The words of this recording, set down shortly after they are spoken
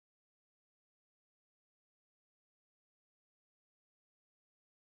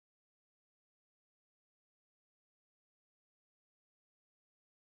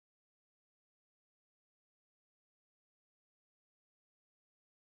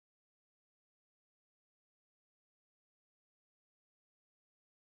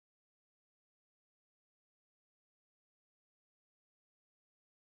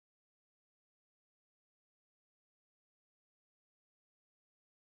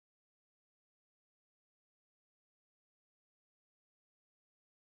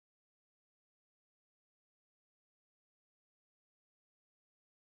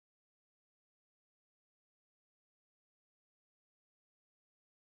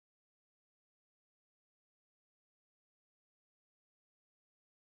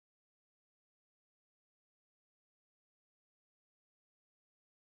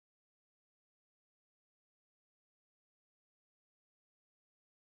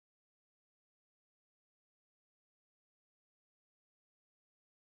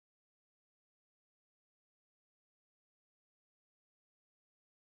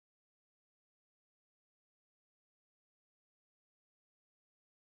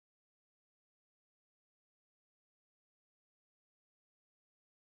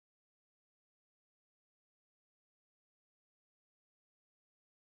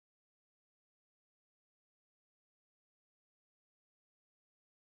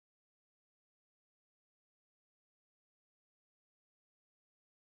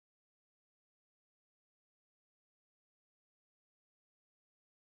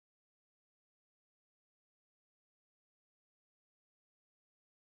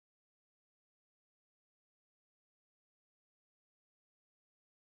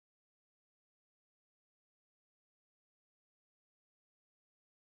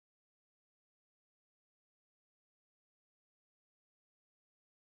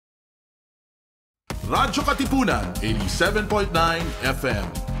Radyo-Katipunan 87.9 FM.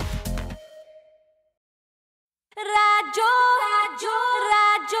 Radyo, radyo,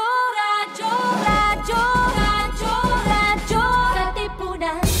 radyo, radyo, radyo, radyo, radyo,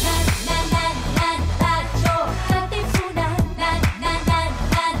 Katipunan. Radyo, Katipunan.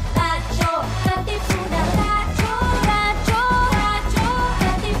 Radyo, Katipunan. Radyo, radyo, radyo,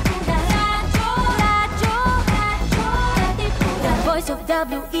 Katipunan. Radyo, Katipunan. The voice of the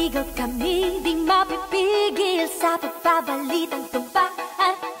Blue Eagle, kami di mapipigil sa pagbabalitang tumpak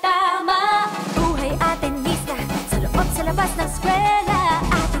at tama. Buhay atin sa labas ng eskwela,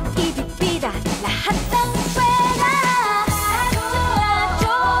 ating ibibida lahat ng eskwela.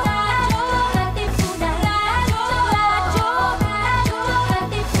 Radyo, radyo, Katipunan. Radyo, radyo,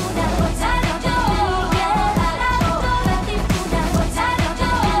 Katipunan. Radyo, Katipunan.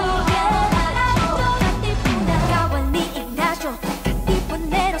 Katipunan. Kawal ni Ignacio,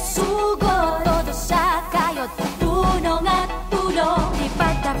 Katipunero sugo, todo sa kayod, tunong at tulong.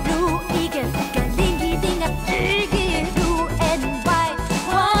 Lipad na Blue Eagle, galing giting at tigil.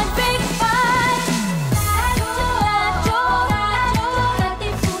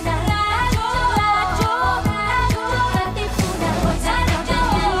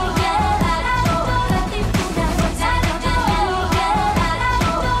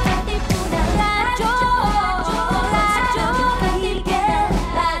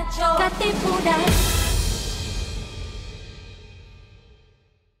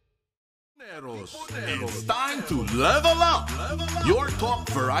 It's time to level up! Your talk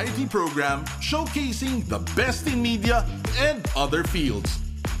variety program showcasing the best in media and other fields.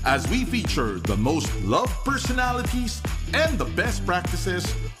 As we feature the most loved personalities and the best practices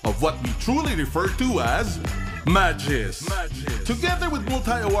of what we truly refer to as Magis. Together with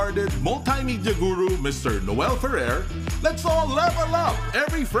multi-awarded multimedia guru Mr. Noel Ferrer, let's all level up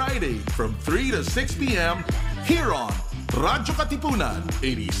every Friday from 3 to 6 p.m. here on Radyo-Katipunan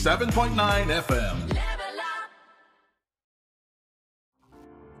 87.9 FM.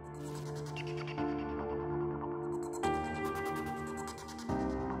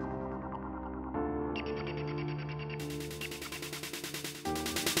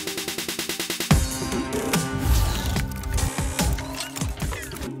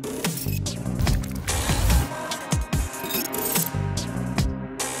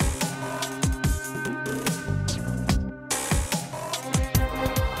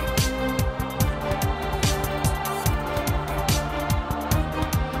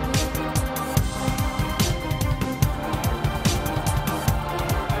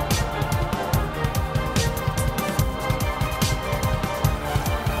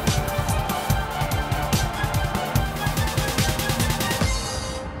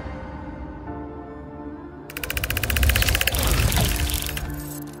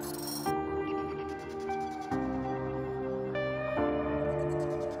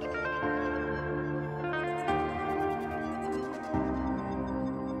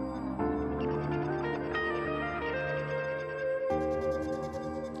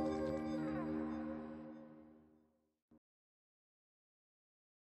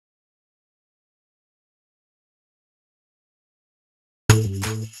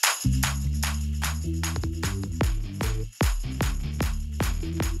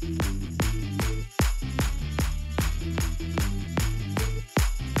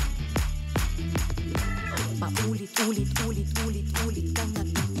 Paulit-ulit kang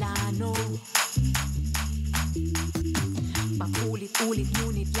nagplano. Paulit-ulit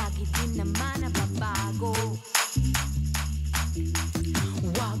ngunit lagi din naman nababago.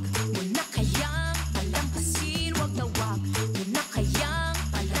 Wag mo na kayang palampasin, wag mo na kayang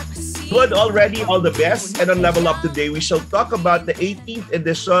palampasin. Good, already all the best. And on Level Up today, we shall talk about the 18th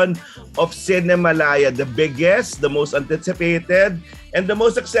edition of Cinemalaya, the biggest, the most anticipated, and the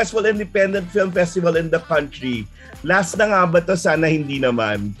most successful independent film festival in the country. Last na nga ba to? Sana hindi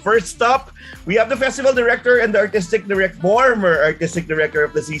naman. First up, we have the festival director and the former artistic director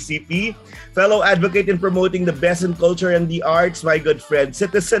of the CCP, fellow advocate in promoting the best in culture and the arts, my good friend,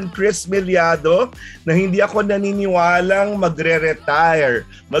 Citizen Chris Millado, na hindi ako naniniwalang magre-retire.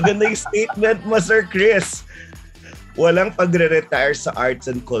 Maganda yung statement mo, Sir Chris. Walang pagre-retire sa arts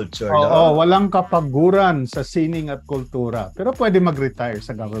and culture. Oo, walang kapaguran sa sining at kultura. Pero pwede mag-retire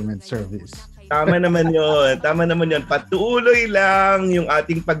sa government service. Tama naman yun. Tama naman yun. Patuloy lang yung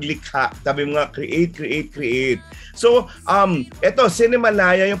ating paglikha. Sabi mo nga, create, create, create. So, eto,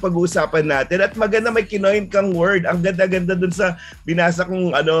 Cinemalaya yung pag-uusapan natin. At maganda may kinoin kang word. Ang ganda-ganda dun sa binasa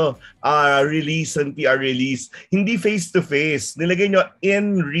kong release, and PR release. Hindi face-to-face. Nilagay nyo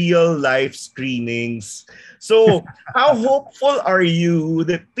in real-life screenings. So, how hopeful are you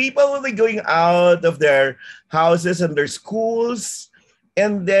that people will be going out of their houses and their schools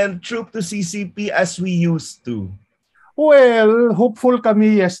and then troop to CCP as we used to? Well, hopeful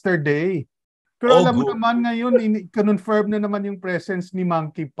kami yesterday. Pero alam mo good. naman ngayon, confirm na naman yung presence ni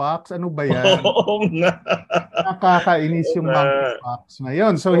monkeypox. Ano ba yan? Oo nga. Nakakainis yung monkeypox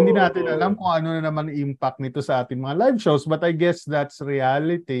ngayon. So hindi natin alam kung ano na naman impact nito sa ating mga live shows. But I guess that's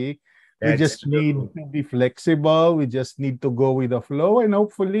reality. We just need to be flexible. We just need to go with the flow. And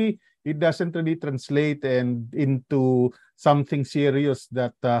hopefully, it doesn't really translate into something serious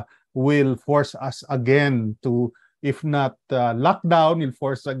that will force us again to, if not lockdown, will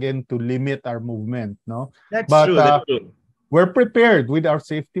force again to limit our movement. No, That's true. We're prepared with our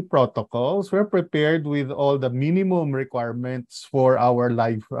safety protocols. We're prepared with all the minimum requirements for our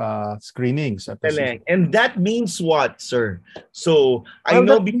live screenings. And that means what, sir? So, I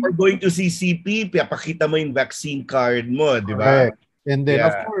know before going to CCP, papakita mo yung vaccine card mo, di ba? Correct. And then,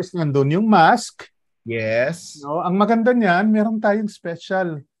 of course, nandun yung mask. Yes. No, ang maganda niyan, meron tayong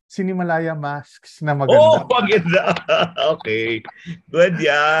special Cinemalaya masks na maganda. Oh, maganda. Okay. Good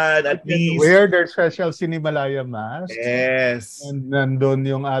yan. At least. Wear their special Cinemalaya masks. Yes. And nandun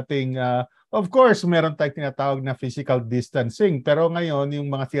yung ating, of course, meron tayong tinatawag na physical distancing. Pero ngayon, yung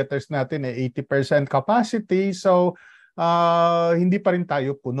mga theaters natin ay 80% capacity. So, hindi pa rin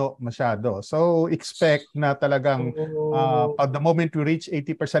tayo puno masyado. So, expect na talagang at the moment we reach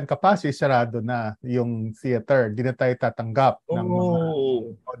 80% capacity, sarado na yung theater. Hindi na tayo tatanggap ng mga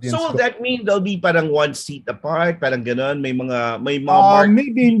audience. So, that means there'll be parang one seat apart, parang gano'n? May mga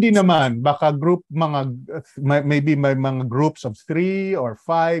maybe hindi naman. Baka maybe may mga groups of 3 or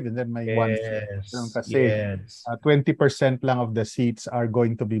 5 and then may one seat. Kasi 20% lang of the seats are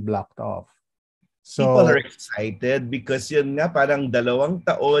going to be blocked off. So, people are excited because yun nga, parang 2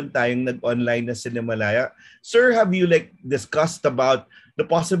 taon tayong nag-online na Cinemalaya. Sir, have you discussed about the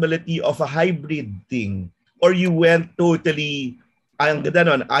possibility of a hybrid thing? Or you went totally, ang ganda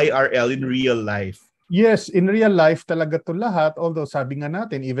nun, IRL, in real life? Yes, in real life talaga to lahat. Although sabi nga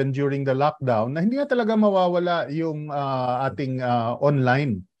natin, even during the lockdown, na hindi nga talaga mawawala yung ating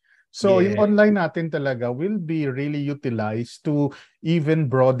online. So yung online natin talaga will be really utilized to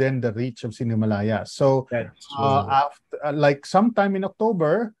even broaden the reach of Cinemalaya. So after, sometime in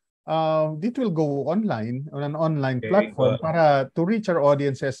October, it will go online on an online platform para to reach our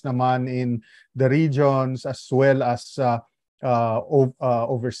audiences naman in the regions as well as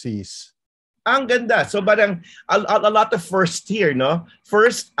overseas. Ang ganda. So parang a lot of first here, no?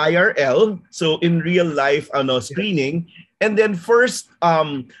 First IRL, so in real life screening, and then first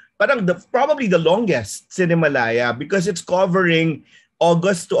parang probably the longest Cinemalaya because it's covering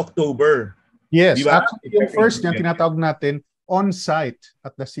August to October. Yes, diba? Actually yung first yung tinatawag natin on-site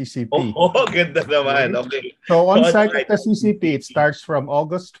at the CCP. Ganda naman. Okay. So on-site at the CCP, it starts from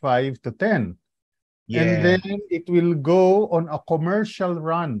August 5 to 10. Yeah. And then it will go on a commercial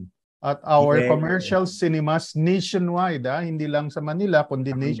run at our commercial cinemas nationwide. Hindi lang sa Manila,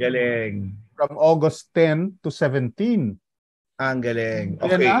 kundi nationwide. From August 10 to 17. Ang galing.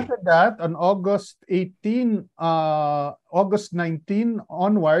 Okay. And after that, on August 19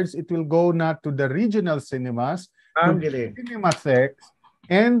 onwards, it will go na to the regional cinemas, Cinematheques,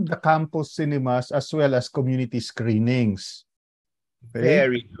 and the campus cinemas, as well as community screenings. Okay?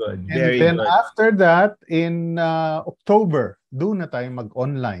 Very good. And then after that, in October, doon na tayo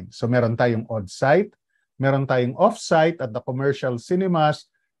mag-online. So meron tayong on-site, meron tayong off-site at the commercial cinemas,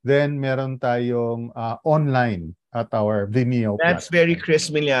 then meron tayong online at our Vimeo platform. That's very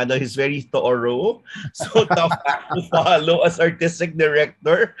Chris Millado. He's very thorough. So tough to follow as artistic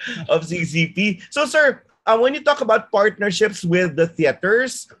director of CCP. So sir, when you talk about partnerships with the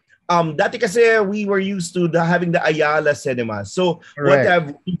theaters, dati kasi we were used to having the Ayala cinemas. So what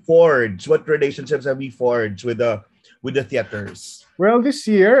have we forged? What relationships have we forged with the theaters? Well, this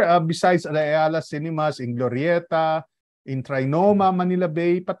year, besides the Ayala cinemas in Glorieta, in Trinoma, Manila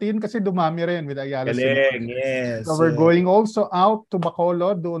Bay, pati yun kasi dumami rin with Ayala Cinemas. Yes. So we're going also out to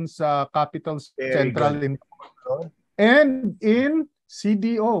Bacolod, doon sa Capital Central in Bacolod. And in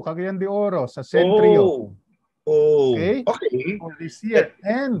CDO, Cagayan de Oro, sa Centrio. Okay. For this year.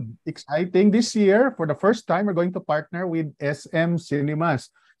 And exciting, this year, for the first time, we're going to partner with SM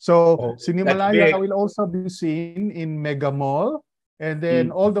Cinemas. So Cinemalaya will also be seen in Mega Mall and then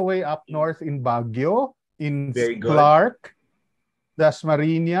all the way up north in Baguio, in Very good. Clark,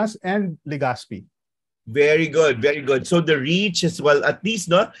 Dasmariñas, and Legazpi. Very good, very good. So the reach is, well, at least,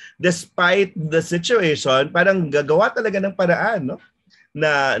 no, despite the situation, parang gagawa talaga ng paraan, no,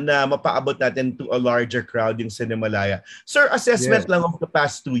 na mapaabot natin to a larger crowd yung Cinemalaya. Sir, assessment lang of the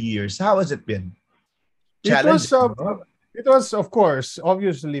past 2 years. How has it been? Challenging, no? It was, of course,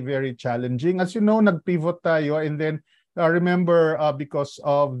 obviously very challenging. As you know, nag-pivot tayo, and then remember, because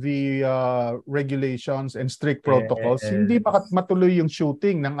of the regulations and strict protocols, hindi pa matuloy yung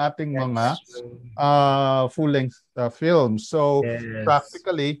shooting ng ating mga full-length films. So,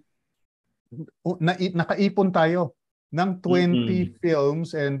 practically, nakaipon tayo ng 20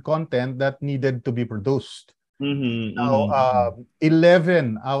 films and content that needed to be produced. Now,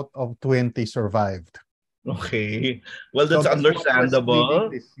 11 out of 20 survived. Okay. Well, that's So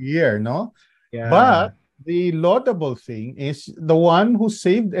understandable. this year, no? Yeah. But the laudable thing is the one who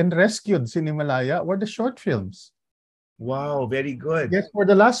saved and rescued Cinemalaya were the short films. Wow, very good. Yes, for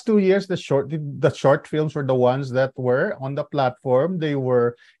the last 2 years, the short films were the ones that were on the platform. They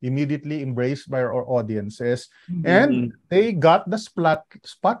were immediately embraced by our audiences, and they got the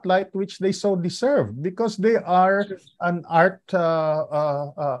spotlight which they so deserve, because they are an art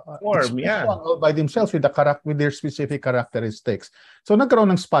Form, yeah, all by themselves with their specific characteristics. So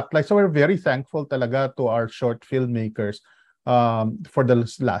nagkaroon ng spotlight. So we're very thankful talaga to our short filmmakers for the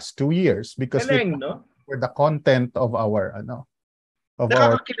last 2 years, because Galing, no? for the content of our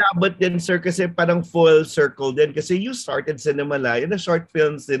Nakakakilabot din, sir, kasi parang full circle din, kasi you started Cinemalaya na short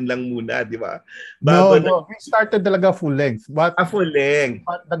films din lang muna, di ba? No, we started talaga full length, but full length,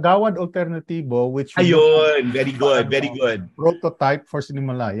 but the Gawad Alternativo, which ayun, very good, very good, prototype for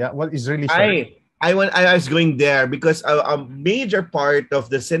Cinemalaya, well, is really short. I was going there because a major part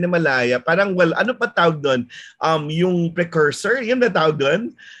of the Cinemalaya, parang, well, ano pa tawag doon? Yung precursor, yun na tawag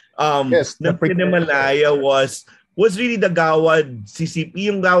doon. Yes, the Cinemalaya was really the Gawad CCP,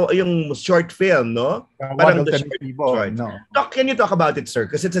 yung short film, no? Parang the short. No. Can you talk about it, sir?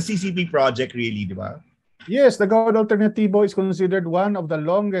 Because it's a CCP project, really, di ba? Yes, the Gawad Alternativo is considered one of the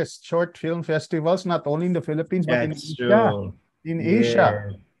longest short film festivals, not only in the Philippines, but in Asia. In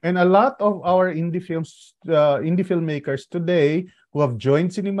Asia. And a lot of our indie filmmakers today who have joined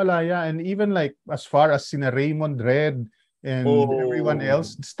Cinemalaya, and even like as far as Sina Raymond Red and everyone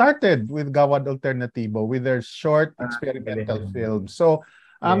else, started with Gawad Alternativo with their short experimental films. So,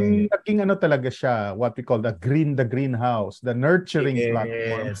 naging ano talaga siya, what we call the greenhouse, the nurturing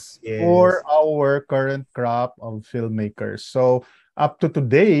platform for our current crop of filmmakers. So, up to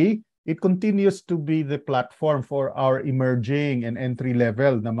today, it continues to be the platform for our emerging and entry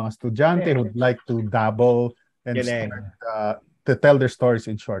level na mga estudyante who'd like to dabble and start to tell their stories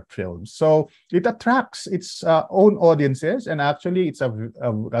in short films. So it attracts its own audiences, and actually it's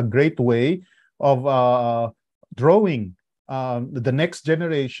a great way of drawing the next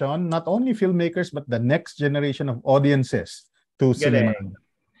generation, not only filmmakers, but the next generation of audiences to cinema.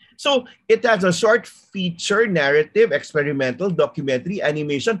 So it has a short feature, narrative, experimental, documentary,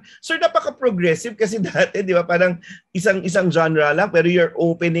 animation. Sir, napaka-progressive kasi dati, di ba, parang isang genre lang, pero you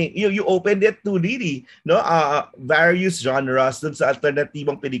opened it to really, no, various genres dun sa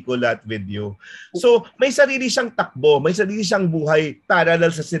alternatibong pelikula at video. So may sarili siyang takbo, may sarili siyang buhay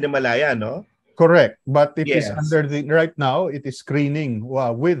parallel sa Cinemalaya, no? Correct, but it is right now it is screening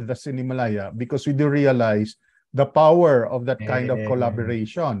with the Cinemalaya, because we do realize the power of that kind of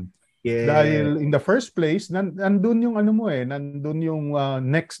collaboration. Dahil in the first place, nandun yung ano mo nandun yung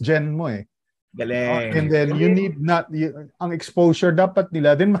next gen mo Galing. And then you need ang exposure dapat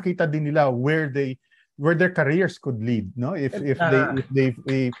nila, then makita din nila where their careers could lead, no? If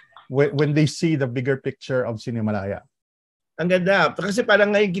when they see the bigger picture of Cinemalaya. Ang ganda. Kasi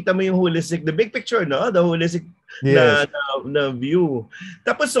parang ngayon kita mo yung holistic, the big picture, no? The holistic na view.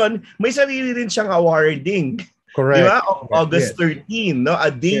 Tapos may sarili rin siyang awarding. Correct. Diba? August 13, no? A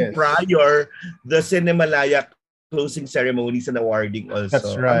day prior, the Cinemalaya closing ceremonies and awarding also.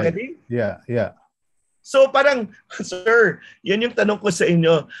 That's right. Yeah. So parang, sir, yan yung tanong ko sa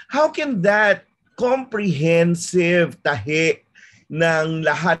inyo. How can that comprehensive tahi ng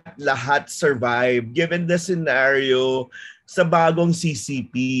lahat survive given the scenario sa bagong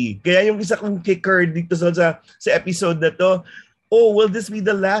CCP? Kaya yung isa kong kicker dito sa episode na to, will this be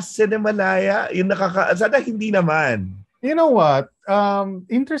the last Cinemalaya? Yung sana hindi naman. You know what?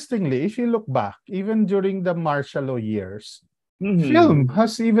 Interestingly, if you look back, even during the martial law years, film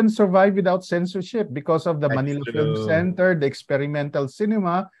has even survived without censorship because of the Manila Film Center, the experimental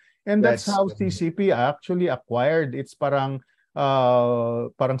cinema, and that's how CCP actually acquired its parang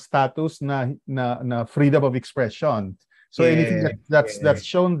status na freedom of expression. So anything Yes, that's yes,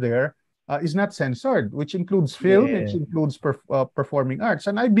 shown there is not censored, which includes film, which yes. includes performing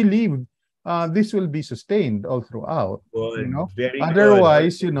arts. And I believe this will be sustained all throughout. You Good. know, Very good.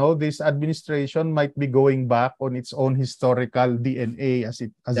 otherwise, this administration might be going back on its own historical DNA, as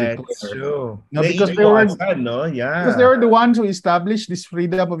it That's were. true. No, because they were Naiiwasan, no? because they Yeah. were the ones who established this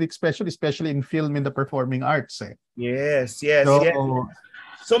freedom of expression, especially in film and the performing arts. Eh. Yes, yes, yes. So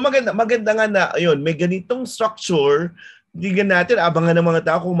So maganda nga na, ayun, may ganitong structure. Tingnan natin, abangan ng mga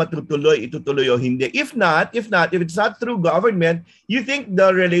tao kung itutuloy o hindi. If it's not through government, you think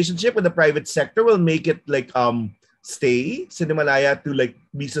the relationship with the private sector will make it like stay, Cinemalaya to like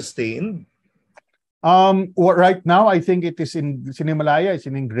be sustained? right now, I think it is in Cinemalaya is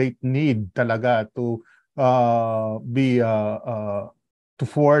in great need talaga to to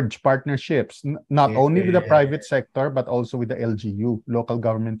forge partnerships, not only with the private sector but also with the LGU, local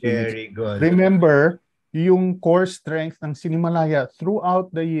government units. Very good. Remember, yung core strength ng Cinemalaya throughout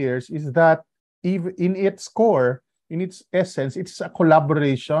the years is that even in its core, in its essence, it's a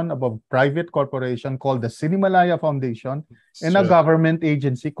collaboration of a private corporation called the Cinemalaya Foundation and a government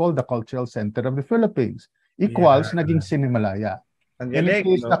agency called the Cultural Center of the Philippines. Equals naging Cinemalaya. Ang And it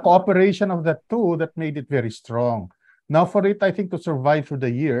galing, is the cooperation of the two that made it very strong. Now, for it, I think to survive through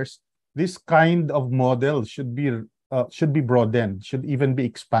the years, this kind of model should be broadened, should even be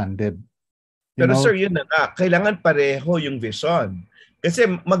expanded. Pero sir, yun na nga, kailangan pareho yung vision. Kasi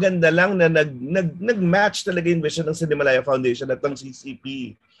maganda lang na nag-match talaga yung vision ng Cinemalaya Foundation at ng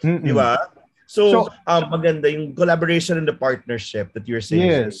CCP. Di ba? So maganda yung collaboration and the partnership that you're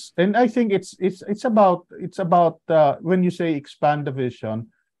saying. Yes, and I think it's about when you say expand the vision,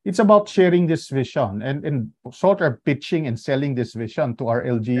 it's about sharing this vision and sort of pitching and selling this vision to our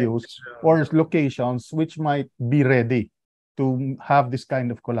LGUs or locations which might be ready to have this kind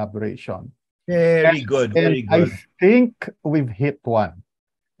of collaboration. Very good. I think we've hit one.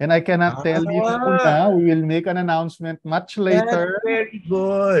 And I cannot tell you now. We will make an announcement much later. That's very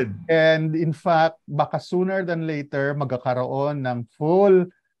good. And in fact, baka sooner than later, magkakaroon ng full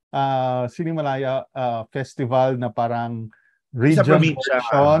Cinemalaya festival na parang region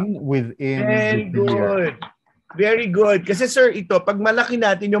version within Very good. Very good. Kasi sir, ito, pag malaki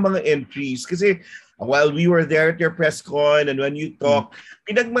natin yung mga entries, kasi while we were there at your press con and when you talk,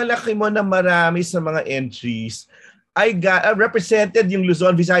 pinagmalaki mo na marami sa mga entries, I got represented yung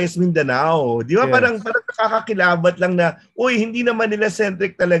Luzon, Visayas, Mindanao. Di ba? Yes. Parang nakakakilabat lang na, uy, hindi naman nila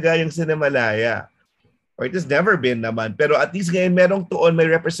centric talaga yung Cinemalaya. Or it has never been naman. Pero at least ngayon, merong tuon, may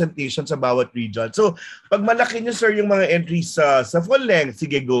representation sa bawat region. So, pag malaki nyo, sir, yung mga entries sa full length,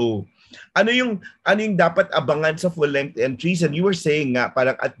 sige, go. Ano yung dapat abangan sa full length entries? And you were saying nga,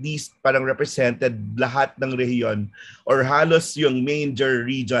 parang at least parang represented lahat ng rehiyon or halos yung major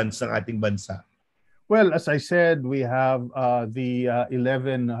regions ng ating bansa. Well, as I said, we have the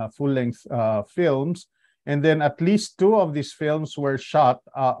 11 full-length films, and then at least 2 of these films were shot.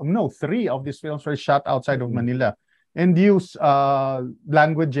 3 of these films were shot outside of Manila and use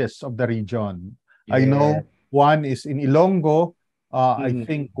languages of the region. Yeah. I know one is in Ilonggo. I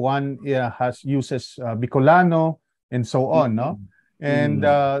think one uses Bicolano and so on. No, and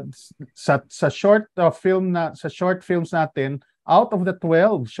sa short films natin. Out of the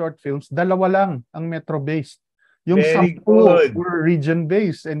 12 short films, 2 lang ang metro-based. Yung 10 were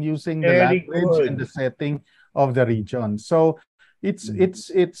region-based and using the language and the setting of the region. So it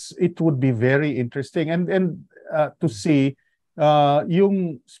would be very interesting and to see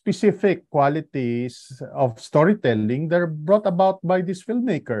yung specific qualities of storytelling that are brought about by these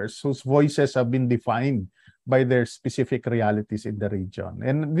filmmakers whose voices have been defined by their specific realities in the region.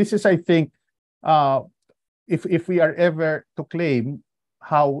 And this is, I think, if we are ever to claim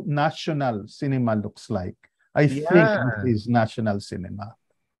how national cinema looks like, I think this is national cinema.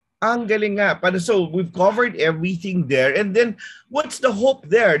 Ang galing nga. So we've covered everything there. And then what's the hope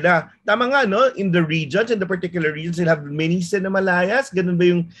there? Na, tama nga, no? In the regions, in the particular regions, they'll have many Cinemalayas? Ganun ba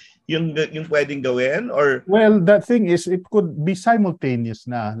yung pwedeng gawin? Or well, the thing is, it could be simultaneous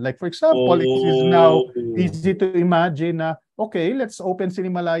na. Like for example, it is now easy to imagine na, okay, let's open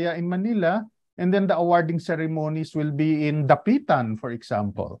Cinemalaya in Manila. And then the awarding ceremonies will be in Dapitan, for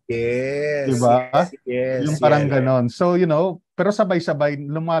example. Yes. Diba? Yes. Yung parang ganon. So, pero sabay-sabay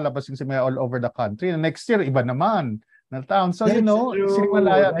lumalabas yung Cinemalaya all over the country. And next year, iba naman na town. So,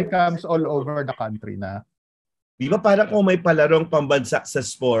 Cinemalaya becomes all over the country na. Di ba parang kung may palarong pambansa sa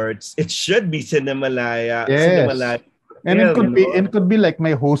sports, it should be Cinemalaya. Yes. Cinemalaya. And it could be like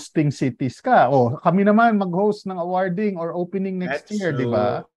may hosting cities ka. Kami naman mag-host ng awarding or opening next year, di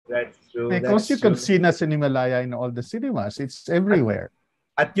ba? That's true. Because you can see na Cinemalaya in all the cinemas. It's everywhere.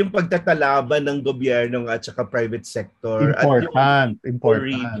 at yung pagtatalaban ng gobyerno at saka private sector at yung Important.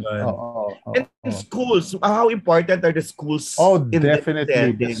 region. And schools, how important are the schools in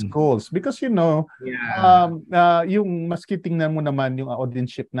definitely the setting? schools. Because yung maski tingnan mo naman yung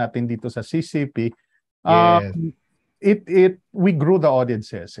audienceship natin dito sa CCP, we grew the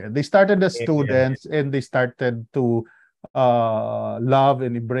audiences. They started as students and they started to love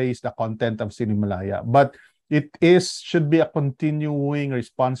and embrace the content of Cinemalaya. But it should be a continuing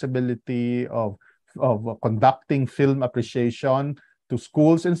responsibility of conducting film appreciation to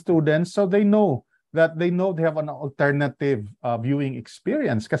schools and students, so they know they have an alternative viewing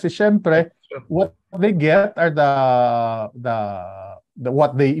experience. Kasi syempre, what they get are the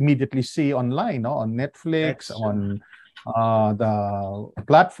what they immediately see online, on Netflix, on the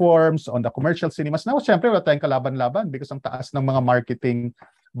platforms, on the commercial cinemas. Now, syempre, wala tayong kalaban-laban because ang taas ng mga marketing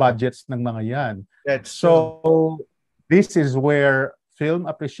budgets ng mga yan. This is where film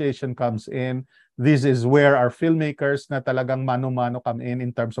appreciation comes in. This is where our filmmakers na talagang mano-mano come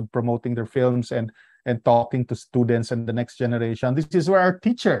in terms of promoting their films and talking to students and the next generation. This is where our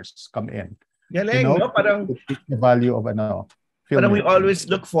teachers come in. Galing, no? Parang the value of Parang we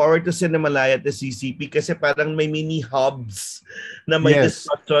always look forward to Cinemalaya at the CCP kasi parang may mini hubs na may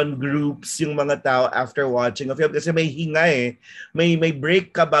discussion groups yung mga tao after watching a film. Kasi may hinga may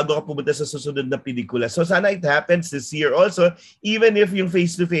break ka bago ka pumunta sa susunod na pelikula. So sana it happens this year also, even if yung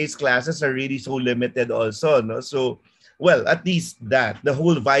face-to-face classes are really so limited also, no? So, well, at least that, the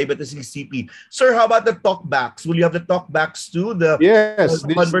whole vibe at the CCP. Sir, how about the talkbacks? Will you have the talkbacks too? The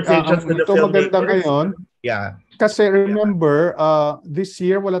conversations with the filmmakers? Ngayon, kasi remember, this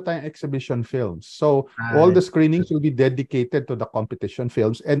year wala tayong exhibition films. So all the screenings will be dedicated to the competition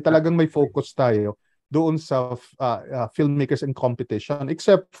films and talagang may focus tayo doon sa filmmakers in competition,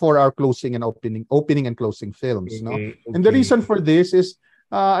 except for our closing and opening and closing films. No? And the reason for this is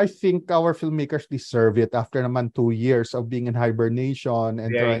I think our filmmakers deserve it after naman 2 years of being in hibernation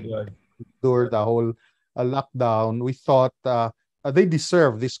and trying to endure the whole lockdown. We thought they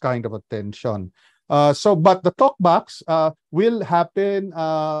deserve this kind of attention. But the talkbacks will happen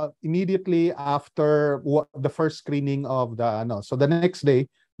immediately after the first screening of the So the next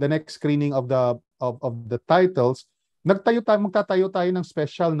day, the next screening of the titles, magtatayo tayo ng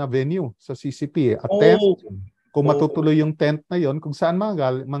special na venue sa CCP. Kung matutuloy yung tent na yon, kung saan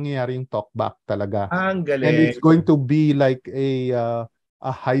mangyayari yung talkback talaga. Ang galing. And it's going to be like a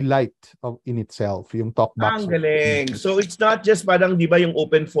highlight in itself, yung talkbacks. Ang galing. So it's not just parang, di ba, yung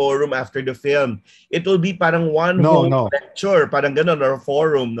open forum after the film. It will be parang whole lecture, parang ganun, or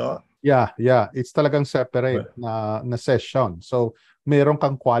forum, no? Yeah. It's talagang separate na session. So meron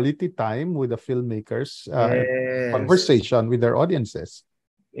kang quality time with the filmmakers, conversation with their audiences.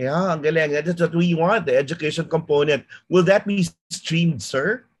 Yeah, ang galing. That's what we want, the education component. Will that be streamed,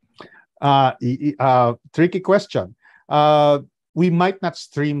 sir? Tricky question. We might not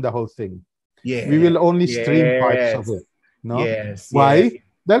stream the whole thing. Yeah. We will only stream parts of it. No? Yes. Why?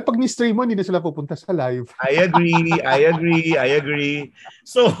 Dahil pag ni-stream mo, hindi na sila pupunta sa live. I agree.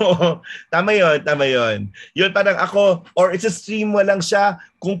 So, tama yon. Yun parang ako, or it's a stream mo lang siya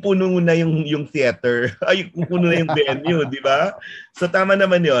kung puno na yung theater. Ay, kung puno na yung venue, di ba? So, tama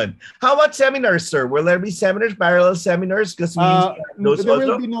naman yon. How about seminars, sir? Will there be seminars, parallel seminars? Because there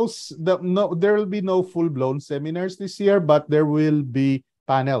will be no full-blown seminars this year, but there will be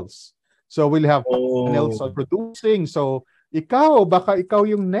panels. So, we'll have panels on producing. So, baka ikaw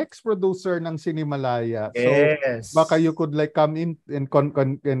yung next producer ng Cinemalaya. So baka you could like come in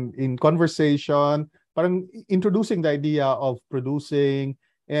conversation, parang introducing the idea of producing,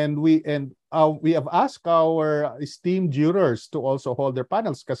 and we have asked our esteemed jurors to also hold their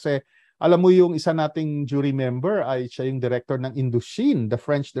panels kasi alam mo yung isa nating jury member ay siya yung director ng Indochine, the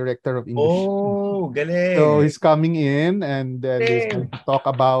French director of Indochine. Oh, galing. So he's coming in and he's going to talk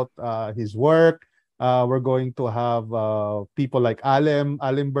about his work. We're going to have people like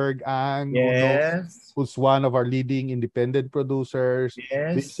Allenberg Ang, who's one of our leading independent producers,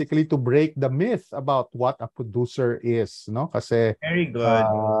 basically to break the myth about what a producer is, no? Kasi very good.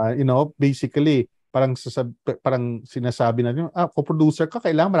 Basically parang sinasabi natin, kung producer ka,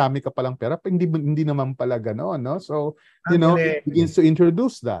 kailangan marami ka palang pera, pero hindi naman pala gano'n, no? So, it begins to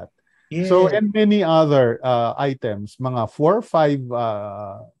introduce that. Yes. So, and many other items, mga 4 or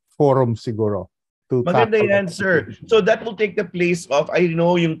 5 forums siguro. Maganda yan, sir. So that will take the place of,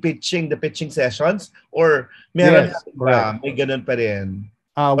 yung the pitching sessions, or meron ba? May ganun pa rin.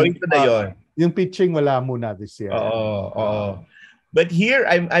 Ito na yun. Yung pitching wala muna this year. Oo. But here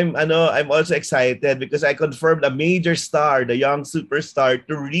I'm also excited because I confirmed a major star, the young superstar,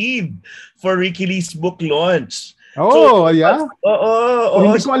 to read for Ricky Lee's book launch. Oh, yeah? Oo.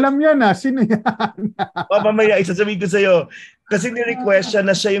 Hindi ko alam yan Sino yan? Mamaya, isasabihin ko sa'yo. Kasi ni-request siya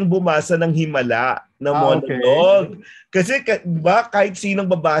na siya yung bumasa ng himala na monologue. Okay. Kasi ba, kahit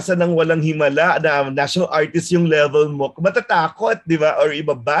sinong babasa ng walang himala na national artist yung level mo, matatakot, di ba? Or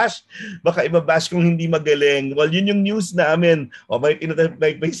ibabash. Baka ibabash kung hindi magaling. Well, yun yung news namin.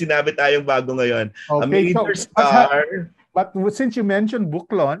 May sinabi tayong bago ngayon. A Okay, major star. But since you mentioned book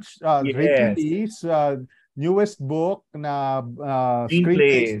launch, great release, newest book na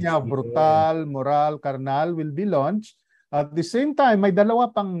screenplays niya, brutal, moral, carnal will be launched. At the same time, may dalawa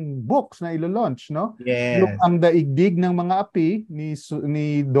pang books na ilo-launch, no? Yes. Yung Ang Daigdig ng Mga Api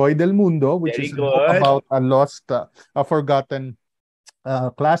ni Doy Del Mundo, which is a book about a lost, a forgotten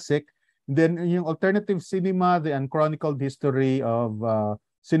classic. Then yung Alternative Cinema, The Unchronicled History of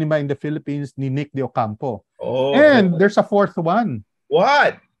Cinema in the Philippines ni Nick De Ocampo. And there's a fourth one.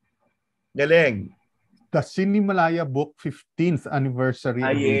 What? Galing. The Cinemalaya book 15th anniversary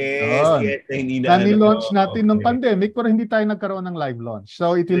yes. Nani-launch natin nung pandemic pero hindi tayo nagkaroon ng live launch.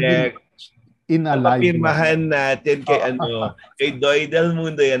 So it will be in a live. Papirmahan natin kay Doy Del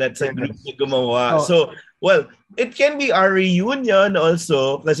Mundo yan at sa group na gumawa. So, well, it can be our reunion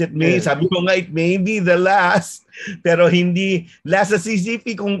also kasi sabi ko nga, it may be the last pero hindi last sa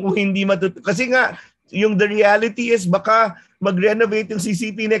CCP kung hindi kasi nga yung the reality is baka mag-renovate yung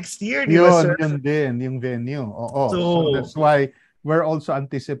CCP next year, di ba, sir? Yun din, yung venue. So that's why we're also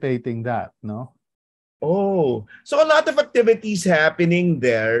anticipating that, no? So a lot of activities happening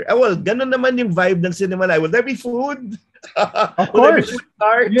there. Well, ganun naman yung vibe ng Cinemalaya. Will there be food? Of course.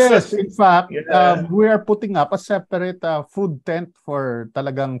 Yes, in fact, we are putting up a separate food tent for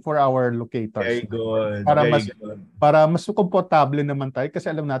our locators. Very good. Para mas komportable naman tayo kasi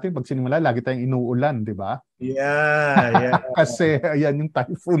alam natin pag Cinemalaya lagi tayong inuulan, di ba? Yeah. Kasi ayan yung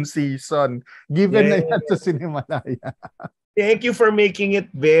typhoon season. Given na yan sa Cinemalaya. Thank you for making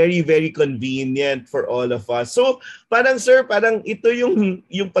it very, very convenient for all of us. So, parang ito yung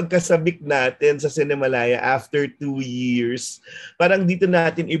pagkasabik natin sa Cinemalaya after 2 years. Parang dito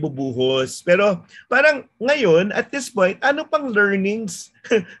natin ibubuhos. Pero parang ngayon, at this point, ano pang learnings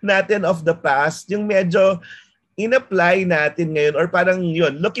natin of the past? Yung medyo in-apply natin ngayon or parang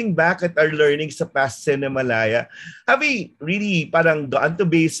looking back at our learnings sa past Cinemalaya, have we really parang gone to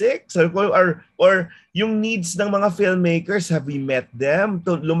basics? Or yung needs ng mga filmmakers, have we met them?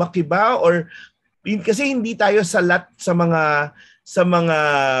 To lumaki ba? Or kasi hindi tayo salat sa mga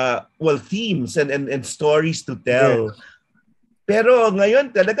themes and stories to tell. Yes. Pero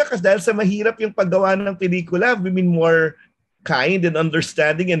ngayon talaga kasi dahil sa mahirap yung paggawa ng pelikula, we mean more kind and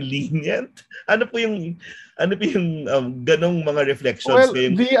understanding and lenient. Ano po yung ganong mga reflections? Well,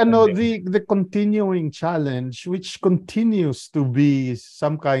 the continuing challenge, which continues to be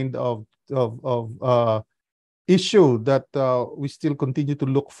some kind of issue that we still continue to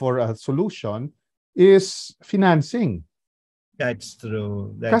look for a solution, is financing. That's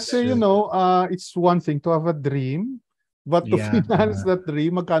true. Kasi it's one thing to have a dream, but to finance that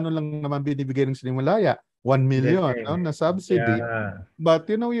dream, magkano lang naman binibigay ng Cinemalaya? 1 million na subsidy. But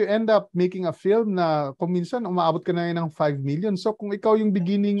you end up making a film na kung minsan umaabot ka na ng 5 million. So kung ikaw yung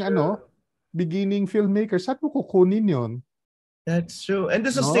beginning filmmaker, saan mo kukunin yun? That's true. And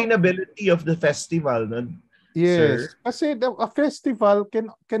the sustainability of the festival, no? Yes. Sir? Kasi a festival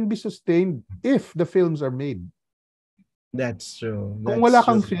can be sustained if the films are made. That's true. Kung wala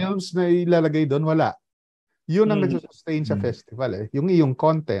kang films na ilalagay doon, wala. Yun ang nagsustain sa festival yung iyong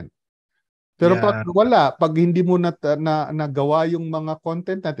content. Pero pag hindi mo nagawa yung mga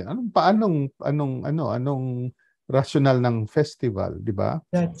content natin, anong rational ng festival, di ba?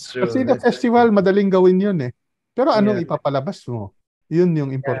 That's true. Kasi the festival, madaling gawin yun Pero anong ipapalabas mo? Yun yung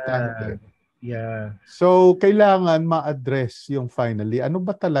importante. Yeah. So, kailangan ma-address yung finally, ano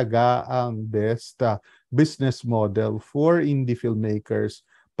ba talaga ang best business model for indie filmmakers?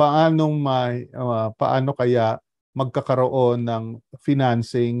 Paano kaya magkakaroon ng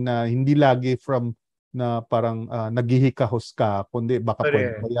financing na hindi lagi na parang naghihikahos ka, kundi baka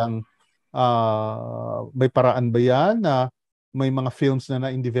pwede ba yung may paraan ba yan na may mga films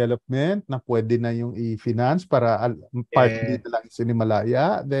na in development na pwede na yung i-finance para partly na lang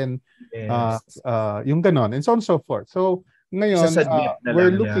Cinemalaya, then yung ganon and so on and so forth. So ngayon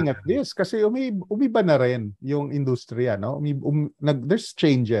we're looking at this kasi umiba na rin yung industriya, there's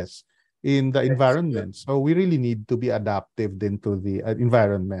changes in the environment. So we really need to be adaptive then to the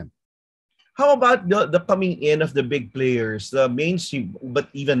environment. How about the coming in of the big players, the mainstream, but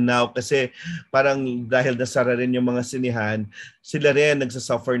even now, kasi parang dahil nasara rin yung mga sinihan, sila rin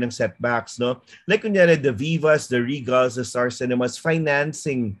nagsasuffer ng setbacks, no? Like kunyari, the Vivas, the Regals, the Star Cinemas,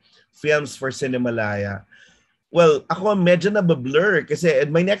 financing films for Cinemalaya. well, ako medyo nabablur kasi and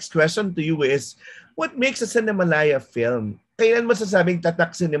my next question to you is, what makes a Cinemalaya film? Kailan mo sasabing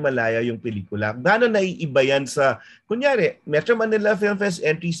tatak Cinemalaya yung pelikula? Gaano naiiba yan sa, kunyari, Metro Manila Film Fest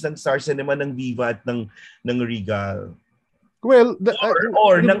entries ng Star Cinema, ng Viva at ng Regal? Well,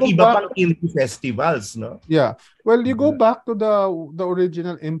 Or ng iba pang indie festivals, no? Yeah. Well, you go back to the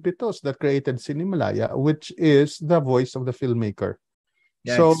original impetus that created Cinemalaya, which is the voice of the filmmaker.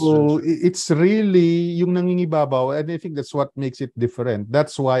 So it's really yung nangingibabaw, and I think that's what makes it different.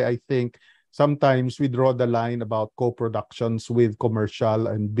 That's why I think sometimes we draw the line about co-productions with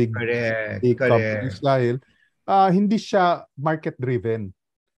commercial and big companies dahil hindi siya market-driven.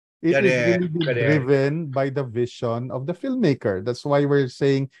 It is really driven by the vision of the filmmaker. That's why we're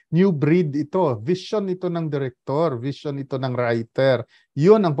saying new breed ito. Vision ito ng director, vision ito ng writer.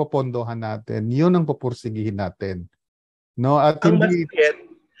 Yun ang popondohan natin. Yun ang pupursigihin natin. No, at ang hindi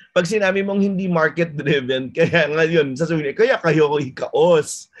pag sinabi mong hindi market driven, kaya ngayon sasabihin, kaya kayo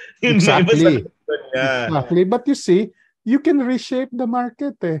ikaos. Exactly. Exactly. But you see, you can reshape the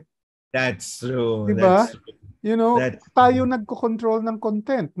market eh. That's true. Diba? That's true. You know, tayo nagko-control ng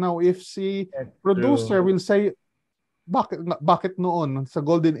content. Now, if si producer will say, bakit noon sa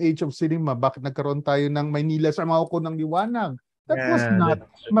golden age of cinema, bakit nagkaroon tayo ng Maynila sa Mauko ng Liwanag? That was not,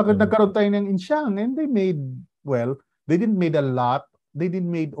 nagkaroon tayo ng Insyang, and they made, well, they didn't made a lot. They didn't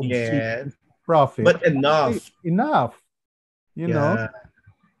made obscene profit. But enough. Enough. You know?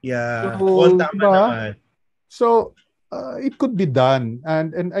 Yeah. So, it could be done.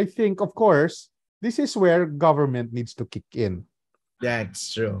 And I think, of course, this is where government needs to kick in.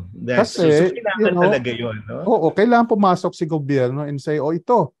 That's true. That's Kasi, true. So, kailangan talaga yun, no? Oo, kailangan pumasok si gobyerno and say,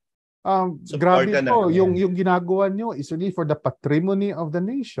 ito, grabe ito, yung ginagawa nyo is really for the patrimony of the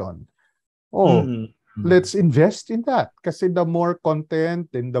nation. Let's invest in that. Kasi the more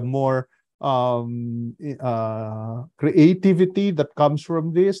content and the more creativity that comes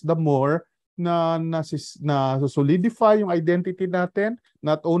from this, the more na solidify yung identity natin,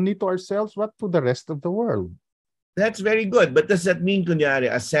 not only to ourselves, but to the rest of the world. That's very good. But does that mean,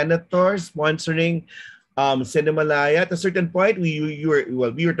 kunyari, a senator sponsoring Cinemalaya? At a certain point, we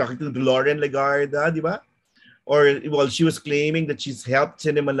were talking to Lauren Legarda, di ba? Or, well, she was claiming that she's helped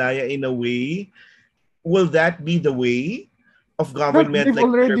Cinemalaya in a way. Will that be the way of government? They've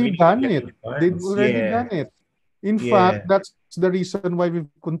already done it. They've already done it. In fact, that's the reason why we've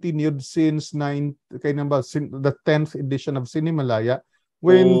continued since the 10th edition of Cinemalaya,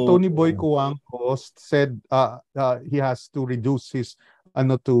 when Tony Boy Cuangco said he has to reduce his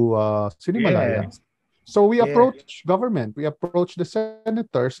to Cinemalaya. So we approach government, we approach the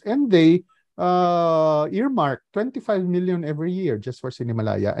senators, and they earmarked 25 million every year just for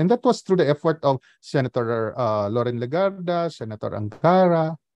Cinemalaya. And that was through the effort of Senator Lauren Legarda, Senator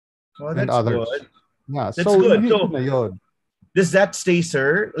Angara, and others. Good. Yeah, that's so good. So, does that stay,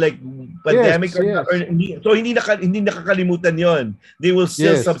 sir? Like pandemic or so hindi nakakalimutan yon. They will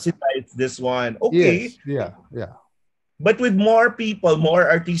still subsidize this one. Okay. Yes. Yeah. But with more people, more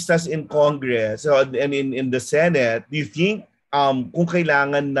artistas in Congress and in the Senate, do you think kung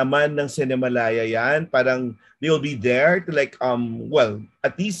kailangan naman ng Cinemalaya yan, parang they will be there to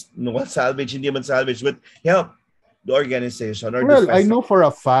at least salvage, hindi man salvage, but help the organization or well, I know for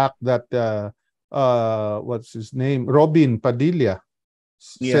a fact that what's his name? Robin Padilla,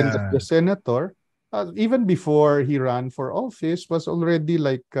 the senator, even before he ran for office, was already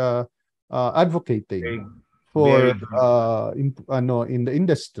advocating for in the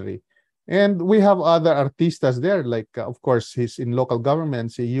industry. And we have other artistas there, of course, he's in local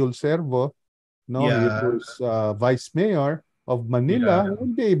government, si Yul Servo, he was vice mayor of Manila, who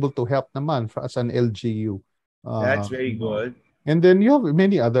will be able to help naman as an LGU. That's very good. And then you have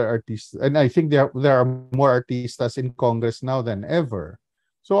many other artists, and I think there are more artistas in Congress now than ever.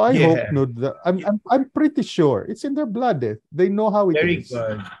 So I hope I'm pretty sure it's in their blood. They know how it is.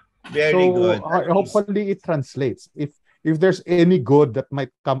 Very good. Hopefully it translates. If there's any good that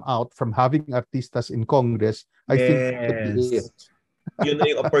might come out from having artistas in Congress, I think that could be it. Yun na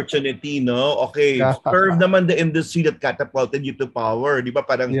yung opportunity, no? Okay, serve naman the industry that catapulted you to power. Di ba?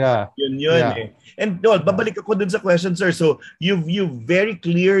 Parang yun eh. And Noel, babalik ako dun sa question, sir. So, you've very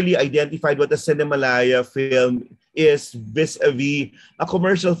clearly identified what a Cinemalaya film is vis-a-vis a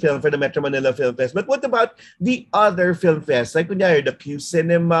commercial film for the Metro Manila Film Fest. But what about the other film fests? Like, kunyari, the Q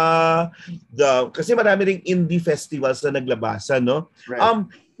Cinema, kasi marami ring indie festivals na naglabasan, no? Right.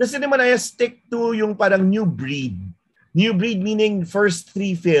 The Cinemalaya stick to yung parang new breed. New breed meaning first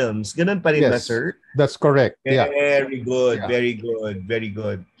 3 films. Ganun pa rin ba, sir? That's correct. Very good. Very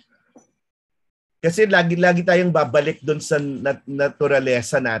good. Kasi lagi tayong babalik doon sa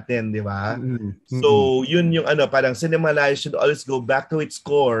naturalesa natin, di ba? So, yun yung parang Cinemalaya should always go back to its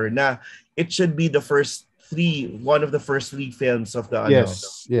core na it should be one of the first three films of the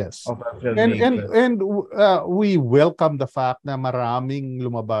yes. of our filmmaker. And we welcome the fact na maraming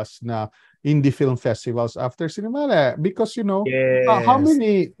lumabas na indie film festivals after Cinemalaya because how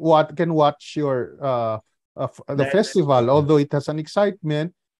many can watch your the festival, although it has an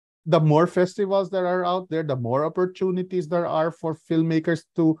excitement. The more festivals that are out there, the more opportunities there are for filmmakers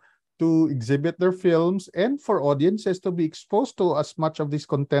to exhibit their films and for audiences to be exposed to as much of this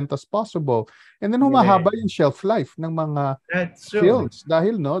content as possible. And then humahaba yung shelf life ng mga films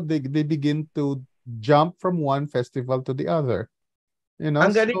dahil they begin to jump from one festival to the other.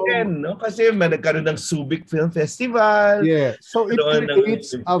 Ang galing din, no? Kasi nagkaroon ng Subic Film Festival. Yeah. So it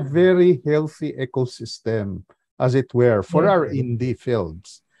creates a very healthy ecosystem, as it were, for our indie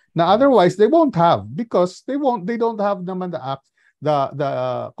films. Now, otherwise, they won't have because they don't have naman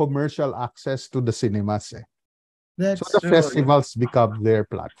the commercial access to the cinemas. So the festivals become their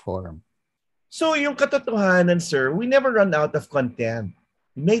platform. So yung katotohanan, sir, we never run out of content.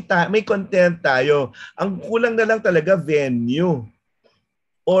 May content tayo. Ang kulang na lang talaga venue.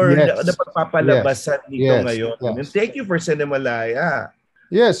 Or napagpapalabasan nito ngayon. And thank you for Cinemalaya.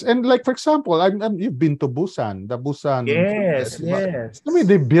 Yes, and like for example, you've been to Busan, the Busan. Yes. I mean,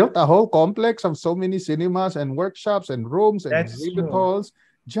 they built a whole complex of so many cinemas and workshops and rooms and exhibit halls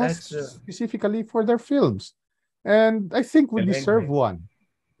just specifically for their films, and I think we deserve one.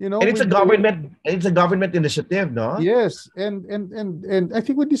 And it's a government initiative, no? Yes, and I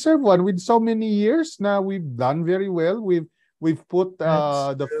think we deserve one. With so many years now, we've done very well. We've put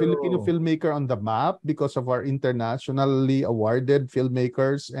the Filipino filmmaker on the map because of our internationally awarded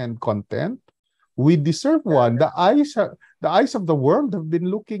filmmakers and content. We deserve one. The eyes of the world have been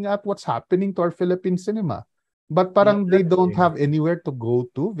looking at what's happening to our Philippine cinema. But parang they don't have anywhere to go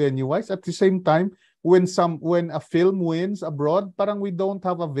to venue-wise. At the same time, when a film wins abroad, parang we don't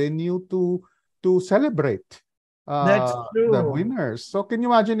have a venue to celebrate. That's true. The winners. So can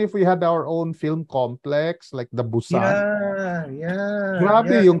you imagine if we had our own film complex like the Busan?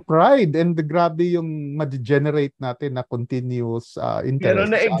 Grabe yung pride and grabe yung ma-generate natin na continuous interest. Pero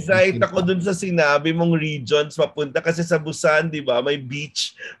na-excite ako dun sa sinabi mong regions mapunta kasi sa Busan, di ba? May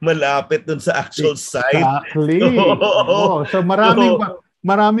beach malapit dun sa actual site. Exactly. So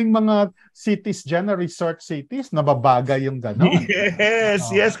maraming mga cities dyan na resort cities, nababagay yung gano'n.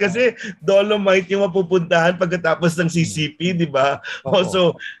 Yes, kasi Dolomite yung mapupuntahan pagkatapos ng CCP, di ba?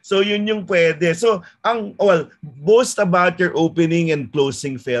 So yun yung pwede. So, boast about your opening and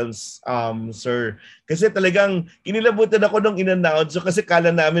closing films, sir. Kasi talagang inilabutan ako nung in-announce kasi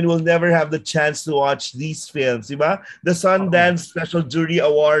kala namin we'll never have the chance to watch these films, di ba? The Sundance Special Jury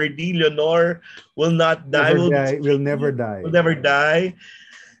Awardee, Leonor, will not die. Will never die. Will never die.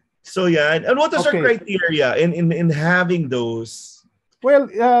 So yan. And what is our criteria in having those?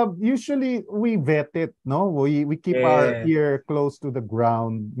 Well, usually we vet it, no? We keep our ear close to the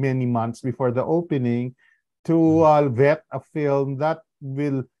ground many months before the opening to vet a film that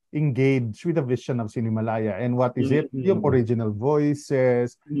will engage with the vision of Cinemalaya. And what is it? Yung original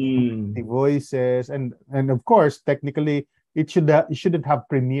voices, the voices, and of course, technically, it shouldn't have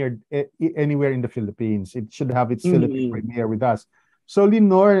premiered anywhere in the Philippines. It should have its Philippine premiere with us. So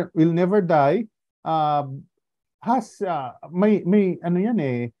Lenore Will Never Die has may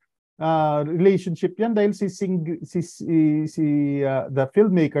relationship yan dahil the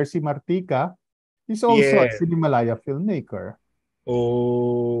filmmaker si Martika is also a Cinemalaya filmmaker.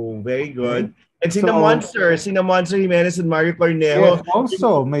 Oh, very good. And Sina Monster Jimenez and Mario Cornejo. Yes,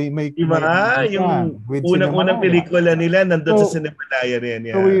 also may diba? Yung unang pelikula nila nandun sa Cinemalaya rin.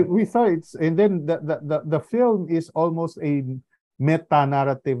 Yeah. So we thought and then the film is almost a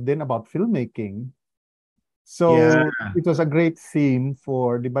meta-narrative then about filmmaking. So it was a great theme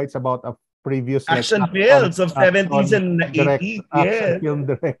for debates about a previous action films of 70s and 80s. Action film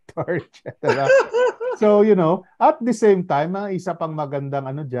director, etc. So, at the same time, isa pang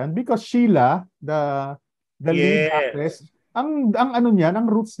magandang dyan, because Sheila, the lead actress, ang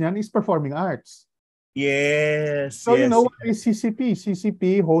roots niyan is performing arts. Yes. So, what is CCP?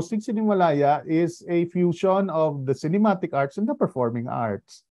 CCP, hosting Cinemalaya, is a fusion of the cinematic arts and the performing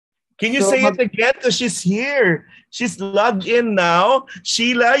arts. Can you say it again? Because she's here. She's logged in now.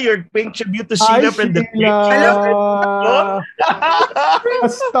 Sheila, your pink tribute to Sheila from the a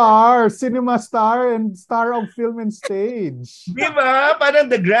star, cinema star, and star of film and stage. Diba? Parang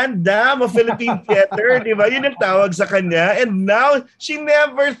the grand dame of Philippine theater. Diba? Yun ang tawag sa kanya. And now, she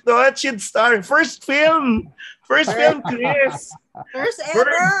never thought she'd star. First film, Chris. First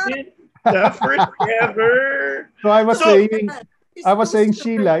ever. The first ever. So I was So, saying,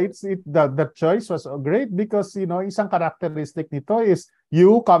 Sheila, the choice was great because isang characteristic nito is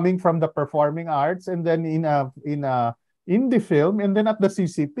you coming from the performing arts and then in the film and then at the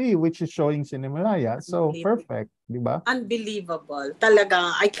CCP which is showing Cinemalaya. So perfect, di ba? Unbelievable.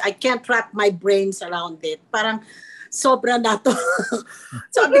 Talaga, I can't wrap my brains around it. Parang sobra na to.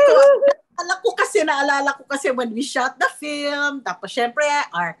 Sabi ko, naalala ko kasi when we shot the film, tapos syempre,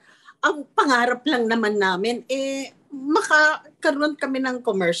 ang pangarap lang naman namin, makakaroon kami ng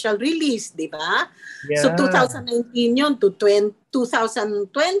commercial release, di ba? Yeah. So 2019 yun to 2020,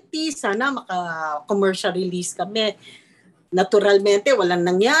 sana maka-commercial release kami. Naturalmente, walang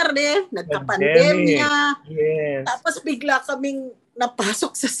nangyari, nagka-pandemya. Yes. Tapos bigla kaming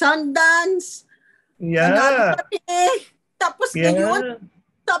napasok sa Sundance. Yeah. Tapos ngayon,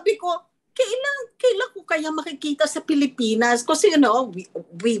 sabi ko, kailan ko kaya makikita sa Pilipinas? Kasi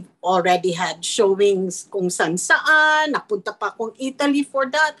we already had showings kung saan, napunta pa akong Italy for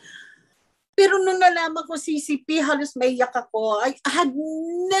that. Pero nung nalaman ko CCP, halos maiyak ako. I had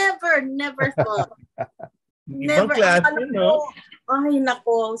never thought. Ibang klase, no? Ay,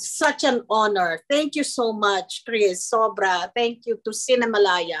 nako, such an honor. Thank you so much, Chris. Sobra. Thank you to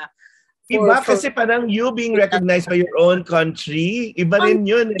Cinemalaya. Iba kasi parang you being recognized by your own country, iba rin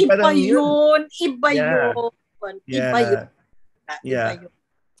yun. Iba yun. Yun.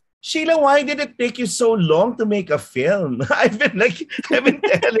 Sheila, why did it take you so long to make a film? I've been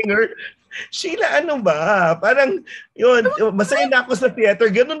telling her, Sheila, ano ba? Parang, yun, masaya na ako sa theater.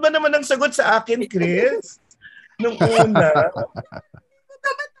 Ganun ba naman ang sagot sa akin, Chris? Nung una. Hindi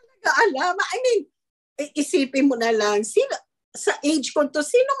naman talaga alam. I mean, isipin mo na lang, sa age ko to,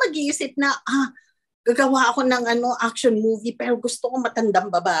 sino mag-iisip na, gagawa ako ng action movie pero gusto ko matandang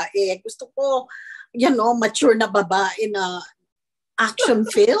babae. Gusto ko, mature na babae na action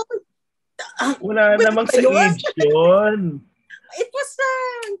film. Wala namang sa age yun. It was,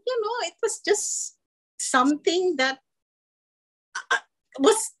 it was just something that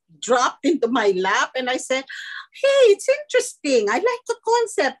was dropped into my lap and I said, hey, it's interesting. I like the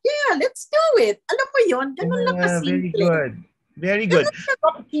concept. Yeah, let's do it. Alam mo yun? Ganun lang kasimple. Very good.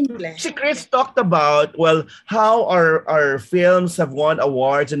 Si Chris talked about, how our films have won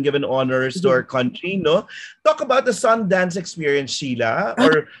awards and given honors to our country, no? Talk about the Sundance experience, Sheila,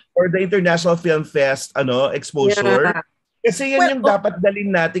 or the International Film Fest exposure. Yeah. Kasi yan yung dapat dalhin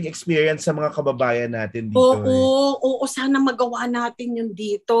nating experience sa mga kababayan natin dito. Oo, sana magawa natin yun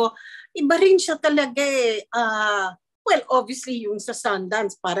dito. Iba rin siya talaga eh. Obviously yung sa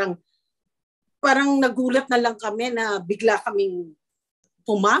Sundance, parang nagulat na lang kami na bigla kaming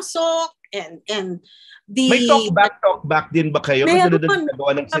pumasok and may talk back din ba kayo? Kasi doon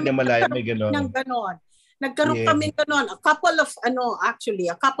nagawa ng Cinemalaya, may gano'n. Nagkaroon kami gano'n. A couple of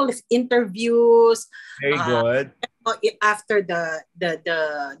interviews. Very good. After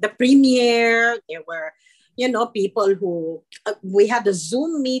the premiere, there were people who we had a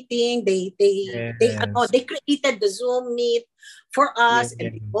Zoom meeting. They created the Zoom meet for us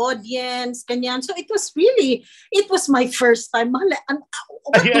and the audience, kanyan. So it was my first time. I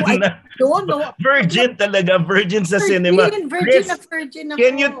don't know. Virgin sa cinema. Virgin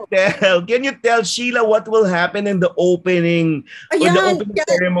ako. Can you tell Sheila what will happen in the opening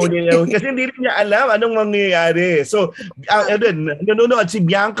ceremony? Kasi hindi rin niya alam anong mangyayari. So, nanonood si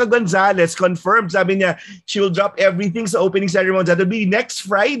Bianca Gonzalez confirmed, sabi niya, she will drop everything sa opening ceremony. That will be next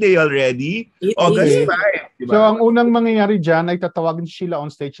Friday already, August 5. Diba? So, ang unang mangyayari dyan ay tatawagin si Sheila on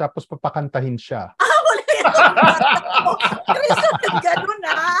stage tapos papakantahin siya. Wala yan. Ganun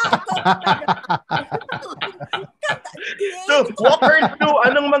na. So, walk her through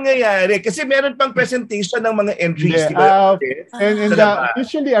anong mangyayari. Kasi meron pang presentation ng mga entries.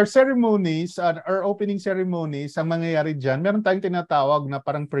 Usually our ceremonies, our opening ceremonies, ang mangyayari dyan, meron tayong tinatawag na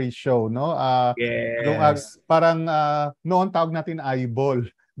parang pre-show, no? Noon tawag natin eyeball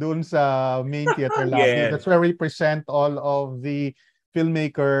doon sa main theater lobby. That's where we present all of the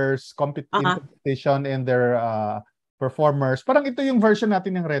filmmakers, competition and their performers. Parang ito yung version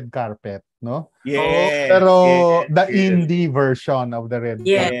natin ng red carpet, no? Pero the indie version of the red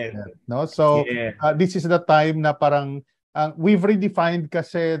carpet, no? So this is the time na parang we've redefined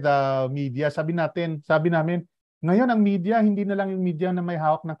kasi the media. Sabi namin, ngayon ang media hindi na lang yung media na may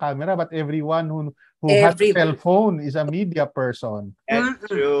hawak ng camera, but everyone who has a cell phone is a media person. That's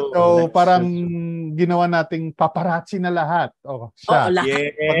true. So parang ginawa nating paparazzi na lahat.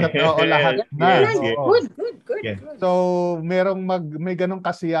 Lahat na. Good. So may ganong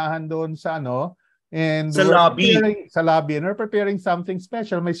kasiyahan doon sa and sa lobby. Sa lobby. And we're preparing something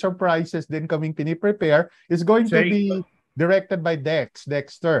special. May surprises din kaming piniprepare. It's going to be directed by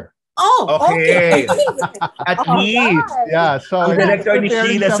Dexter. Okay. At least. Yeah, so Ang director ni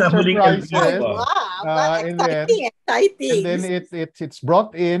preparing Sheila some sa huling surprises. episode. And then it's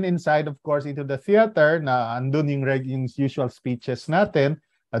brought inside, of course, into the theater na andun yung usual speeches natin,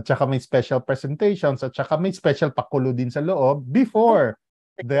 at saka may special presentations, at saka may special pakulo din sa loob before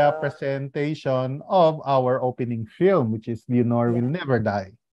the presentation of our opening film, which is Leonor Will Never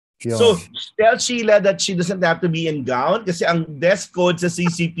Die. Yun. So, tell Sheila that she doesn't have to be in gown kasi ang dress code sa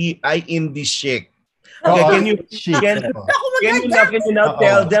CCP ay indie chic. Okay, can you now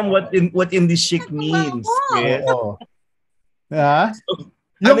tell them what indie chic means? Yes. Yeah.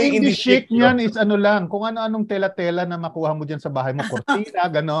 Yung indie chic niyan is ano lang, kung ano-anong tela-tela na makuha mo diyan sa bahay mo, kortina,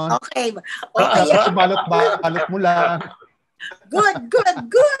 ganon. Okay. Balot mo lang. Good.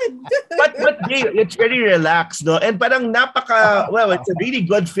 But it's very relaxed, no? And parang it's a really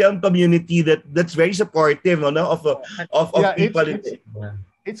good film community that's very supportive, no? Of people.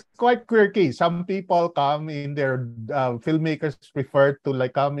 It's quite quirky. Some people come in their filmmakers prefer to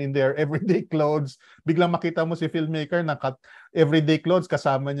like come in their everyday clothes. Biglang makita mo si filmmaker naka everyday clothes,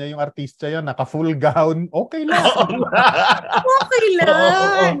 kasama niya yung artista yan, naka full gown. Okay lang. Okay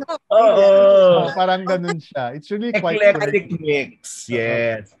lang. Parang ganun siya. It's really quite eclectic mix.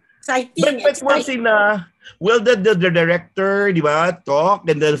 Yes. Exciting. But will the director, di ba, talk,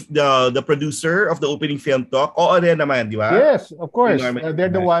 and the producer of the opening film talk? Oo rin naman, di ba? Yes, of course.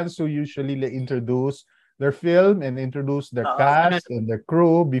 They're the ones who usually introduce their film and introduce their cast and their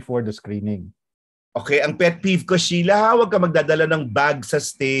crew before the screening. Okay, ang pet peeve ko, Sheila, huwag ka magdadala ng bag sa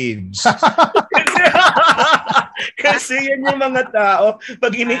stage. Kasi yan yung mga tao,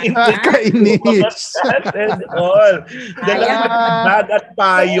 pag ini-interview and all. Dala bag at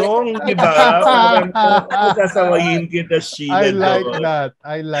payong, di ba? Sasawayin kita, Sheila.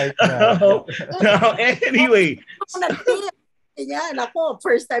 I like that. Now, anyway. Yan, ako,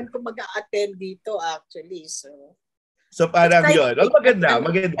 first time ko mag-a-attend dito actually, So parang yun. Maganda.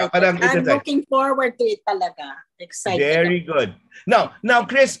 Parang I'm looking forward to it talaga. Excited. Very good. Now,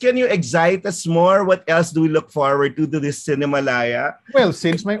 Chris, can you excite us more? What else do we look forward to this Cinemalaya? Well,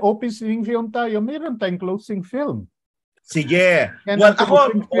 since may opening film tayo, mayroon tayong closing film. Sige.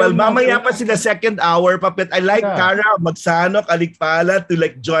 Well, mamaya pa sila second hour, Papit. I like Karl, Magsanoc-Alikpala to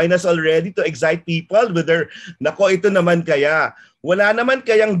like join us already to excite people with their, ito naman kaya. Wala naman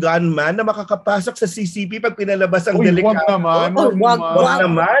kayang gunman na makakapasok sa CCP pag pinalabas ang Delikado. Wag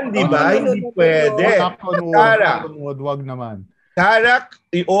naman, di ba? Hindi pwede. Wag naman. Kara,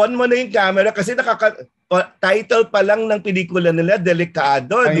 i-on mo na yung camera kasi title pa lang ng pelikula nila,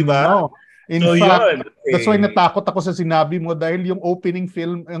 Delikado, di ba? In fact, that's why natakot ako sa sinabi mo dahil yung opening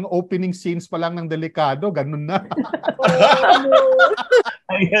film, yung opening scenes pa lang ng Delikado, ganun na.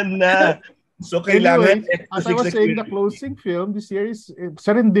 Ayan na. So kailangan as I was saying, the closing film this year is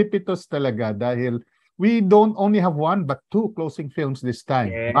serendipitous talaga dahil we don't only have one but two closing films this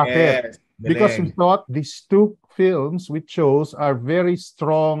time. Bakit? Because we thought these two films we chose are very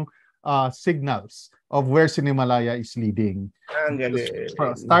strong signals of where Cinemalaya is leading.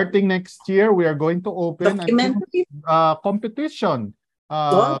 Starting next year, we are going to open a competition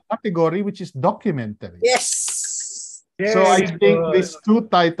category which is documentary. Yes. So I think these two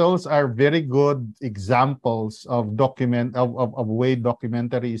titles are very good examples of way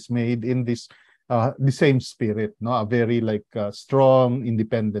documentary is made in this the same spirit, no? A very strong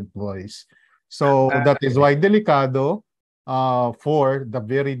independent voice. So that is why Delikado, for the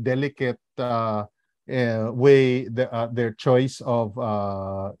very delicate way their choice of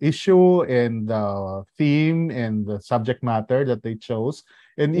issue and theme and the subject matter that they chose,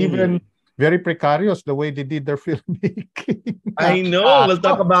 and even very precarious the way they did their filmmaking. I know. We'll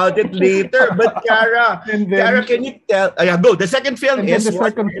talk about it later. But Kara, can you tell? Go. The second film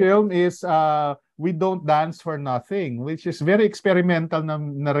is We Don't Dance for Nothing, which is very experimental na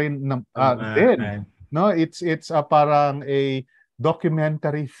rin. No, it's parang a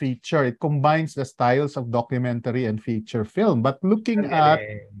documentary feature. It combines the styles of documentary and feature film, but looking at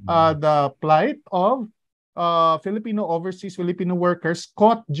the plight of overseas Filipino workers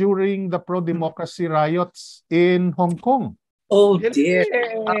caught during the pro-democracy riots in Hong Kong. Oh dear.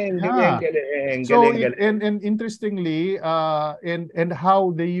 And interestingly, and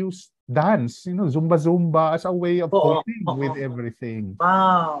how they use dance, Zumba as a way of coping with everything.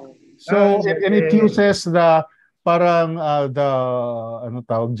 Wow. So and it uses the parang anong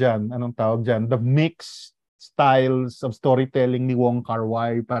tawag dyan, the mixed styles of storytelling ni Wong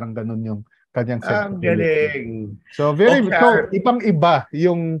Kar-wai, parang ganun yung kanyang galing. So ibang-iba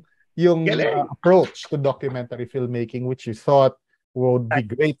yung approach to documentary filmmaking, which we thought would be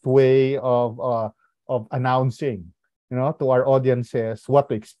great way of announcing to our audiences what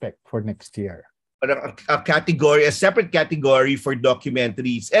to expect for next year. A separate category for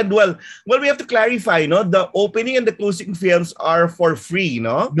documentaries. And well, we have to clarify, the opening and the closing films are for free,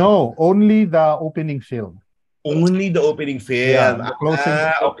 no? No, only the opening film. Only the opening film. Yeah, the closing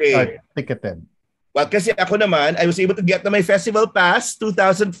film okay. are ticketed. Well, kasi ako naman, I was able to get na my festival pass,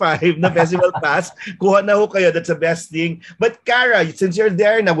 2005 na festival pass. Kuha na ho kayo. That's the best thing. But Kara, since you're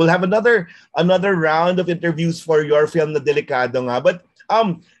there na, we'll have another round of interviews for your film na Delikado nga. But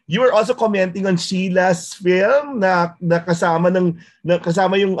you were also commenting on Sheila's film na kasama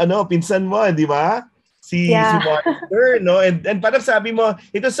yung pinsan mo, di ba? Si Monster, no? And parang sabi mo,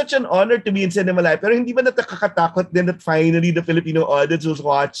 it was such an honor to be in Cinemalaya. Pero hindi ba nakakatakot din that finally the Filipino audience will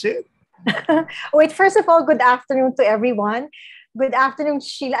watch it? Wait, first of all, good afternoon to everyone. Good afternoon,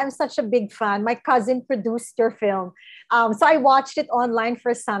 Sheila. I'm such a big fan. My cousin produced your film. So I watched it online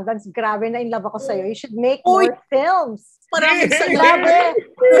for Sundance. Grabe na in love ako sa'yo. You should make more films. Maraming salamat.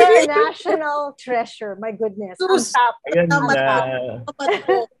 You're a national treasure. My goodness. Salamat.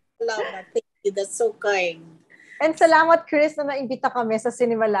 Thank you. That's so kind. And salamat, Chris, na naimbita kami sa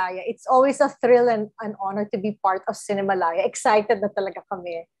Cinemalaya. It's always a thrill and an honor to be part of Cinemalaya. Excited na talaga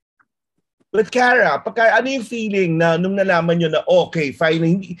kami. But Kara, ano yung feeling na nung nalaman nyo na okay,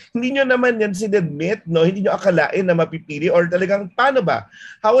 fine, hindi nyo naman yan sinadmit, no? Hindi nyo akalain na mapipili or talagang paano ba?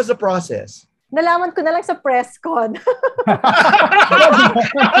 How was the process? Nalaman ko na lang sa press con.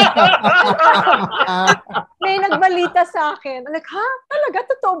 May nagbalita sa akin. I'm like,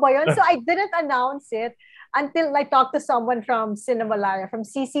 talaga? Totoo ba yun? So I didn't announce it until I talked to someone from Cinemalaya, from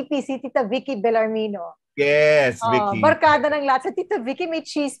CCP, si Tita Vicky Bellarmino. Yes, Vicky. Barkada ng lahat. Sa Tita Vicky, may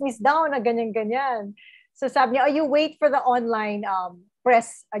chismis daw na ganyan-ganyan. So sabi niya, you wait for the online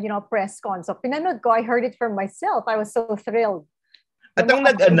press con. So pinanood ko, I heard it for myself. I was so thrilled. At ang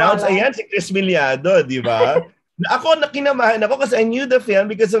nag-announce, ayan, si Chris Millado, di ba? Kinamahan ako kasi I knew the film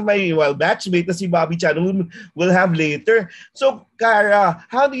because of my batchmate na si Bobby Chan who we'll have later. So, Kara,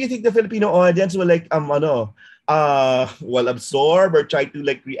 how do you think the Filipino audience will absorb or try to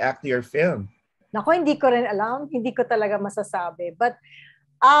react to your film? Nako, hindi ko rin alam. Hindi ko talaga masasabi. But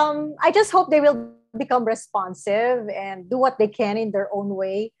I just hope they will become responsive and do what they can in their own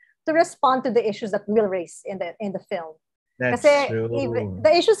way to respond to the issues that we'll raise in the film. That's Kasi true.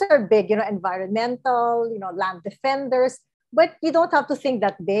 The issues are big, environmental, land defenders, but you don't have to think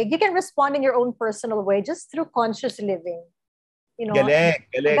that big. You can respond in your own personal way just through conscious living.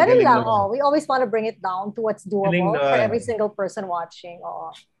 Galing lang. We always want to bring it down to what's doable for every single person watching.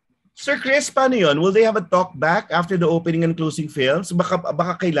 Sir Chris, paano yun? Will they have a talk back after the opening and closing films?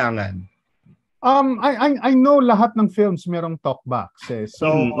 Baka kailangan. I know lahat ng films merong talkbacks.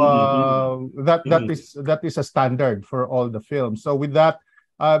 So that is a standard for all the films. So with that,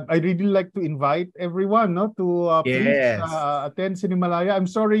 I really like to invite everyone to please attend Cinemalaya. I'm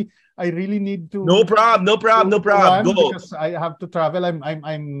sorry, I really need to. No problem. Go. Because I have to travel. I'm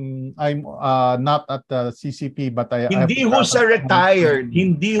not at the CCP, but I. Hindi ho siya retired.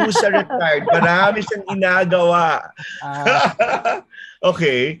 Marami siyang ginagawa.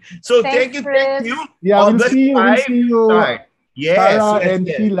 Okay. So thank you. Yeah, we'll see you. Yes. Karl and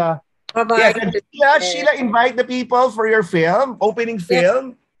Sheila. Bye-bye. Yes, Sheila, invite the people for your opening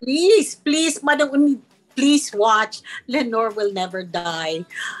film. Please, Madam, please watch Lenore Will Never Die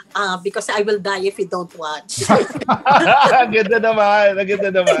because I will die if you don't watch. Ang ganda naman.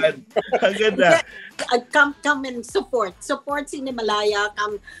 Ang ganda. Come and support Cinemalaya.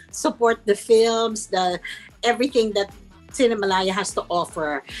 Come support the films, everything that Cinemalaya has to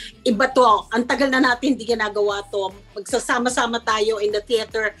offer. Iba to. Ang tagal na natin hindi ginagawa to. Magsasama-sama tayo in the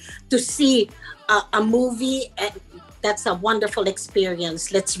theater to see a movie. And that's a wonderful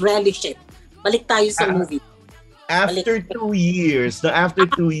experience. Let's relish it. Balik tayo sa movie. After 2 years na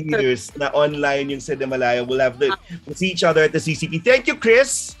online yung Cinemalaya, we'll see each other at the CCP. Thank you,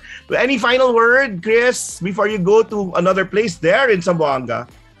 Chris. Any final word, Chris, before you go to another place there in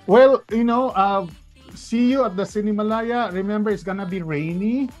Zamboanga? Well, see you at the Cinemalaya. Remember, it's gonna be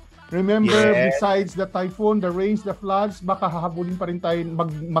rainy. Remember, besides the typhoon, the rains, the floods, baka hahabulin pa rin tayo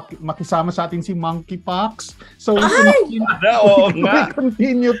makisama sa atin si monkeypox. So we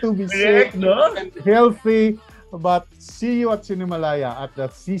continue to be safe and healthy. But see you at Cinemalaya, at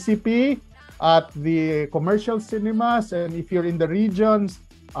the CCP, at the commercial cinemas, and if you're in the regions,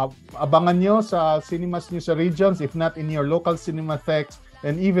 abangan nyo sa cinemas nyo sa regions, if not in your local cinematheques,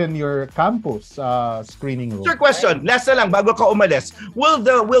 and even your campus screening room. Sir, question. Last na lang, bago ka umalis. Will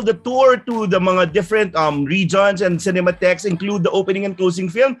the tour to the mga different regions and cinematheques include the opening and closing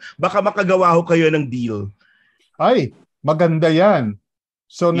film? Baka makagawa ho kayo ng deal. Ay, maganda yan.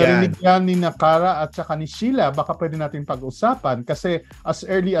 So narinig yan ni Nakara at saka ni Sheila, baka pwede natin pag-usapan kasi as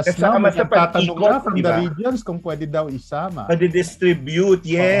early as now, nagtatanong na from the regions kung pwede daw isama. Pwede-distribute,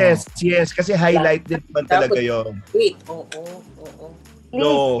 yes, yes. Kasi highlight din naman talaga yun. Oo.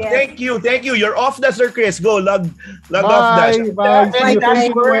 No, yes. Thank you. You're off na, Sir Chris. Go, log off na. Bye. See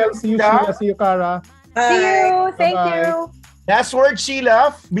you, Noel. See you, Sheila. See you, Cara. See you. Thank you. Last word,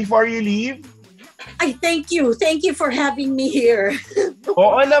 Sheila, before you leave. Ay, thank you. Thank you for having me here.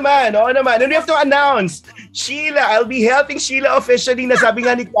 Oo naman. And we have to announce, Sheila, I'll be helping Sheila officially. Nasabi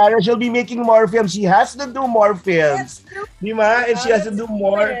nga ni Cara, she'll be making more films. She has to do more films. Di ba? And she has to do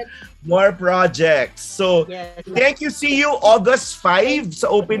more projects. So, thank you. See you August 5 sa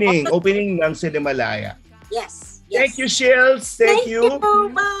opening ng Cinemalaya. Yes. Thank you, Shills. Thank you.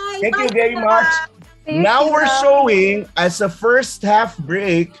 Bye. Thank you very much. Now we're showing, as a first half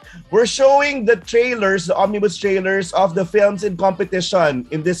break, we're showing the trailers, the omnibus trailers of the films in competition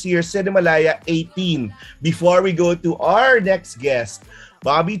in this year's Cinemalaya 18. Before we go to our next guest,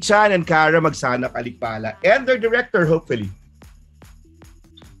 Bobby Chan and Cara Magsanoc-Alikpala, and their director, hopefully.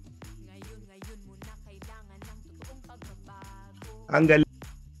 Ang galing.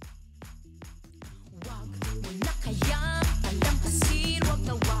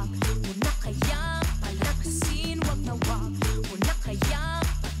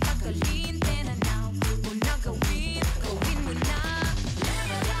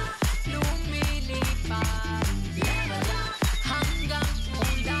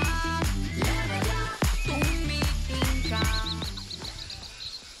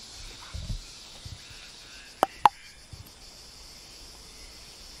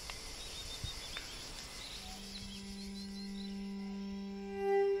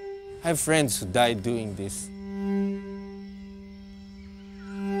 I have friends who died doing this.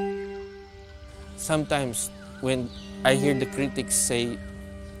 Sometimes when I hear the critics say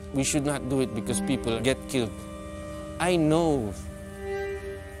we should not do it because people get killed, I know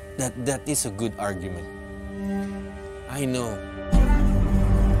that that is a good argument. I know.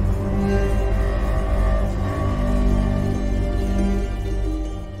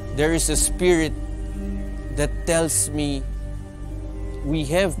 There is a spirit that tells me we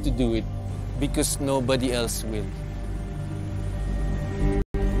have to do it because nobody else will.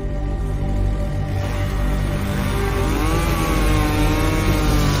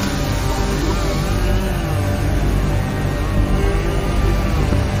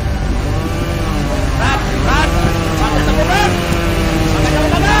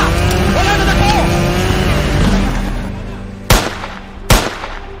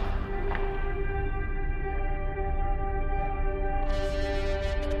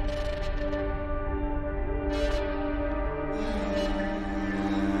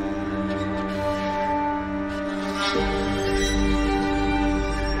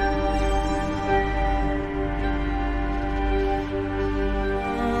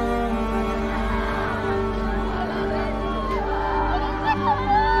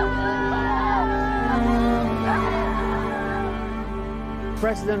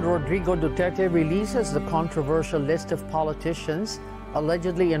 President Rodrigo Duterte releases the controversial list of politicians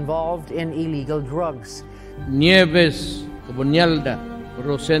allegedly involved in illegal drugs. Nieves Cabonyalda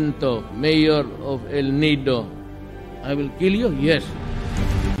Rosento, Mayor of El Nido. I will kill you? Yes.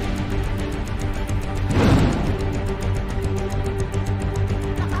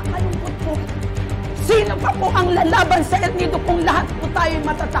 Nakakalungkot po. Sino pa po ang lalaban sa El Nido kung lahat po tayo'y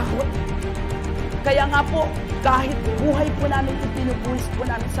matatakot? Kaya nga po, kahit buhay po namin ito, pinubuhis po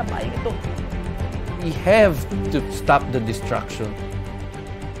namin sa bahay ito. We have to stop the destruction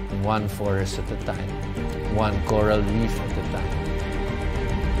one forest at a time, one coral reef at a time.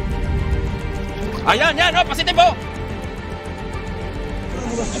 Ayan, yan, oh, positibo!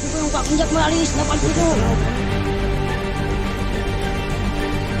 Ito po yung kakunjak maalis na palpito.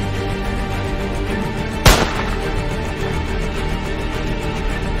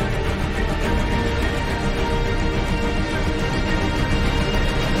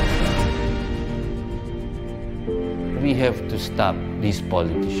 We have to stop these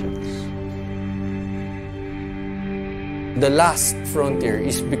politicians. The last frontier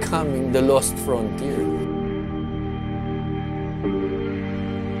is becoming the lost frontier.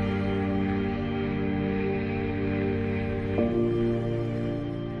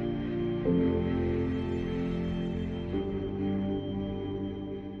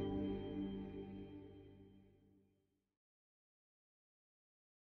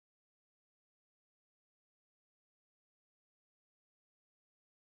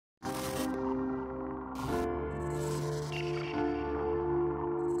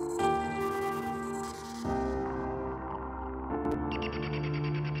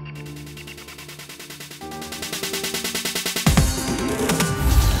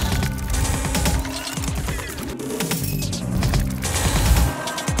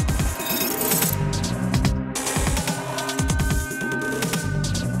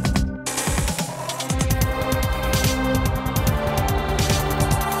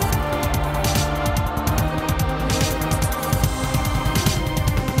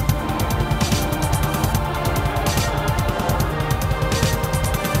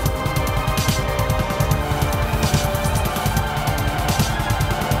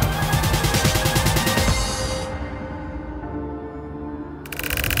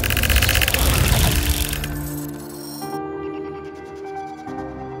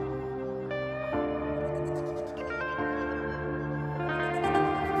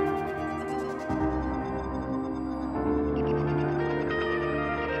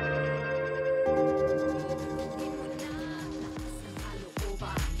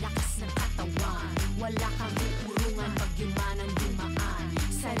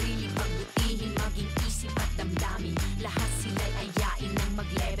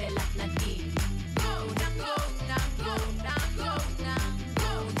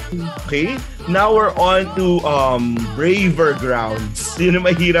 Okay? Now we're on to braver grounds. Yun ang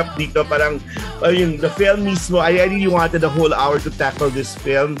mahirap dito. Parang the film mismo, I really wanted the whole hour to tackle this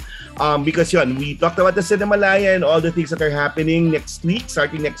film. Because we talked about the Cinemalaya and all the things that are happening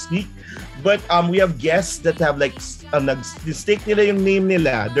starting next week. But we have guests that have stake nila yung name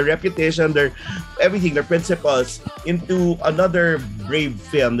nila, their reputation, their everything, their principles into another brave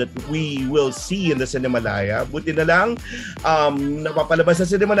film that we will see in the Cinemalaya. Buti na lang, napapalabas sa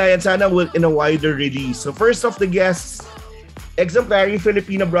Cinemalaya and sana in a wider release. So first of the guests, exemplary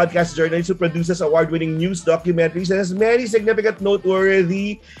Filipino broadcast journalist who produces award-winning news documentaries and has many significant,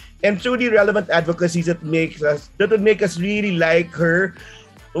 noteworthy, and truly relevant advocacies that would make us really like her,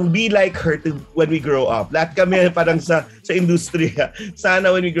 be like her when we grow up. Lahat kami parang sa industriya.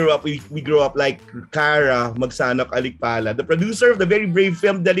 Sana when we grow up, we grow up like Karl, Magsanoc-Alikpala, the producer of the very brave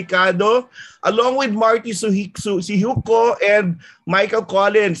film Delikado, along with Marty Sihuko and Michael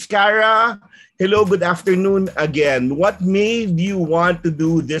Collins. Karl, hello, good afternoon again. What made you want to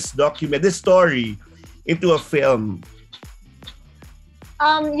do this story into a film?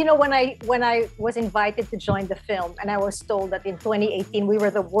 When I was invited to join the film, and I was told that in 2018 we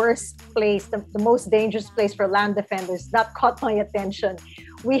were the worst place, the most dangerous place for land defenders, that caught my attention.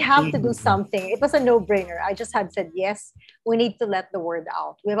 We have to do something. It was a no-brainer. I just had said, yes, we need to let the word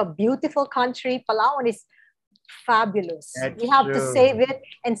out. We have a beautiful country. Palawan is fabulous. We have to save it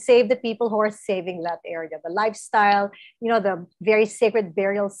and save the people who are saving that area. The lifestyle, the very sacred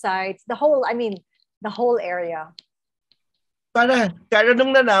burial sites, the whole area. Para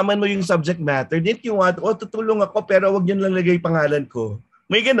nung nalaman mo yung subject matter, didn't you want, tutulong ako pero wag niyo lang lagay pangalan ko.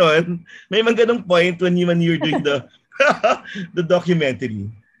 May ganon? May mga ganong point when you're doing the the documentary?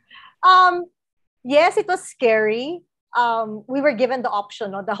 Yes, it was scary. We were given the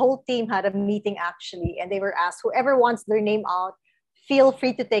option. The whole team had a meeting actually, and they were asked, whoever wants their name out, feel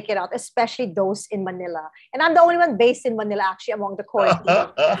free to take it out, especially those in Manila. And I'm the only one based in Manila actually among the core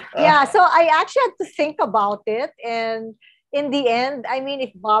team. Yeah, so I actually had to think about it, and in the end,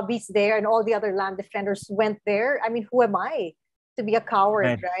 if Bobby's there and all the other land defenders went there, who am I to be a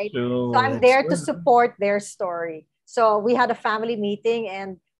coward, right? So I'm there to support their story. So we had a family meeting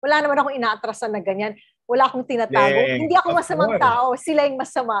and wala naman akong inaatrasan na ganyan. Wala akong tinatago. Hindi ako masamang tao. Sila yung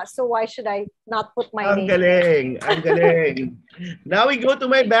masama. So why should I not put my name? Ang galing. Now we go to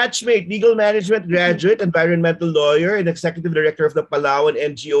my batchmate, legal management graduate, environmental lawyer, and executive director of the Palawan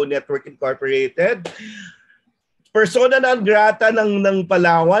NGO Network Incorporated. Persona non grata ng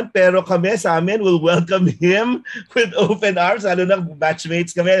Palawan, pero kami sa amin will welcome him with open arms. Lalo na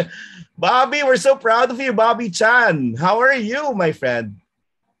batchmates kami. Bobby, we're so proud of you, Bobby Chan. How are you, my friend?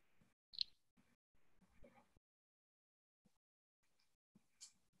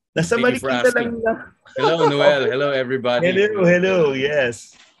 Nasa Marikina lang na. Hello, Noel. Hello, everybody. Hello.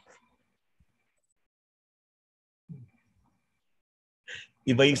 Yes.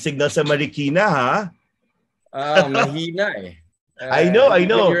 Iba yung signal sa Marikina, ha? Mahina eh. I know.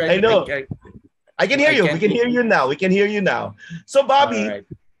 I can hear you. We can hear you now. So, Bobby,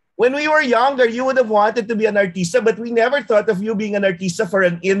 when we were younger, you would have wanted to be an artista, but we never thought of you being an artista for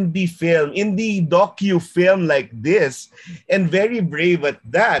an indie docu film like this, and very brave at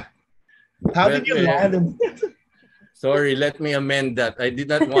that. How did you land? Sorry, let me amend that. I did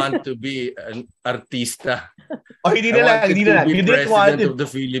not want to be an artista. Hindi na lang. You didn't want of the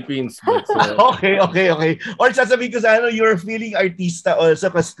Philippines. But, Okay. Or sasabihin ko sana, you're feeling artista also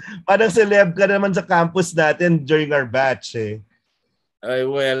kasi parang celeb ka naman sa campus natin during our batch eh. The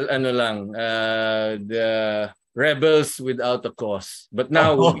rebels without a cause. But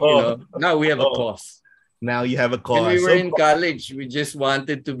now, now we have a cause. Now you have a cause. When we were in college, we just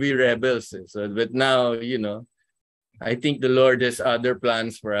wanted to be rebels. But now, I think the Lord has other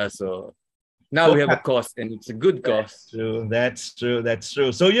plans for us. So now we have a cause, and it's a good cause. That's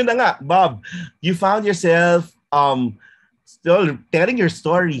true. So yun na nga, Bob, you found yourself still telling your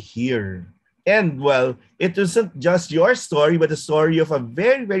story here. And well, it wasn't just your story, but the story of a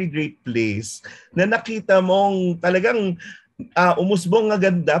very, very great place na nakita mong talagang umusbong nga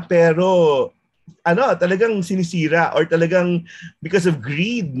ganda, pero talagang sinisira or talagang because of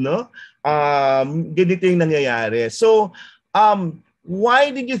greed, no? Ganito yung nangyayari. So,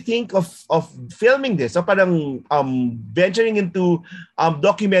 why did you think of filming this? So parang venturing into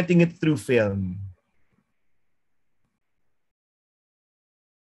documenting it through film?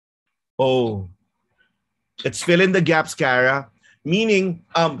 Let's fill in the gaps, Kara. Meaning,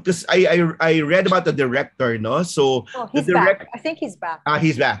 because I read about the director, no? So he's back. I think he's back.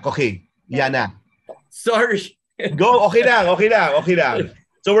 He's back. Okay. Yana. Sorry. Go. Okay lang.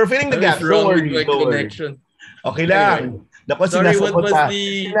 So we're filling the gaps. Don't worry. Okay lang. Nako, Sorry, what was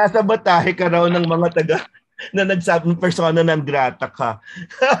the... Sinasabotahe ka raw ng mga taga na nagsabing persona ng grata ka.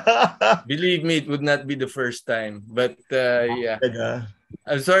 Believe me, it would not be the first time. But yeah. Taga.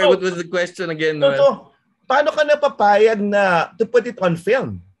 I'm sorry, what was the question again, Noel? So, paano ka napapayag na to put it on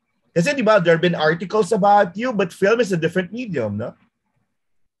film? Kasi di ba, there have been articles about you, but film is a different medium, no?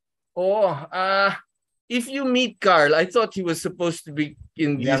 Oh, if you meet Karl, I thought he was supposed to be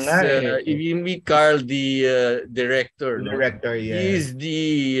in this. If you meet Karl, the director, yeah. He's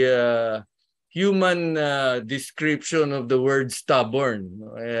the human description of the word stubborn.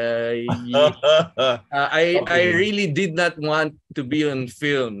 I really did not want to be on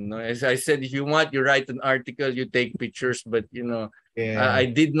film. As I said, if you want, you write an article, you take pictures, but I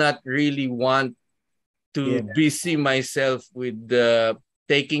did not really want to busy myself with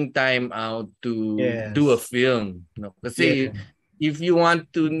taking time out to do a film. Kasi if you want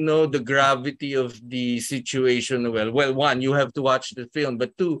to know the gravity of the situation, well, one, you have to watch the film,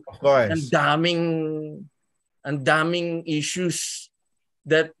 but two, of course, ang daming issues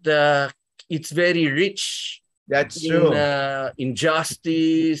that it's very rich. That's true.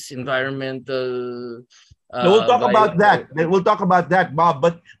 Injustice, environmental. We'll talk about that. We'll talk about that, Bob.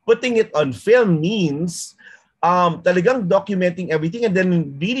 But putting it on film means talagang documenting everything and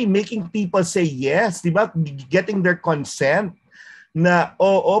then really making people say yes, di ba? Getting their consent na,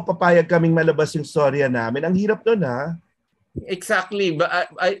 papayag kaming malabas yung storya namin. Ang hirap nun, ha? Exactly.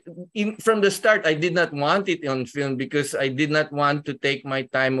 But from the start, I did not want it on film because I did not want to take my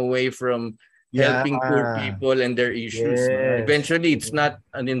time away from helping poor people and their issues. Yes. Eventually, it's not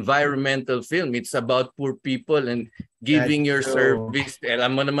an environmental film. It's about poor people and giving your service.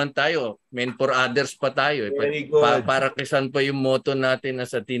 Alam mo naman tayo, men for others pa tayo. Very good. Para kisan pa yung motto natin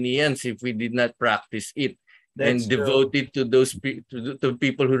as Athenians if we did not practice it. That's devote it to those to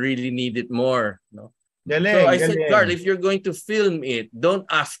people who really need it more. No? Galing, so I said, Karl, if you're going to film it, don't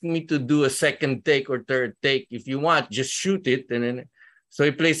ask me to do a second take or third take. If you want, just shoot it. And then, so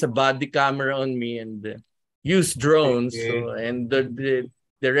he placed a body camera on me and used drones. So, and the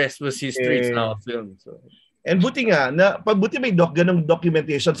rest was history. It's now a film. So. And buti nga, buti may ganong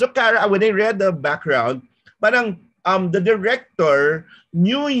documentation. So, Kara, when I read the background, parang the director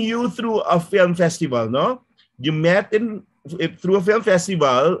knew you through a film festival, no? You met through a film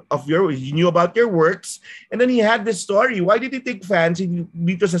festival he knew about your works, and then he had this story. Why did he take fancy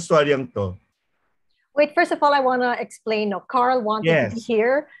dito sa storyang to? Wait, first of all, I want to explain. No, Karl wanted to be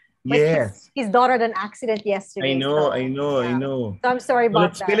here, but his daughter had an accident yesterday. I know. So I'm sorry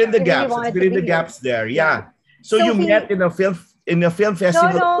about that. Let's fill in the gaps. Let's fill in the gaps there. Yeah. So you met in a film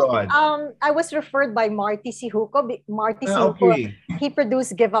festival. No. I was referred by Marty Sihuko. Marty Sihuko, he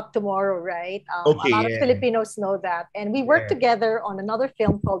produced Give Up Tomorrow, right? A lot of Filipinos know that. And we worked together on another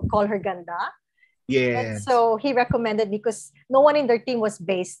film called Call Her Ganda. Yes. And so he recommended because no one in their team was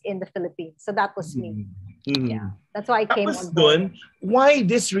based in the Philippines. So that was me. Mm-hmm. Yeah. That's why I came on board. Dun, why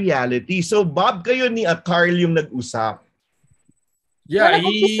this reality? So Bob, kayo ni Karl yung nag-usap. Yeah,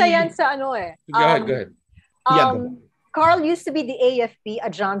 nag-umpisa yan sa ano eh. Go ahead. Karl used to be the AFP,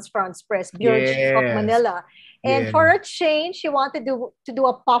 Agence France Presse, Bureau Chief of Manila. And for a change, he wanted to do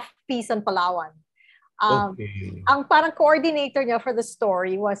a puff piece on Palawan. Ang parang coordinator niya for the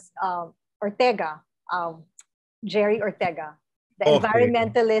story was Ortega, Jerry Ortega, the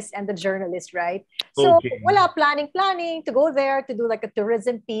environmentalist and the journalist, right? So wala planning to go there to do like a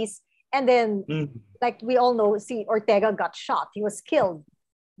tourism piece. And then, like we all know, Ortega got shot. He was killed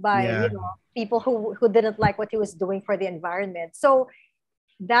by people who didn't like what he was doing for the environment. So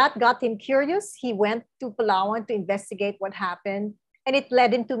that got him curious. He went to Palawan to investigate what happened. And it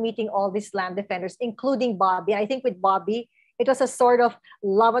led him to meeting all these land defenders, including Bobby. And I think with Bobby, it was a sort of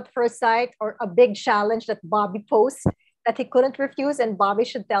love at first sight or a big challenge that Bobby posed that he couldn't refuse, and Bobby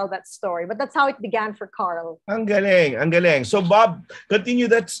should tell that story. But that's how it began for Karl. Ang galing. So Bob, continue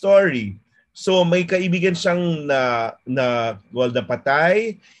that story. So may kaibigan siyang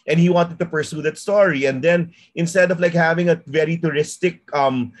napatay, and he wanted to pursue that story. And then instead of like having a very touristic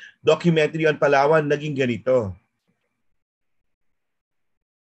documentary on Palawan, naging ganito.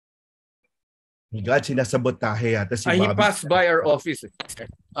 God, sinasabotahe yata si Bobby. He passed by our office.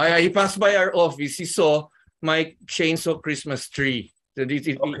 He passed by our office. He saw my chainsaw Christmas tree. So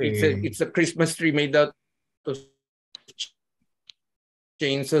it's a Christmas tree made out of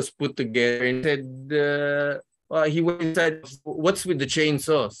chainsaws put together, and said, he said, what's with the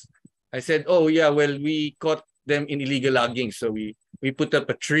chainsaws? I said, oh yeah, well, we caught them in illegal logging, so we put up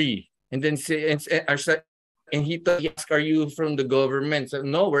a tree. And then and he asked, are you from the government? I said,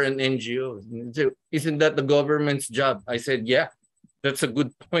 no, we're an NGO. Said, isn't that the government's job? I said, yeah, that's a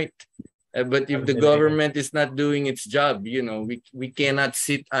good point. But if the government is not doing its job, we cannot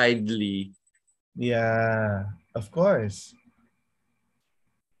sit idly. Yeah, of course.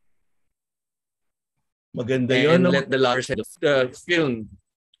 Maganda and yun. let the lawyers film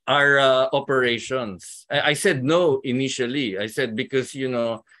our operations. I said no initially. I said because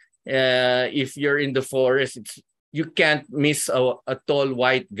if you're in the forest, you can't miss a tall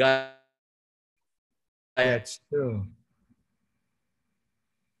white guy. That's true.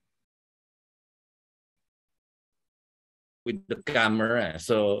 With the camera,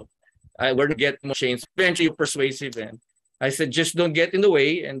 so we're gonna get more chains. Eventually, persuasive, and I said just don't get in the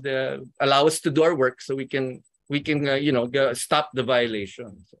way and allow us to do our work, so we can stop the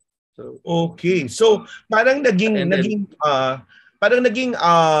violation. So okay, so parang naging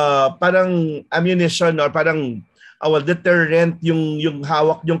ammunition or parang deterrent yung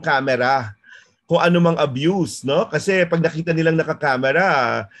hawak yung camera kung anumang abuse, no? Kasi pag nakita nilang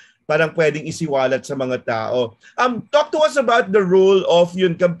nakakamera, parang pwedeng isiwalat sa mga tao. Talk to us about the role of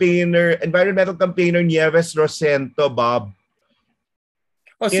yung environmental campaigner Nieves Rosento, Bob.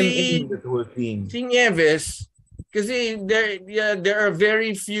 In the whole thing. Si Nieves, kasi there are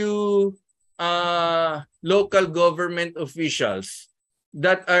very few local government officials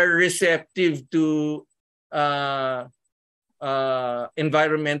that are receptive to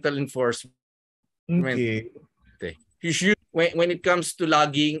environmental enforcement. Okay. Usually, when it comes to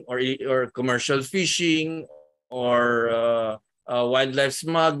logging or commercial fishing or wildlife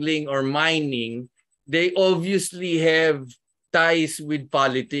smuggling or mining, they obviously have ties with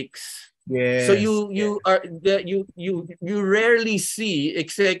politics. Yes. So you rarely see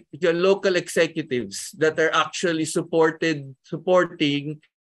the local executives that are actually supporting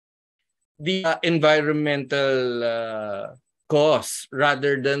the environmental cause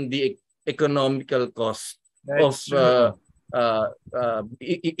rather than the economical cost of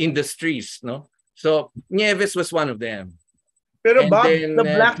industries, no? So Nieves was one of them. Pero Bob, the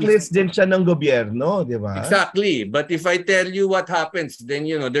blacklist din siya ng gobyerno, di ba? Exactly. But if I tell you what happens, then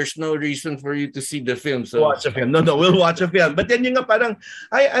there's no reason for you to see the film. So watch a film. No, we'll watch a film. But then yung nga parang,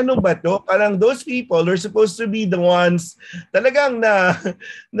 ay ano ba to? Parang those people are supposed to be the ones talagang na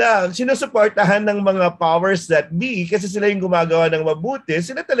sinusuportahan ng mga powers that be kasi sila yung gumagawa ng mabuti.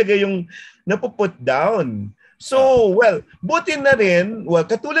 Sila talaga yung napuput down. So, buti na rin,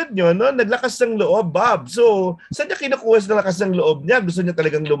 katulad nyo, no, naglakas ng loob, Bob. So, saan niya kinukuha sa lakas ng loob niya? Gusto niya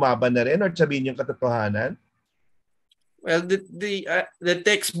talagang lumaban na rin or sabihin yung katotohanan? Well, the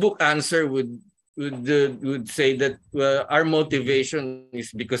textbook answer would say that our motivation is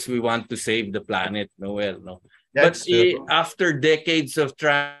because we want to save the planet, Noel. No? But after decades of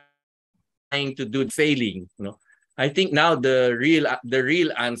trying to do it, failing, I think now the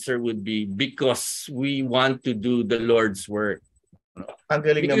real answer would be because we want to do the Lord's work.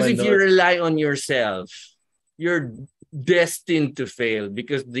 Because if you rely on yourself, you're destined to fail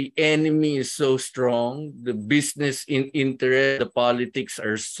because the enemy is so strong, the business interest, the politics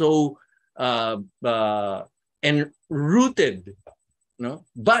are so rooted. No?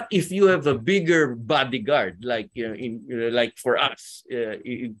 But if you have a bigger bodyguard, like like for us,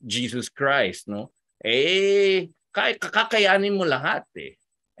 Jesus Christ, no? Kakayanin mo lahat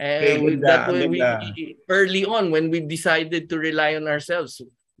early on when we decided to rely on ourselves,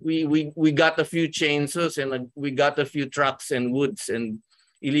 we got a few chainsaws and we got a few trucks and woods and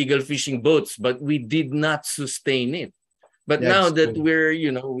illegal fishing boats, but we did not sustain it. But now that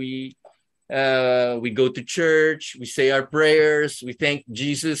we go to church, we say our prayers, we thank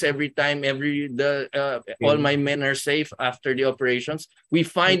Jesus every time all my men are safe after the operations, we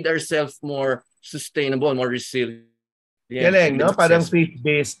find ourselves more sustainable, more resilient. Galing, no? Parang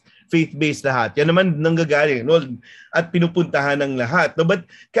faith-based lahat. Yan naman nanggagaling, no? At pinupuntahan ng lahat. No? But,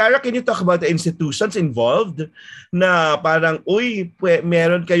 Kara, can you talk about the institutions involved na parang,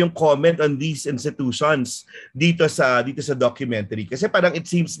 meron kayong comment on these institutions dito sa documentary? Kasi parang it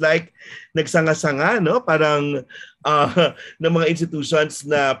seems like nagsanga-sanga, no? Parang ng mga institutions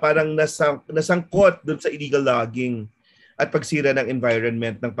na parang nasangkot dun sa illegal logging at pagsira ng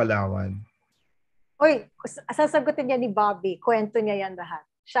environment ng Palawan. Sasagutin niya ni Bobby. Kwento niya yan lahat.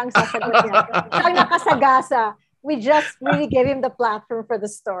 Siya ang sasagot niya. Siya ang nakasagasa. We just really gave him the platform for the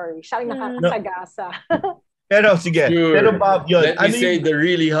story. Siya ang nakasagasa. Pero sige. Sure. Pero Bob, yun. Let me say the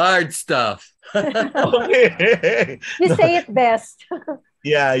really hard stuff. Okay. You say it best.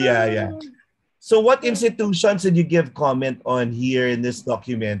 Yeah. So what institutions did you give comment on here in this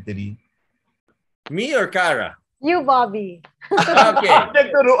documentary? Me or Kara? You, Bobby. Okay.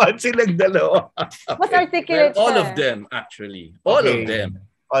 Nagturuan silang dalawa. Mas articulate all of them, actually. All of them.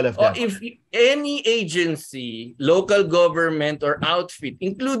 All of them. If any agency, local government or outfit,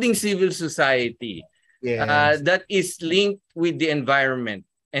 including civil society, that is linked with the environment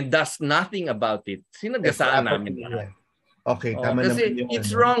and does nothing about it, sinagasaan namin lahat. Okay, tama kasi naman yun. It's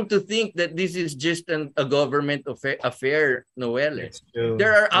wrong to think that this is just a government affair, Noel.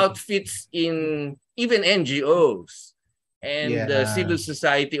 There are outfits in even NGOs and civil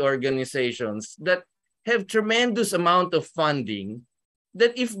society organizations that have tremendous amount of funding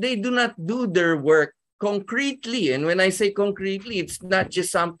that if they do not do their work concretely, and when I say concretely, it's not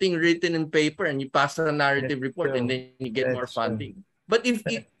just something written in paper and you pass a narrative report and then you get more funding. But if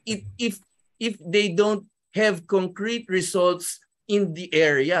they don't have concrete results in the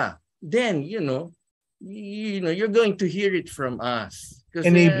area, then you're going to hear it from us.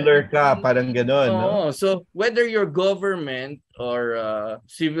 Enabler ka, parang ganon, no? So whether you're government or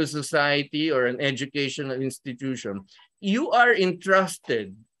civil society or an educational institution, you are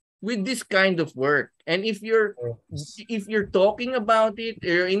entrusted with this kind of work. And if you're talking about it,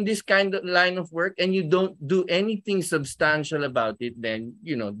 or in this kind of line of work, and you don't do anything substantial about it, then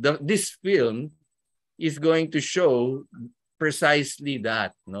this film is going to show precisely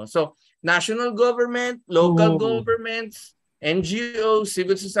that. No? So national government, local governments, NGOs,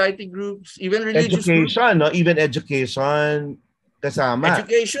 civil society groups, even religious education, groups. No? Even education kasama.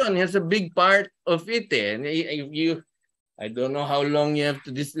 Education has a big part of it. And I don't know how long you have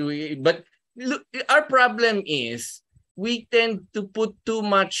to but look, our problem is we tend to put too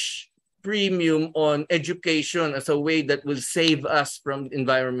much premium on education as a way that will save us from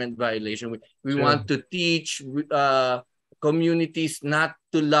environment violation. We want to teach communities not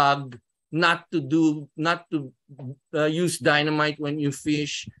to log, not to use dynamite when you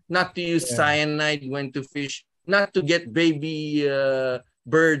fish, not to use cyanide when to fish, not to get baby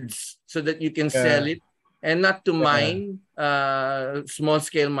birds so that you can sell it, and not to mine,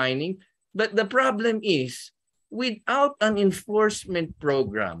 small-scale mining. But the problem is, without an enforcement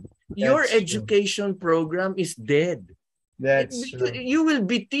program, your education program is dead. You will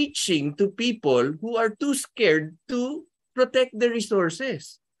be teaching to people who are too scared to protect the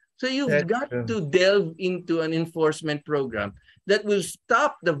resources. So you've got to delve into an enforcement program that will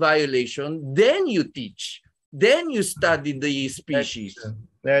stop the violation. Then you teach. Then you study the species.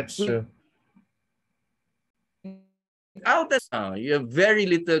 That's true. Without that, you have very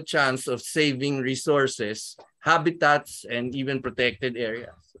little chance of saving resources, habitats, and even protected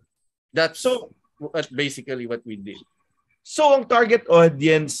areas. That's basically what we did. So ang target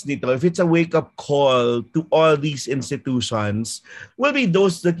audience nito, if it's a wake-up call to all these institutions, will be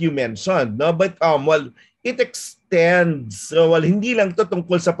those that you mentioned, no? But it extends. So hindi lang to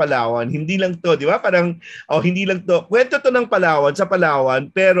tungkol sa Palawan, hindi lang to, di ba? Parang hindi lang to. Kwento to ng Palawan sa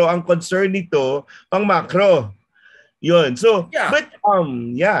Palawan, pero ang concern nito pang macro. Yun. So,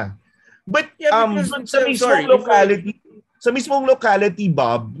 but sa mismong locality,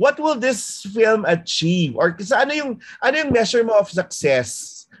 Bob, what will this film achieve? Or ano yung measure mo of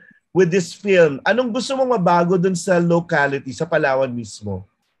success with this film? Anong gusto mong mabago dun sa locality, sa Palawan mismo?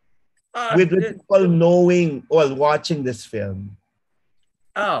 With people knowing or watching this film?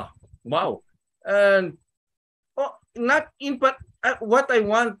 Wow. What I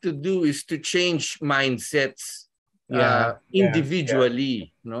want to do is to change mindsets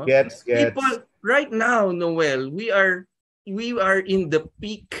individually. No? People right now, Noel, we are in the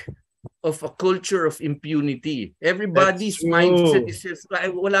peak of a culture of impunity. Everybody's mindset is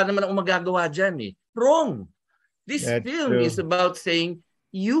wala naman akong magagawa dyan eh. Wrong. This film is about saying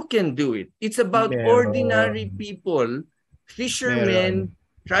you can do it. It's about ordinary people, fishermen,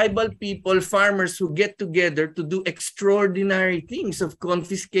 tribal people, farmers who get together to do extraordinary things of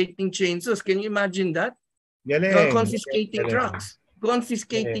confiscating chainsaws. Can you imagine that? Confiscating trucks,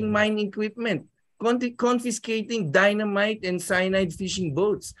 confiscating mining equipment, confiscating dynamite and cyanide fishing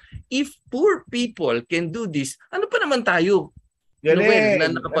boats. If poor people can do this, ano pa naman tayo? Na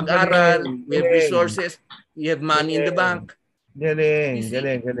nakapag-aral, we have resources, we have money in the bank.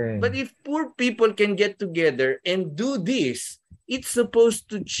 Galing. But if poor people can get together and do this, it's supposed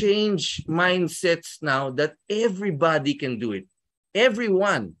to change mindsets now that everybody can do it.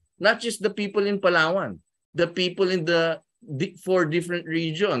 Everyone, not just the people in Palawan, the people in the 4 different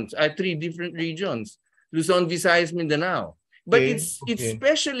regions, 3 different regions, Luzon, Visayas, Mindanao. But it's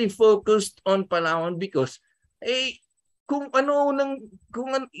especially focused on Palawan because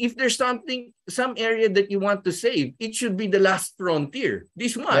if there's some area that you want to save, it should be the last frontier.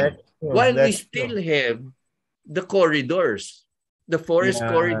 This one, while we still have the corridors, the forest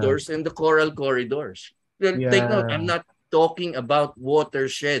corridors and the coral corridors. Take note, I'm not talking about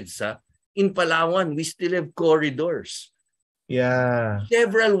watersheds. In Palawan, we still have corridors. Yeah.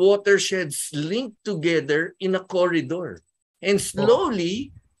 Several watersheds linked together in a corridor. And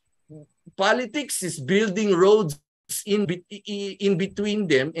slowly, politics is building roads in between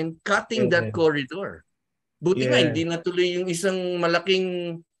them and cutting that corridor. Buti nga, hindi natuloy yung isang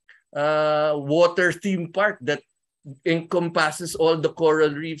malaking water theme park that encompasses all the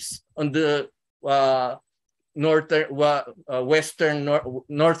coral reefs on the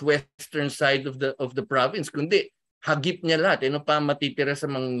northwestern side of the province, kundi hagip niya lahat, ano pa matitira sa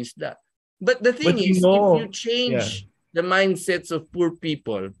mga isda. But the thing is, if you change the mindsets of poor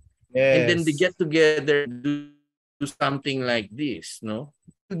people, and then they get together and do something like this, no,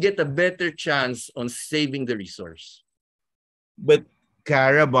 you get a better chance on saving the resource. But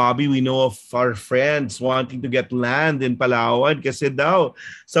Cara, Bobby, we know of our friends wanting to get land in Palawan kasi daw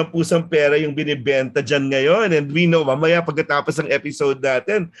sampusang pera yung binibenta dyan ngayon. And we know, mamaya pagkatapos ng episode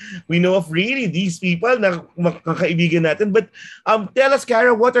natin, we know of really these people na makakaibigan natin. But tell us,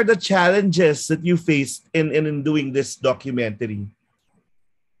 Cara, what are the challenges that you faced in doing this documentary?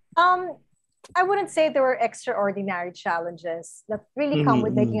 I wouldn't say there were extraordinary challenges that really come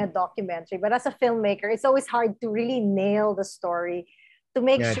with making a documentary. But as a filmmaker, it's always hard to really nail the story, to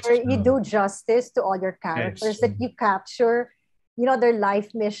make sure you do justice to all your characters, that you capture, their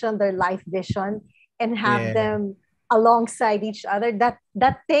life mission, their life vision, and have them alongside each other.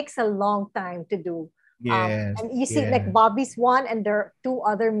 That takes a long time to do. And you see, like Bobby's one, and there are two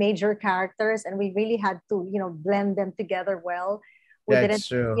other major characters, and we really had to, blend them together well. We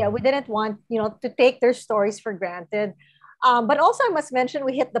didn't want, to take their stories for granted. But also, I must mention,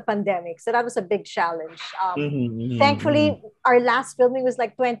 we hit the pandemic. So that was a big challenge. Thankfully, our last filming was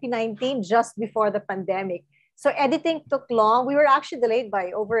like 2019, just before the pandemic. So editing took long. We were actually delayed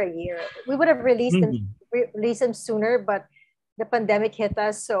by over a year. We would have released them sooner, but the pandemic hit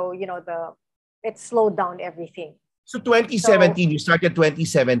us. So, it slowed down everything. So 2017, you started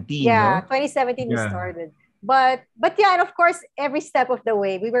 2017, yeah, no? 2017 we started. But yeah, and of course, every step of the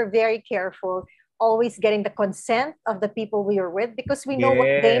way, we were very careful, always getting the consent of the people we were with, because we know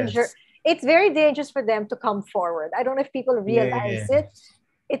what danger. It's very dangerous for them to come forward. I don't know if people realize it.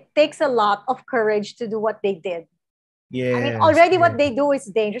 It takes a lot of courage to do what they did. I mean, already what they do is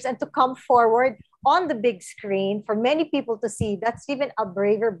dangerous, and to come forward on the big screen for many people to see, that's even a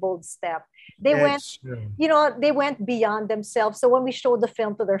braver, bold step. They they went beyond themselves. So when we showed the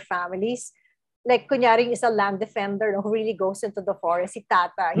film to their families, like kunyari is a land defender who really goes into the forest, si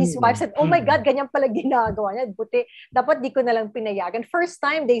Tata. His wife said, "Oh my God, ganyan pala ginagawa niya. Buti, dapat di ko na lang pinayagan." First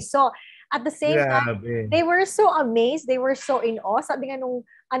time they saw. At the same time, they were so amazed. They were so in awe. Sabi nga nung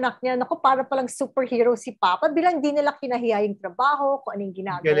anak niya, naku, para palang superhero si Papa. Bilang di nila kinahiya yung trabaho, kung anong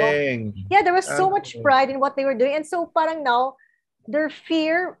ginagawa. Galing. Yeah, there was so much pride in what they were doing. And so parang now, their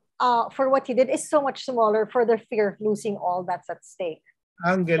fear for what he did is so much smaller for their fear of losing all that's at stake.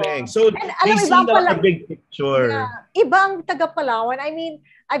 Ang galing. So, they see the big picture. Yeah, ibang taga Palawan. I mean,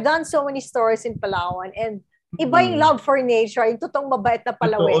 I've done so many stories in Palawan, and iba yung love for nature, yung totoong mabait na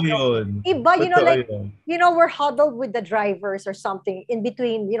Palaweno. Iba, we're huddled with the drivers or something in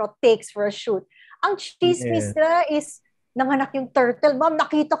between, takes for a shoot. Ang chismis nila is, nanganak yung turtle. Ma'am,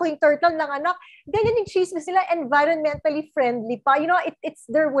 nakita ko yung turtle, nanganak. Ganyan yung chismis nila, environmentally friendly pa. It's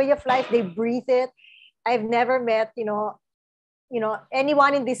their way of life. They breathe it. I've never met,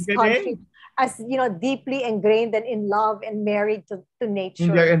 anyone in this country as deeply ingrained and in love and married to nature.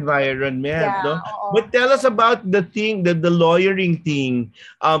 In their environment, no? But tell us about the thing, the lawyering thing,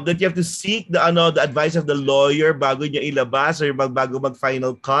 that you have to seek the advice of the lawyer bago niya ilabas or bago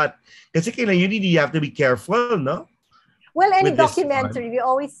mag-final cut. Kasi you have to be careful, no? Well, any documentary, we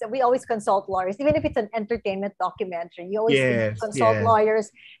always consult lawyers, even if it's an entertainment documentary. You always consult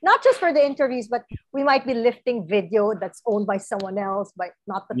lawyers, not just for the interviews, but we might be lifting video that's owned by someone else, but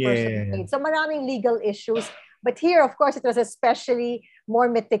not the person paid. So maraming legal issues. But here, of course, it was especially more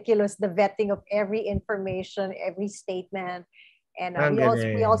meticulous, the vetting of every information, every statement. And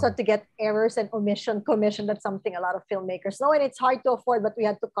we also had to get errors and commission. That's something a lot of filmmakers know, and it's hard to afford, but we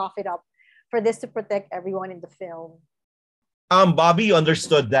had to cough it up for this to protect everyone in the film. Bobby, you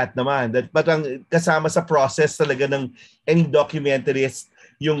understood that naman. That parang kasama sa process talaga ng any documentary is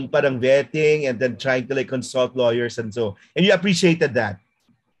yung parang vetting and then trying to consult lawyers and so. And you appreciated that.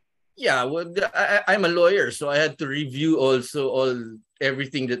 Yeah, well, I'm a lawyer, so I had to review also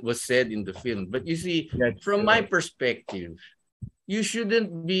everything that was said in the film. But you see, from my perspective, you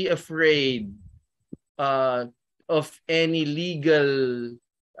shouldn't be afraid of any legal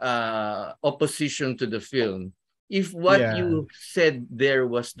opposition to the film. If what you said there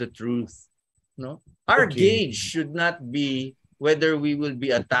was the truth, no, our gauge should not be whether we will be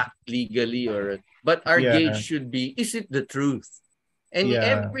attacked legally but our gauge should be, is it the truth? And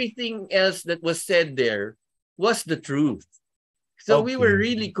everything else that was said there was the truth. So we were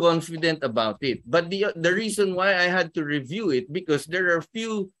really confident about it. But the reason why I had to review it, because there are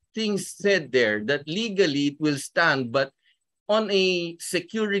few things said there that legally it will stand, but on a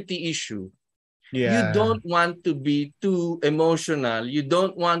security issue, you don't want to be too emotional. You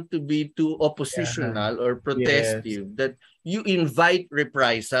don't want to be too oppositional or protestive, that you invite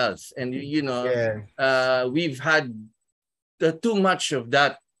reprisals. And, you know, we've had too much of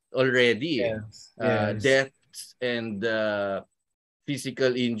that already. Deaths and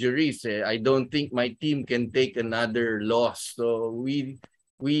physical injuries. I don't think my team can take another loss. So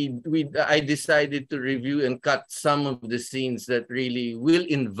I decided to review and cut some of the scenes that really will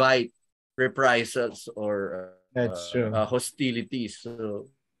invite reprisals or hostilities. So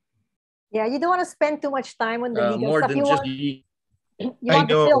yeah, you don't want to spend too much time on the legal more stuff. than just You want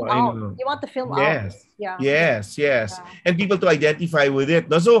to film out. You want to film out. Yeah. Yes. And people to identify with it.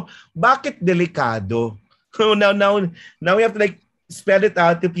 No? So, bakit delikado? Now we have to like spell it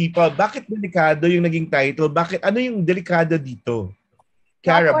out to people. Bakit delikado yung naging title? Bakit ano yung delikado dito?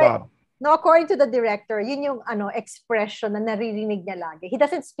 Bob. No, according to the director, yun yung expression na naririnig niya lagi. He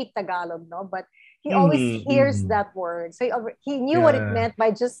doesn't speak Tagalog, no, but he always hears that word. So he knew what it meant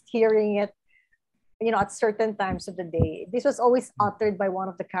by just hearing it, you know, at certain times of the day. This was always uttered by one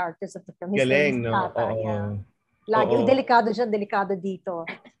of the characters of the film. His name is Tata. Lagi, delikado dyan, delikado dito.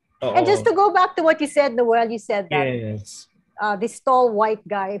 And just to go back to what you said, Noel, you said that this tall white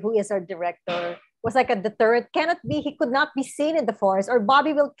guy who is our director was like a deterrent. He could not be seen in the forest or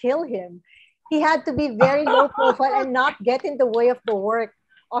Bobby will kill him. He had to be very low profile and not get in the way of the work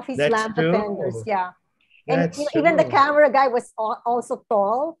of his land defenders. Yeah. And even the camera guy was also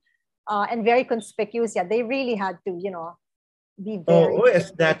tall and very conspicuous. Yeah, they really had to, you know, be very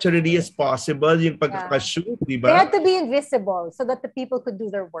as naturally as possible yung pagkakashoot, di ba? They had to be invisible so that the people could do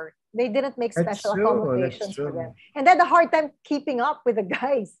their work. They didn't make special accommodations for them. And they had a hard time keeping up with the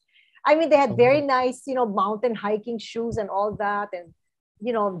guys. I mean, they had very nice, you know, mountain hiking shoes and all that, and,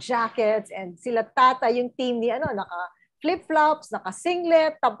 you know, jackets, and sila Tata, yung team ni, naka flip-flops, naka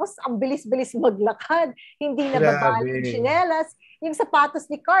singlet, tapos ang bilis-bilis maglakad, hindi nababali yung chinelas. Yung sapatos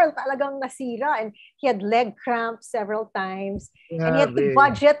ni Karl talagang nasira, and he had leg cramps several times. And he had to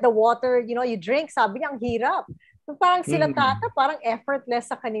budget the water, you know, you drink, sabi niya, ang hirap. So parang sila Tata, parang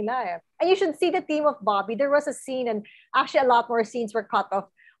effortless sa kanila. And you should see the team of Bobby. There was a scene, and actually a lot more scenes were cut off.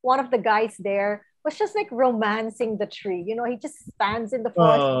 One of the guys there was just like romancing the tree. You know, he just stands in the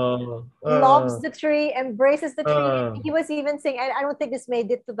forest, loves the tree, embraces the tree. He was even saying, I don't think this made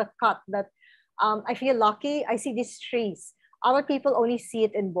it to the cut, that I feel lucky. I see these trees. Our people only see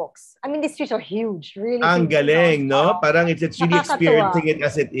it in books. I mean, these trees are huge, really. Ang galing, no? Parang it's really experiencing it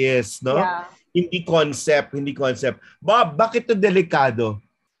as it is, no? Yeah. Hindi concept. Bob, bakit to delikado?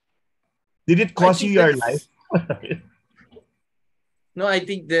 Did it cost you your life? No, I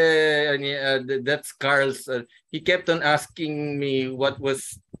think that's Karl's. He kept on asking me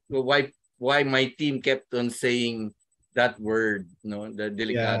why my team kept on saying that word, the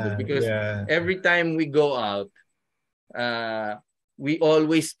delicado, because every time we go out, we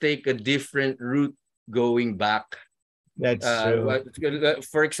always take a different route going back. That's true.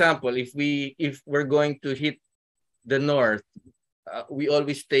 For example, if we're going to hit the north, we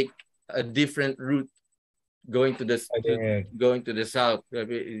always take a different route going to the south,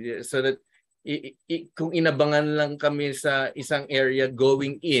 so that kung inabangan lang kami sa isang area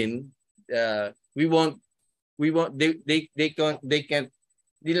going in, they can't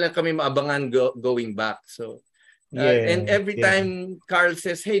di lang kami maabangan going back. So and every time Karl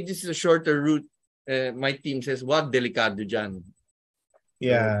says, hey, this is a shorter route, my team says, wag delikado dyan.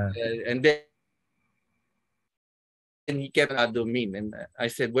 And then he kept mean, and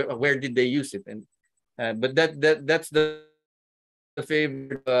I said, where did they use it? And but that's the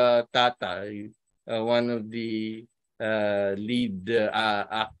favorite Tata, one of the lead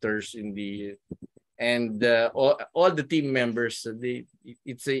actors in the, and all the team members.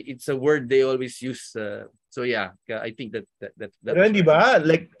 It's a word they always use. So yeah, I think that. Pero hindi ba,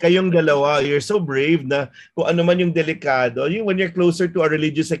 like kayong dalawa, you're so brave na kung ano man yung delikado, yung when you're closer to a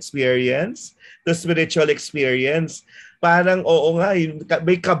religious experience, to spiritual experience. Parang oo nga,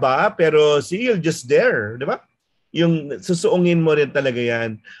 may kaba, pero see, you're just there, di ba? Yung susuungin mo rin talaga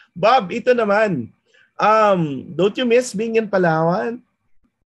yan. Bob, ito naman, don't you miss being in Palawan?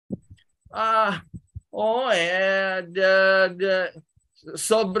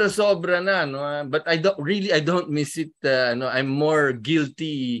 Sobra na, no? But I don't miss it. I'm more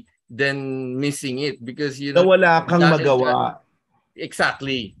guilty than missing it, because na wala kang magawa.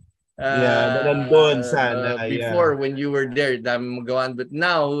 exactly. Nandun sana. Before, when you were there, dami magawan. But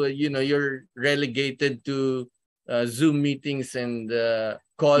now, you're relegated to Zoom meetings and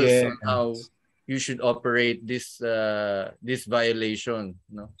calls on how you should operate this violation.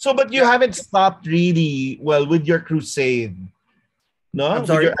 No? So, but you haven't stopped really, with your crusade. No? I'm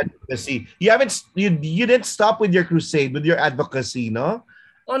sorry? With your advocacy. You didn't stop with your crusade, with your advocacy, no?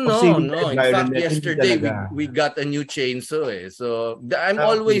 Oh, no. In fact, yesterday, we got a new chainsaw. So, I'm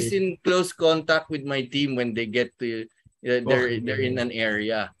always in close contact with my team when they get to, they're in an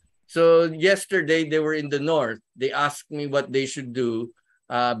area. So, yesterday, they were in the north. They asked me what they should do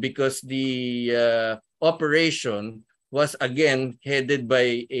because the operation was again headed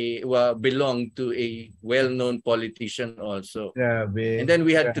by belonged to a well-known politician also. And then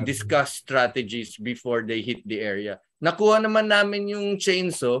we had to discuss strategies before they hit the area. Nakuha naman namin yung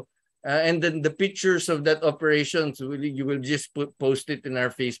chainsaw and then the pictures of that operation, so you will just post it in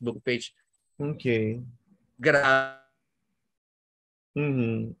our Facebook page. Okay. Grabe.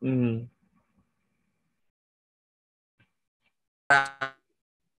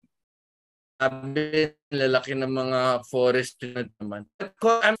 Lalaki ng mga forestry naman.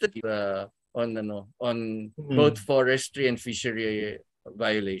 I'm on both forestry and fishery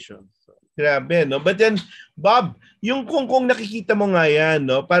violations. So. Grabe, no? But then, Bob, yung kung nakikita mo nga yan,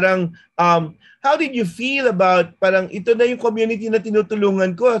 no? Parang, how did you feel about, parang ito na yung community na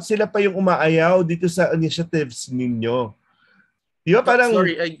tinutulungan ko at sila pa yung umaayaw dito sa initiatives ninyo? Di ba? Parang,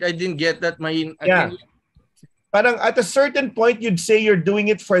 sorry, I didn't get that. Parang at a certain point, you'd say you're doing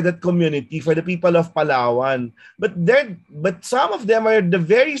it for that community, for the people of Palawan. But some of them are the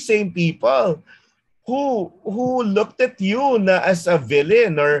very same people who looked at you na as a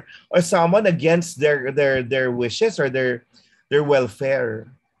villain or someone against their wishes or their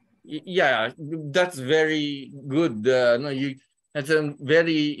welfare. Yeah, that's very good. That's a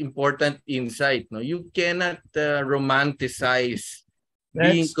very important insight. No, you cannot romanticize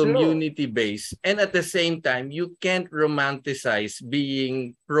being community-based, and at the same time, you can't romanticize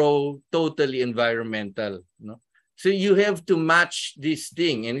being totally environmental. No, so you have to match this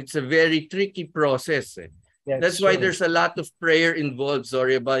thing, and it's a very tricky process. That's why there's a lot of prayer involved.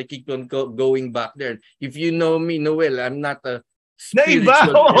 Sorry about I keep on going back there. If you know me, Noel, I'm not a spiritual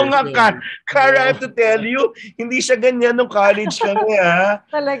person. Karl, I have to tell you, hindi siya ganyan nung college kami, ha?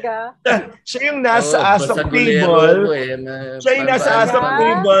 Talaga? Siya yung nasa asok table. Siya yung nasa asok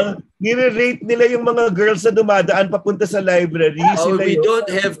table. Nire-rate nila yung mga girls na dumadaan papunta sa library. We don't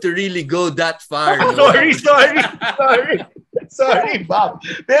have to really go that far. Sorry, Bob.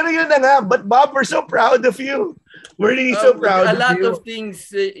 Pero yun na nga. But Bob, we're so proud of you. We're really so proud of you. A lot of things,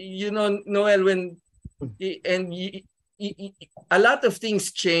 Noel, a lot of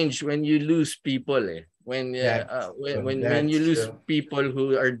things change when you lose people. When you lose people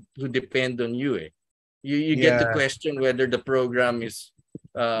who depend on you. You get to question whether the program is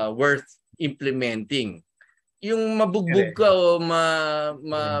worth implementing. Yung mabugbog ka o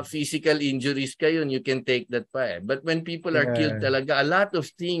physical injuries ka yun, you can take that pa. But when people are killed talaga, a lot of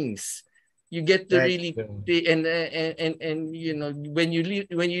things you get to really and when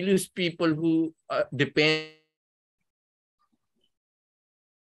you lose people who depend.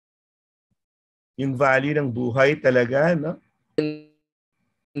 Yung value ng buhay talaga, no?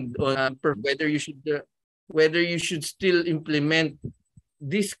 Whether you should still implement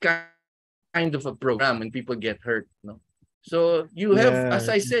this kind of a program when people get hurt, no? So you have, as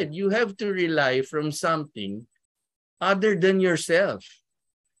I said, you have to rely from something other than yourself.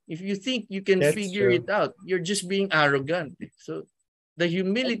 If you think you can figure it out, you're just being arrogant. So the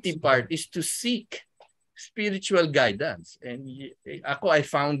humility part is to seek spiritual guidance, and I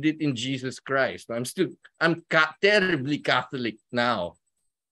found it in Jesus Christ. I'm terribly Catholic now,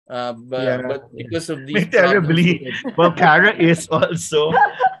 but because of these terribly, well, Kara is also,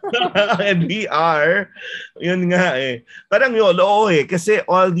 and we are. Yun nga Parang kasi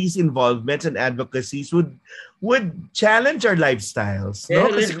all these involvements and advocacies would challenge our lifestyles.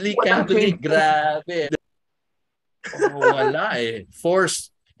 Terribly Catholic, grabe. Wala forced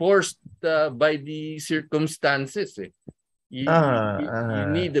by the circumstances. You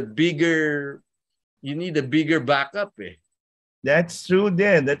need a bigger backup. That's true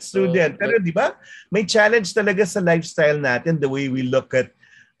then. Pero di ba, may challenge talaga sa lifestyle natin, the way we look at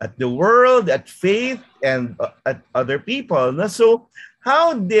the world, at faith, and at other people. So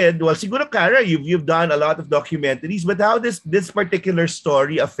how siguro Kara, you've done a lot of documentaries, but how does this particular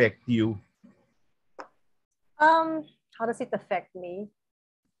story affect you? How does it affect me?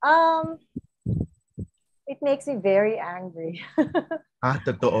 It makes me very angry.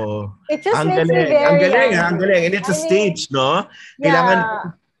 Totoo. It just Ang makes me galing. Ang very galing, angry. ang galing. And it's a stage, no? Kailangan,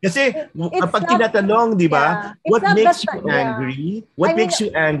 Yeah. kasi It's kapag not, tinatanong, di ba, yeah. It's what not makes basta, you angry? yeah. What I mean, makes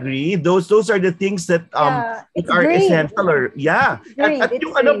you angry? Those are the things that yeah, that it's are greed. essential or Greed. At It's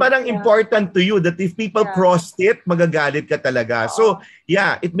yung ano greed. parang Yeah. important to you that if people Yeah. cross it, magagalit ka talaga. So,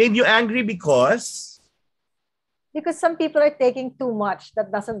 yeah, it made you angry because some people are taking too much that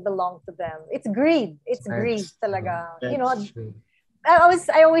doesn't belong to them. It's greed. It's greed talaga. You know, true. I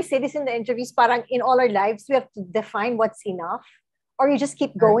always say this in the interviews, parang in all our lives, we have to define what's enough. Or you just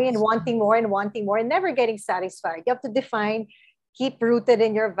keep going and wanting more and wanting more and never getting satisfied. You have to define, keep rooted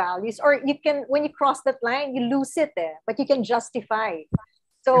in your values. Or you can, when you cross that line, you lose it but you can justify.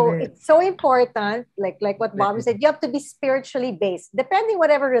 So it's so important, like what Bobby said, you have to be spiritually based. Depending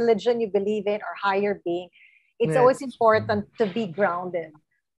whatever religion you believe in or higher being, it's always important to be grounded.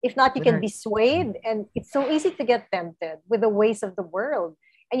 If not, you can be swayed, and it's so easy to get tempted with the ways of the world.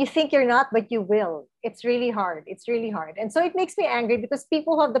 And you think you're not, but you will. It's really hard. It's really hard. And so it makes me angry because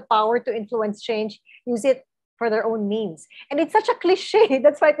people who have the power to influence change use it for their own means. And it's such a cliche.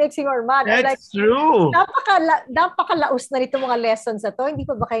 That's why it makes me more mad. That's true. Napakalaos na nito mga lessons na to. Hindi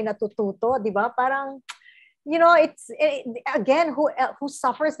pa ba kayo natututo? Di ba? Parang, you know, again, who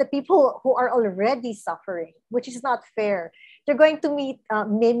suffers? The people who are already suffering, which is not fair. You're going to meet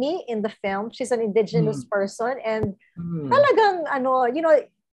Mimi in the film. She's an indigenous person, and talagang you know,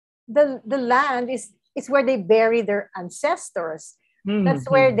 the land is where they bury their ancestors. That's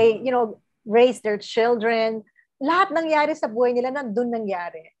where they, you know, raise their children. Lahat nangyari sa buhay nila nandun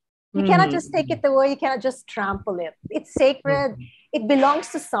nangyari. You cannot just take it away. You cannot just trample it. It's sacred. It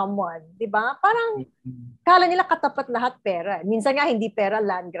belongs to someone, di ba? Parang kala nila katapat lahat pera. Minsan nga hindi pera,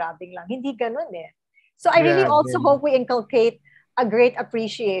 land grabbing lang. Hindi ganun So I really also hope we inculcate a great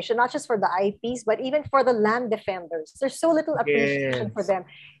appreciation, not just for the IPs, but even for the land defenders. There's so little appreciation for them.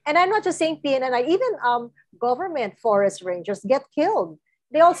 And I'm not just saying PNNI, even government forest rangers get killed.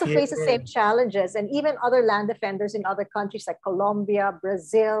 They also face the same challenges. And even other land defenders in other countries like Colombia,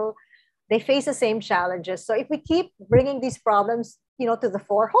 Brazil, they face the same challenges. So if we keep bringing these problems, you know, to the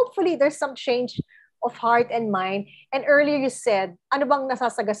fore, hopefully there's some change of heart and mind. And earlier you said, ano bang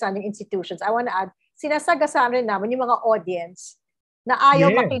nasasagasan ng institutions? I want to add, sinasagasan rin namin yung mga audience na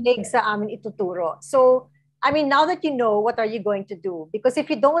ayaw makinig sa amin ituturo. So, I mean, now that you know, what are you going to do? Because if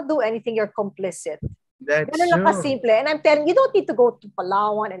you don't do anything, you're complicit. That's true. Lang kasimple. And I'm telling you, don't need to go to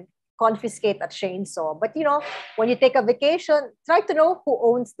Palawan and confiscate a chainsaw. But you know, when you take a vacation, try to know who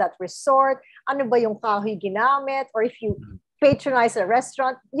owns that resort, ano ba yung kahoy ginamit, or if you patronize a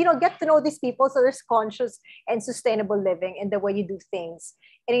restaurant, you know, get to know these people so there's conscious and sustainable living in the way you do things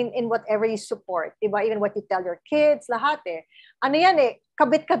and in whatever you support, diba? Even what you tell your kids, lahat Ano yan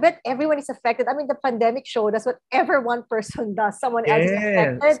kabit-kabit, everyone is affected. I mean, the pandemic showed us whatever one person does, someone else is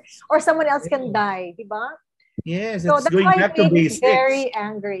affected or someone else can die, diba? Yes, so it's going back to basics. Very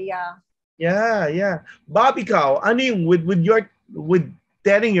angry, Yeah. Bob, ikaw, ano yung with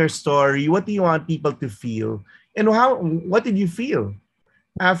telling your story, what do you want people to feel? And what did you feel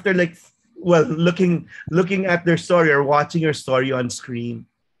after looking at their story or watching your story on screen?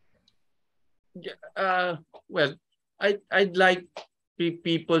 Well, I'd like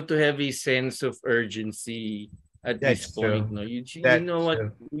people to have a sense of urgency at this point. No, you know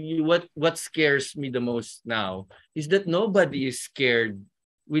what scares me the most now is that nobody is scared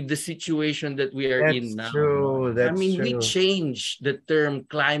with the situation that we are in now. True. I mean, we changed the term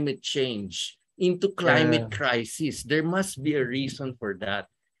climate change into climate crisis. There must be a reason for that.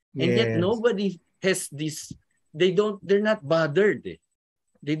 And yet nobody has this, they're not bothered.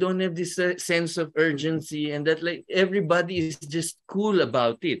 They don't have this sense of urgency, and that like everybody is just cool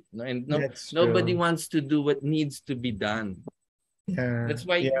about it. And nobody wants to do what needs to be done. That's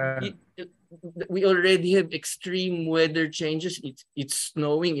why we already have extreme weather changes. It's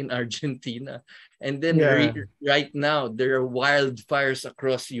snowing in Argentina, and then right now there are wildfires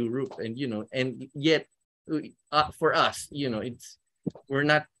across Europe, and and yet for us, we're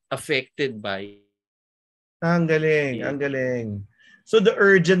not affected by. Ang galing. So the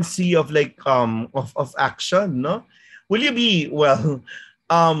urgency of of action, no? Will you be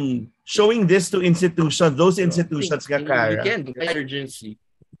showing this to institutions, those institutions you can do urgency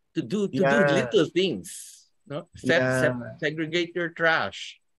to do little things, no? Segregate your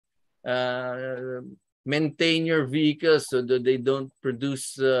trash, maintain your vehicles so that they don't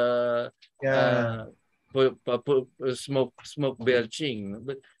produce smoke belching,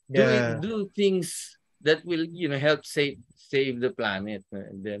 but do things that will help save the planet,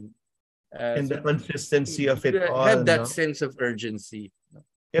 and then and the consistency of it all. Have that sense of urgency.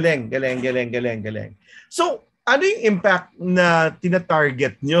 Galing. So ano yung impact na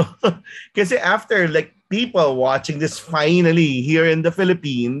tina-target nyo? Kasi after like people watching this finally here in the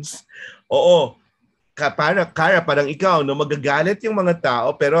Philippines, oo, parang ikaw, no, magagalit yung mga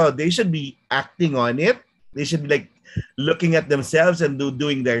tao, pero they should be acting on it. They should be like looking at themselves and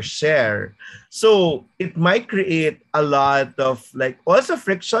doing their share. So it might create a lot of like also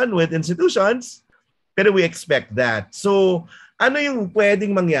friction with institutions, pero we expect that. So ano yung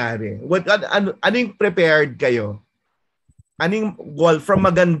pwedeng mangyari? Ano yung prepared kayo? Ano yung goal from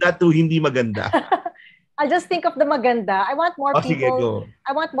maganda to hindi maganda? I'll just think of the maganda. I want more people. Sige, go.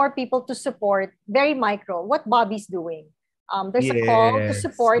 I want more people to support very micro what Bobby's doing. There's a call to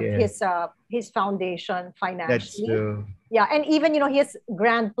support his foundation financially. That's true. Yeah, and even he has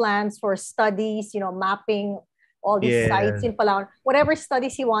grand plans for studies. Mapping all these sites in Palawan. Whatever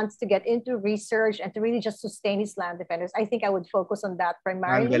studies he wants to get into research and to really just sustain his land defenders. I think I would focus on that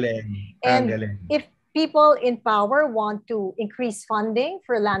primarily. And if people in power want to increase funding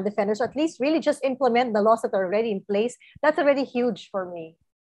for land defenders, or at least really just implement the laws that are already in place, that's already huge for me.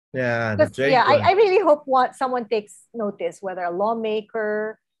 Yeah, that's very good. I really hope someone takes notice, whether a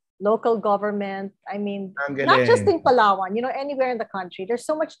lawmaker, local government. I mean, not just in Palawan, anywhere in the country. There's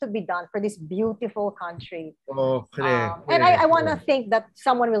so much to be done for this beautiful country. And I want to think that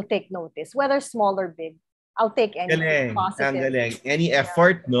someone will take notice, whether small or big. I'll take anything positive. Any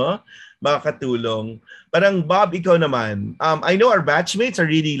effort, no? Makakatulong. Parang Bob, ikaw naman. I know our batchmates are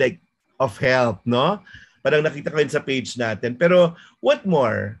really like of help, no? Parang nakita ko yun sa page natin. Pero what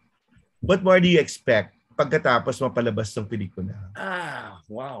more? What more do you expect pagkatapos mapalabas ng pelikula?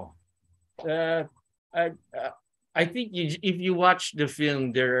 Wow. I think if you watch the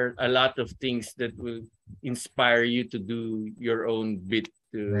film, there are a lot of things that will inspire you to do your own bit.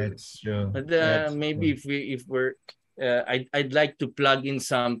 That's true. But maybe if we're, I'd like to plug in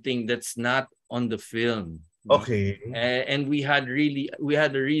something that's not on the film. Okay. And we had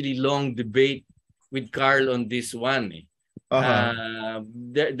a really long debate with Karl on this one.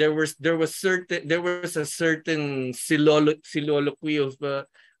 There was a certain soliloquy of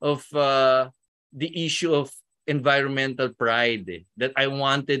the issue of environmental pride that I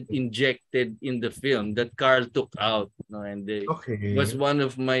wanted injected in the film that Karl took out, and it was one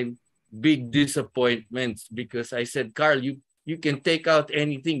of my big disappointments, because I said, Karl, you can take out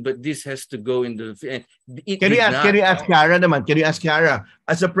anything, but this has to go in the film. Can you ask Kiara naman? Can you ask Kiara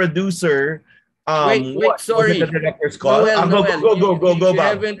as a producer? Wait, sorry. The director's call? Go. You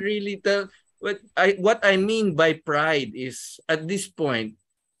haven't really told. What I mean by pride is, at this point,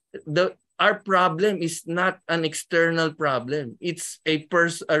 our problem is not an external problem. It's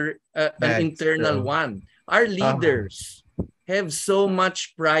an internal one. Our leaders have so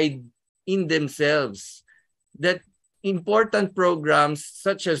much pride in themselves that important programs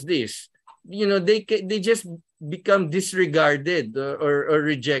such as this, they just become disregarded or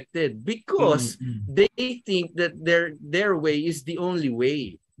rejected because they think that their way is the only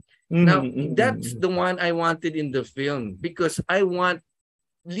way. Now, that's the one I wanted in the film, because I want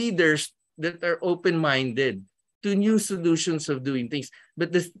leaders that are open-minded to new solutions of doing things.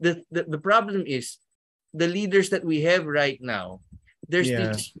 But the problem is, the leaders that we have right now, there's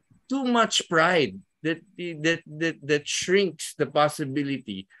this too much pride that shrinks the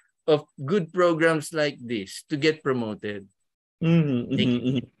possibility of good programs like this to get promoted.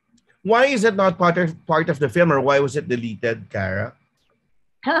 Why is it not part of the film, or why was it deleted, Kara?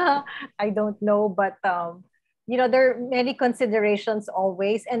 I don't know, but there are many considerations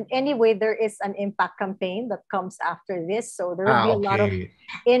always. And anyway, there is an impact campaign that comes after this. So there will be a lot of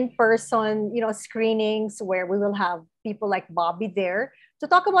in-person, screenings where we will have people like Bobby there to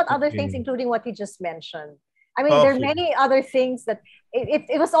talk about other things, including what you just mentioned. I mean, there are many other things that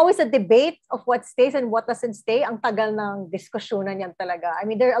it was always a debate of what stays and what doesn't stay. Ang tagal ng diskusyonan yan talaga. I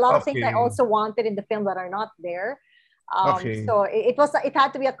mean, there are a lot of things I also wanted in the film that are not there. So it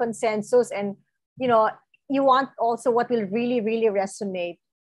had to be a consensus, and you want also what will really, really resonate.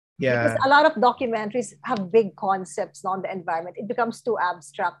 Yeah. Because a lot of documentaries have big concepts on the environment. It becomes too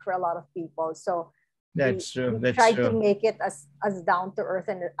abstract for a lot of people. So that's true. We try to make it as down to earth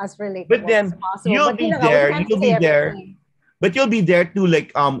and as relatable but then as possible. You'll be there. But you'll be there to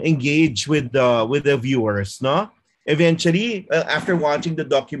engage with the viewers, no? Eventually, after watching the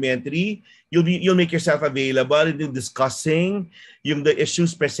documentary, you'll make yourself available in discussing the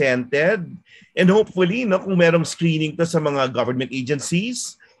issues presented, and hopefully, kung merong screening to sa mga government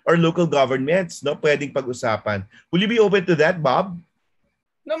agencies or local governments, pwedeng pag-usapan. Will you be open to that, Bob?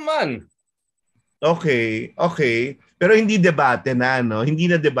 Naman. Okay. Pero hindi debate na, no? Hindi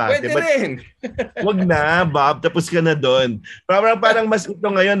na debate. Pwede rin. Wag na, Bob. Tapos ka na doon. Parang mas ito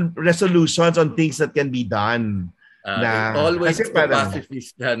ngayon, resolutions on things that can be done. Always kasi the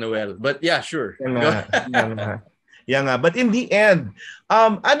pacifist, Noel. But yeah, sure. Yan nga. But in the end,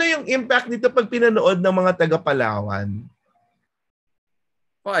 ano yung impact nito pag pinanood ng mga taga-Palawan?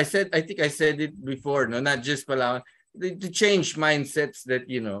 Well, I think I said it before, no, not just Palawan, to change mindsets that,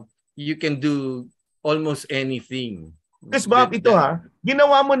 you can do almost anything. Because Bob, ito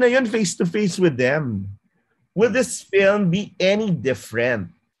ginawa mo na yun face-to-face with them. Will this film be any different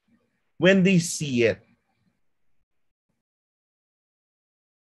when they see it?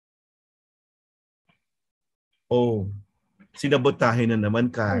 Oh, sinabotahin na naman,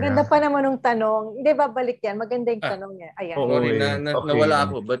 Kara. Ang ganda pa naman ng tanong. Hindi, babalik yan. Maganda yung tanong niya. Ayan. Sorry, nawala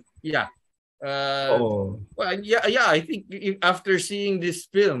ako. But yeah. Well, I think after seeing this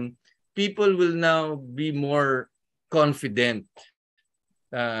film, people will now be more confident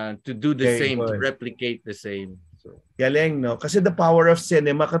to do the same, to replicate the same. So. Galing, no? Kasi the power of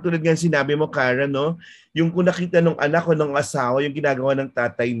cinema, katulad nga sinabi mo, Kara, no? Yung kung nakita ng anak o ng asawa, yung ginagawa ng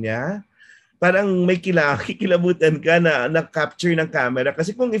tatay niya, parang may kikilabutan ka na capture ng camera.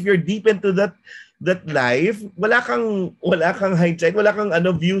 Kasi kung if you're deep into that life, wala kang hindsight, wala kang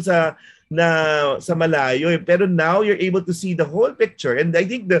view sa malayo. Pero now you're able to see the whole picture. And I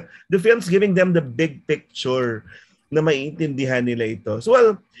think the film's giving them the big picture na maiintindihan nila ito. So,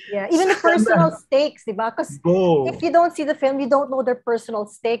 well, yeah, even the personal stakes, diba? Because if you don't see the film, you don't know their personal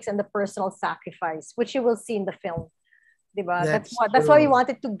stakes and the personal sacrifice, which you will see in the film. Diba? That's why we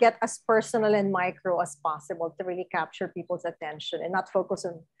wanted to get as personal and micro as possible to really capture people's attention and not focus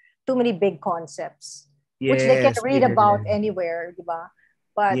on too many big concepts, which they can read about anywhere, diba?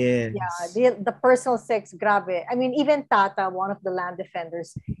 But yeah, the personal stakes, grabe. I mean, even Tata, one of the land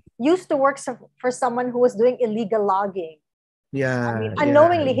defenders, used to work for someone who was doing illegal logging. Yeah. I mean,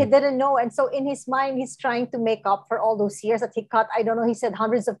 unknowingly, he didn't know. And so in his mind, he's trying to make up for all those years that he cut. I don't know, he said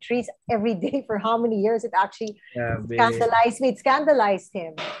hundreds of trees every day for how many years. It actually scandalized me. It scandalized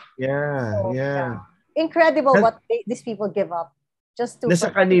him. Yeah, so, incredible what these people give up. Just to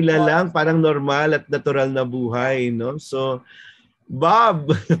nasa kanila lang, parang normal at natural na buhay, no? So,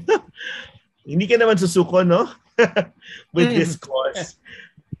 Bob, hindi ka naman susuko, no? With this cause.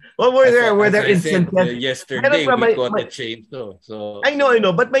 Well, were there instances? Yesterday, we caught a chainsaw. So I know.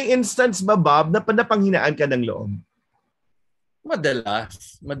 But may instance ba, Bob, na napanghinaan ka ng loob?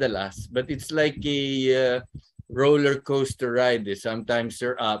 Madalas. But it's like a roller coaster ride. Sometimes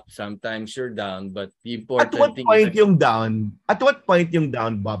you're up, sometimes you're down. But the important thing At what point yung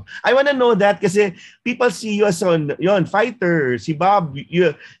down, Bob? I want to know that kasi people see you as fighter. Si Bob,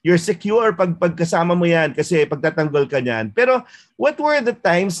 you're secure pagkasama mo yan kasi pagtatanggol ka niyan. Pero what were the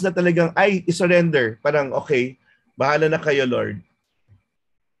times na talagang surrender? Parang okay, bahala na kayo, Lord.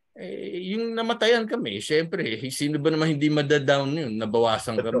 Yung namatayan kami, syempre, sino ba naman hindi madadown yun?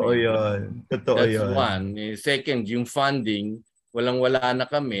 Nabawasan kami. Totoo That's yun. one. Second, yung funding, walang-wala na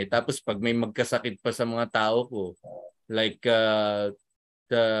kami. Tapos pag may magkasakit pa sa mga tao ko, like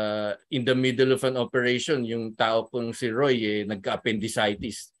in the middle of an operation, yung tao kong si Roy,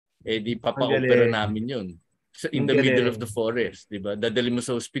 nagka-appendicitis. Di papa-opera namin yun. In the middle of the forest, di ba? Dadali mo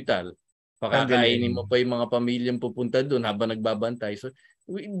sa ospital. Pakakainin mo pa yung mga pamilyang pupunta doon habang nagbabantay. So,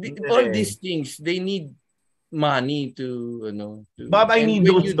 all these things, they need money to Bob, I need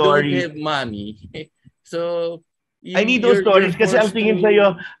those stories. You don't have money. So I need those stories kasi ang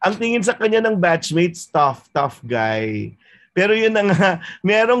tingin sa kanya ng batchmates, tough guy. Pero yun na nga,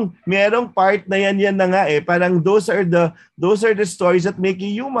 merong part na yan na nga parang those are the stories that make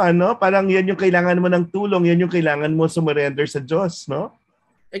you human, no? Parang yan yung kailangan mo ng tulong, yan yung kailangan mo surrender sa Diyos, no?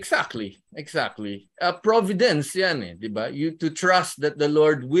 Exactly. Providence yan di ba? You to trust that the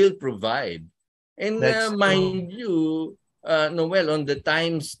Lord will provide. And mind you, Noel, on the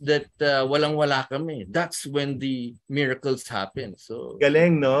times that walang-wala kami, that's when the miracles happen. So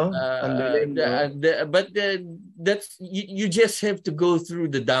galing, no? Ang galing, but that's you just have to go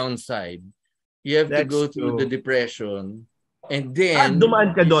through the downside. You have to go through the depression, and then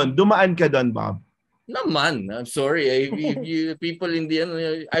dumaan ka doon, Bob. Naman, I'm sorry. People in the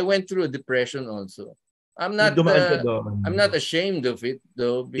I went through a depression also. I'm not ashamed of it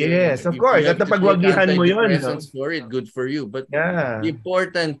though. Yes, of course. At napagwagihan mo yun. For it, good for you. But the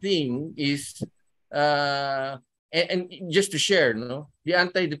important thing is and just to share, no? The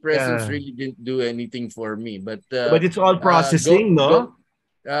antidepressants really didn't do anything for me. But it's all processing, no?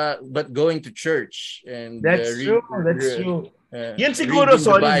 But going to church and that's true. Yan siguro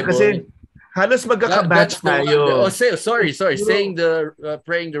solid kasi halos magkaka-batch tayo. Sorry. Saying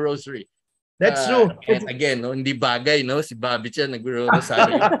praying the rosary. That's true. And again, no, hindi bagay, no? Si Bobby Chan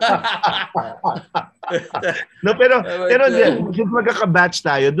nagro-rosaryo. No, pero since magkaka-batch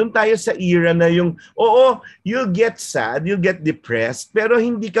tayo, doon tayo sa era na yung, you'll get sad, you'll get depressed, pero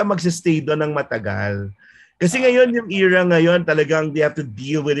hindi ka magsistay doon ng matagal. Kasi ngayon, yung era ngayon, talagang they have to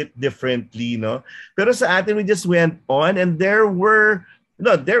deal with it differently, no? Pero sa atin, we just went on and there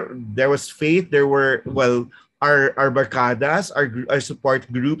was faith, there were, our barkadas, our support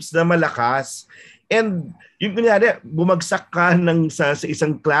groups na malakas. And yung kunyari, bumagsak ka sa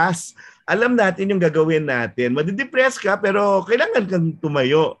isang class, alam natin yung gagawin natin. Madidepress ka, pero kailangan kang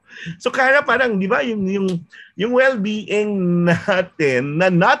tumayo. So kaya parang, di ba, yung well-being natin,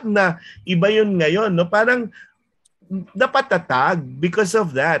 not na iba yun ngayon, no? Parang dapat tatag because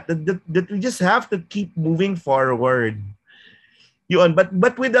of that we just have to keep moving forward. Yun,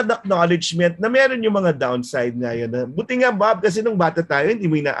 but with the acknowledgement na meron yung mga downside nga yun. Buti nga, Bob, kasi nung bata tayo,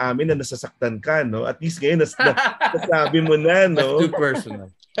 hindi mo inaamin na nasasaktan ka, no? At least ngayon, nasasabi mo na, no? That's too personal.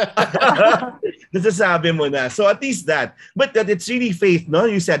 Nasasabi mo na. So at least that. But that it's really faith, no?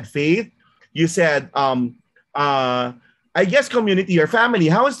 You said faith. You said, I guess community, your family.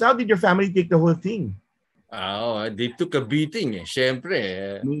 How did your family take the whole thing? They took a beating,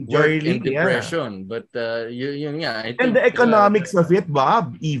 syempre. Work and depression. But yun nga. I think, and the economics of it,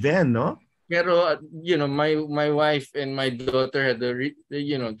 Bob, even, no? Pero, my wife and my daughter had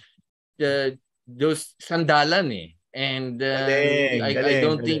those sandalan, eh. And I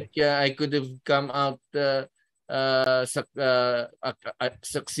don't think I could have come out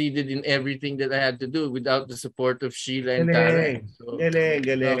succeeded in everything that I had to do without the support of Sheila and Karen. So,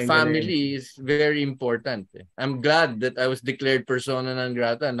 family is very important. I'm glad that I was declared persona non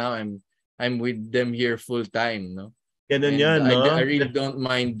grata. Now I'm with them here full time. No, ganun yan, no? I really don't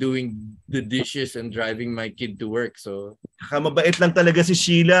mind doing the dishes and driving my kid to work. So mabait lang talaga si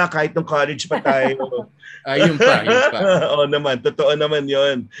Sheila kahit nung college pa tayo. Yun pa. Naman, totoo naman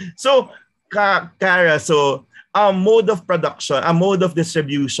yon. So Kara, mode of production, mode of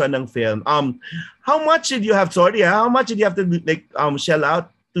distribution ng film. How much did you have to shell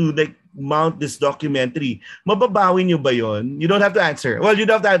out to mount this documentary? Mababawi niyo ba yon? You don't have to answer. Well, you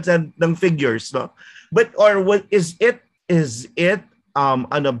don't have to answer ng figures, no? But is it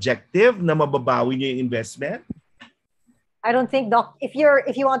an objective na mababawi niyo yung investment? I don't think if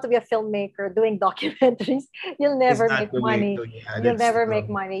you want to be a filmmaker doing documentaries, you'll never make money. You'll never make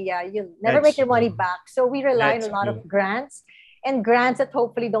money. Yeah, you'll never make your money back. So we rely on a lot of grants, and grants that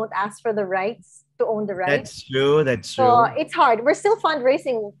hopefully don't ask for the rights to own the rights. That's true. So it's hard. We're still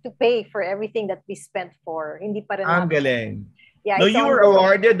fundraising to pay for everything that we spent for. Hindi pa rin ang galing. Yeah, no, you were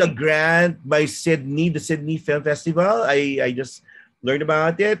awarded a grant by the Sydney Film Festival. I just learned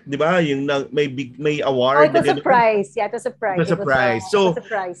about it, di ba? Yung may award. It was a prize. Yeah, it was a prize. It was a prize. It was a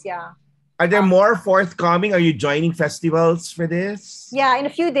prize, yeah. Are there more forthcoming? Are you joining festivals for this? Yeah, in a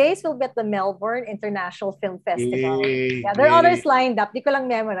few days, we'll be at the Melbourne International Film Festival. There are others lined up. Di ko lang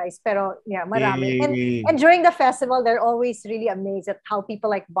memorize, pero yeah, marami. And during the festival, they're always really amazed at how people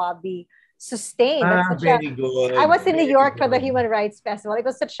like Bobby sustain. Very good. I was in New York for the Human Rights Festival. It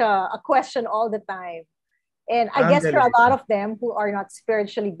was such a question all the time. And I guess for a lot of them who are not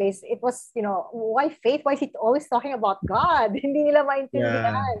spiritually based, it was, why faith? Why is he always talking about God? Hindi nila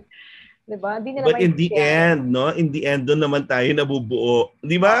maintindihan. Diba? Hindi nila But in the end, doon naman tayo nabubuo.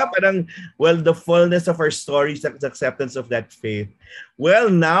 Di ba? Parang, the fullness of our story is the acceptance of that faith. Well,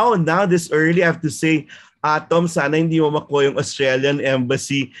 now this early, I have to say, Tom, sana hindi mo makuha yung Australian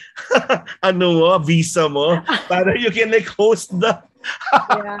Embassy visa mo para you can host the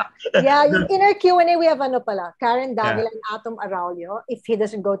in our Q&A we have Karen Davila and Atom Araulio if he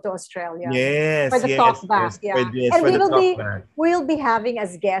doesn't go to Australia for the talk back. And we'll be having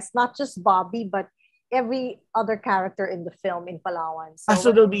as guests not just Bobby but every other character in the film in Palawan.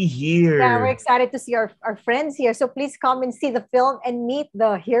 So they'll be here. Yeah, we're excited to see our friends here. So please come and see the film and meet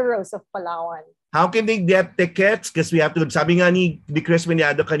the heroes of Palawan. How can they get tickets? Because we have to, sabi nga ni Chris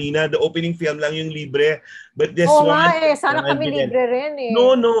Millado kanina, the opening film lang yung libre. But this one... sana kami libre rin eh.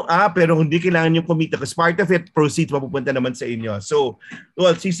 No, pero hindi kailangan yung kumita. Because part of it, proceeds, mapupunta naman sa inyo. So,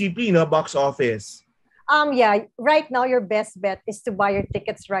 CCP, box office. Right now, your best bet is to buy your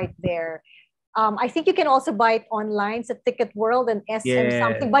tickets right there. I think you can also buy it online sa Ticket World and SM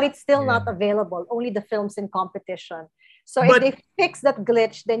something, but it's still not available. Only the films in competition. So if they fix that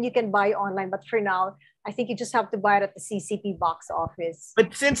glitch, then you can buy online. But for now, I think you just have to buy it at the CCP box office.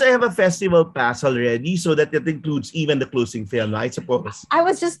 But since I have a festival pass already, so that includes even the closing film, I suppose. I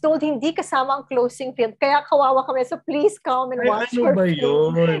was just told hindi kasama ang closing film. Kaya kawawa kami. So please come and watch our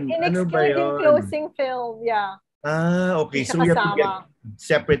film. Excluding closing film, yeah. Okay. Hindi So siya we have to get kasama.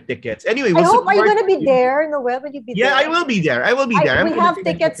 separate tickets. Anyway, I we'll hope, are you support gonna be there, Noel? Will you be Yeah, there? I will be there. I will be there. We have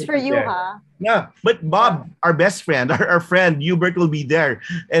tickets for you, ha? Yeah, but Bob, our best friend, our friend Hubert will be there.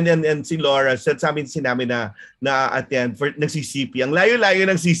 And si Laura, sa amin sinabi na attend for nag-CCP. Ang layo-layo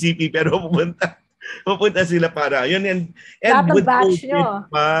ng CCP pero pupunta sila para yun and with COVID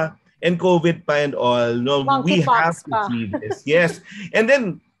pa and COVID pa and all. No, we have to see this. Yes. And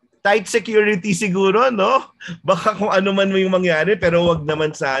then tight security siguro, no? Baka kung ano man yung mangyari, pero wag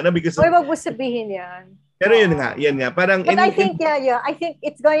naman sana because wag mo sabihin yan. Pero yan nga. Parang but I think, I think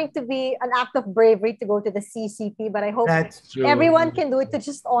it's going to be an act of bravery to go to the CCP, but I hope everyone can do it to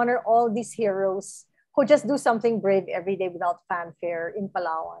just honor all these heroes who just do something brave every day without fanfare in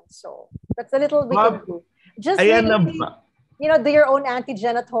Palawan. So that's a little we can do. Just really, do your own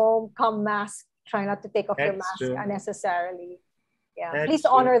antigen at home, come mask, try not to take off your mask unnecessarily. Yeah, please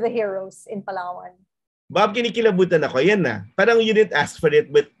honor the heroes in Palawan. Bob, kinikilabutan ako. Yan na. Parang you didn't ask for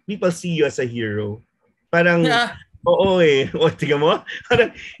it, but people see you as a hero. Parang, oo eh. O, tiga mo?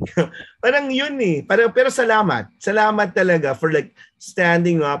 Parang yun eh. Pero salamat. Salamat talaga for like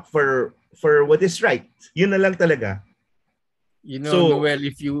standing up for what is right. Yun na lang talaga. You know, Noel,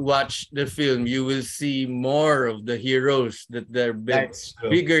 if you watch the film, you will see more of the heroes that they're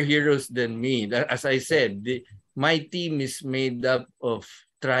bigger heroes than me. As I said, my team is made up of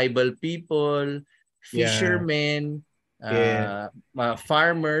tribal people, fishermen,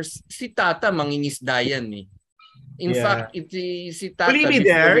 farmers. Si Tata mangingisda yan eh. In fact, si Tata will he be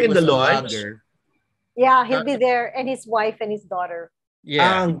there in the lodge? Yeah, he'll be there, and his wife and his daughter.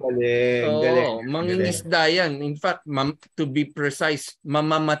 Yeah. Ang galing. Mangingisda yan. In fact, to be precise,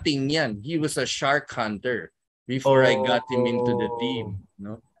 mamamating yan. He was a shark hunter before I got him into the team.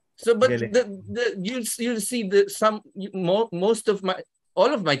 No? So, but you'll see all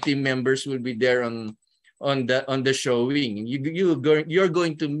of my team members will be there on the showing. You're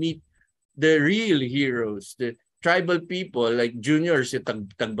going to meet the real heroes, the tribal people like Junior si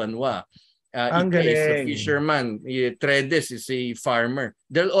Tagbanwa, Ike is a fisherman, Tredes is a farmer.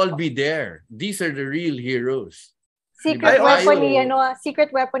 They'll all be there. These are the real heroes. Secret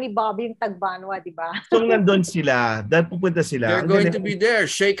weapon ni Bobby yung Tagbanwa, di ba? So nandun sila, dahil pupunta sila. They're going to be there.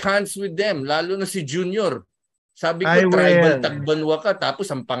 Shake hands with them, lalo na si Junior. Sabi ko, tribal Tagbanwa ka, tapos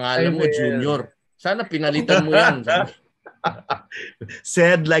ang pangalan mo, Junior. Sana pinalitan mo yan.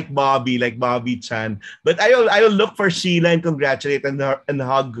 Said like Bobby Chan. But I will look for Sheila and congratulate and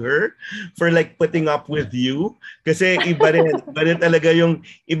hug her for like putting up with you. Kasi iba rin talaga yung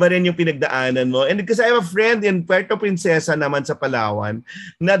pinagdaanan mo. And because I have a friend in Puerto Princesa naman sa Palawan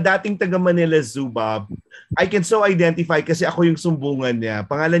na dating taga Manila Zoo, Bob. I can so identify kasi ako yung sumbungan niya.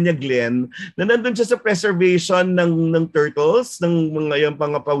 Pangalan niya Glenn. Na nandun siya sa preservation ng turtles, ng mga yung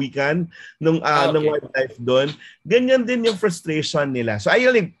pangapawikan, ng wildlife doon. Ganyan din yung frustration nila. So I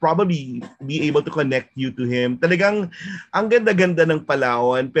will probably be able to connect you to him. Talagang ang ganda-ganda ng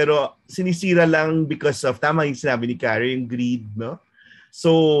Palawan pero sinisira lang because of, tama yung sinabi ni Carrie, yung greed, no?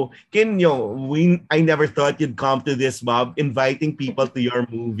 So, I never thought you'd come to this, Bob, inviting people to your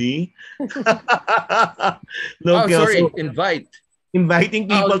movie. Inviting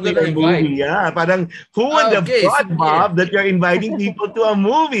people to your movie. Yeah, parang who would have thought, Bob, that you're inviting people to your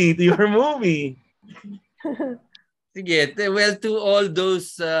movie? Sige, well, to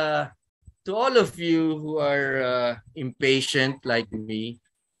all of you who are impatient like me,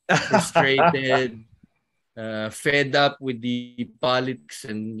 frustrated, fed up with the politics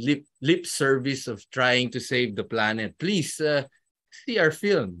and lip service of trying to save the planet, please see our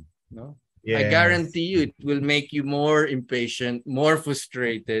film. No, I guarantee you it will make you more impatient, more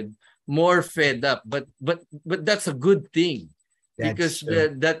frustrated, more fed up. But that's a good thing. Because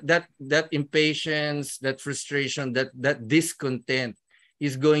that impatience, that frustration, that discontent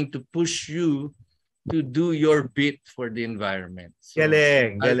is going to push you to do your bit for the environment. So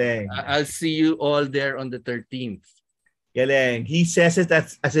galing. I'll see you all there on the 13th. Galing. He says it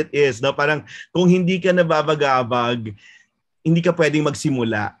as it is. No? Parang kung hindi ka nababagabag, hindi ka pwedeng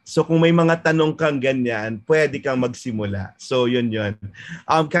magsimula. So kung may mga tanong kang ganyan, pwede kang magsimula. So yun.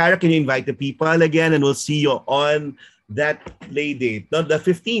 Cara, can you invite the people again and we'll see you on that play date, no? The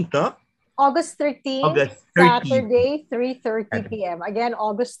 15th, no? August 13th, Saturday, 3:30 p.m. Again,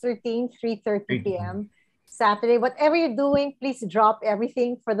 August 13th, 3:30 p.m. Saturday. Whatever you're doing, please drop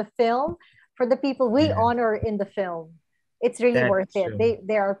everything for the film, for the people we honor in the film. It's really worth it.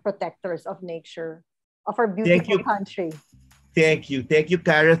 They are protectors of nature, of our beautiful country. Thank you,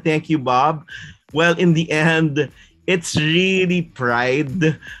 Cara. Thank you, Bob. Well, in the end, it's really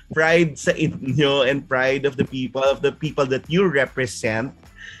pride sa inyo and pride of the people that you represent.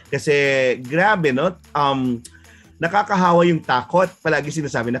 Kasi grabe, no? nakakahawa yung takot. Palagi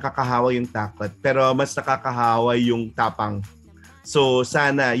sinasabi, nakakahawa yung takot. Pero mas nakakahawa yung tapang. So,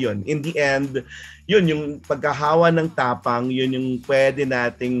 sana yun. In the end, yun, yung pagkahawa ng tapang, yun yung pwede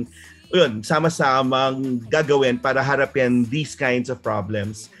nating, yun, sama-samang gagawin para harapin these kinds of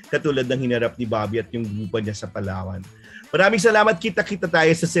problems. Katulad ng hinarap ni Bobby at yung grupo niya sa Palawan. Maraming salamat. Kita-kita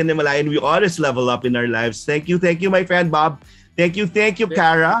tayo sa Cinemalaya and we always level up in our lives. Thank you, my friend Bob. Thank you,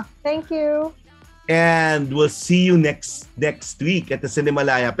 Cara. Thank you. And we'll see you next week at the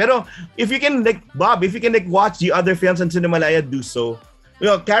Cinemalaya. Pero if you can Bob, watch the other films on Cinemalaya, do so.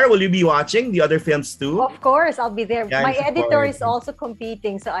 Cara, will you be watching the other films too? Of course, I'll be there. Yeah, my editor is also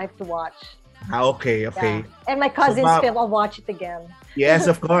competing, so I have to watch. Okay. Yeah. And my cousin's film, I'll watch it again. Yes,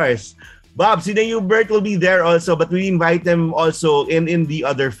 of course. Bob, Sina Hubert will be there also, but we invite them also in the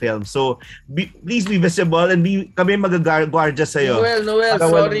other films. So please be visible and kami magagardya sa'yo. Noel,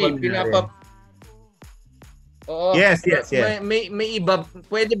 sorry. Yes. May iba,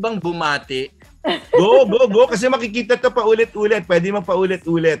 pwede bang bumati? Go. Kasi makikita to paulit-ulit. Pwede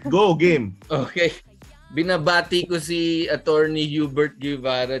magpaulit-ulit. Go, game. Okay. Binabati ko si Attorney Hubert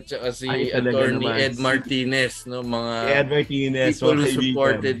Guevara at si Attorney Ed Martinez. No? Mga Ed Martinez. People who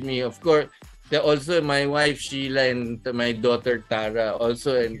supported me. Of course, also my wife Sheila and my daughter Tara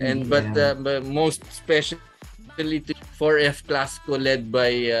also. But most especially to 4F Classico led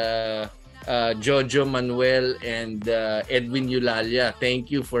by Jojo Manuel and Edwin Eulalia.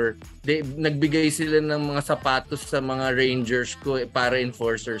 Thank you for nagbigay sila ng mga sapatos sa mga rangers ko para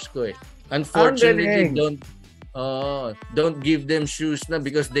enforcers ko. Unfortunately, don't give them shoes na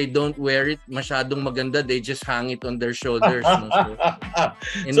because they don't wear it. Masyadong maganda, they just hang it on their shoulders.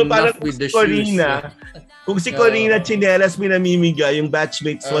 So parang with the Corina, kung si Corina chinelas minamimigay yung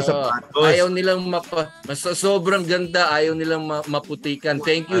batchmates mo sapatos. Ayaw nilang sobrang ganda, ayaw nilang maputikan.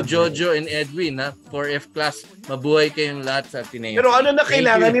 Thank you Jojo and Edwin 4F class. Mabuhay kayong lahat sa Ateneo. Pero ano na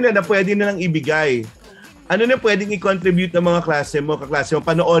kailangan nila na pwede nilang ibigay? Ano na pwedeng i-contribute ng mga kaklase mo?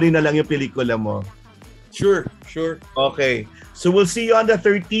 Panoorin na lang yung pelikula mo. Sure. Okay. So we'll see you on the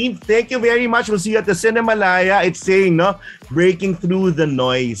 13th. Thank you very much. We'll see you at the Cinemalaya. It's saying, breaking through the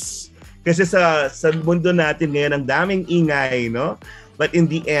noise. Kasi sa mundo natin ngayon, ang daming ingay, no? But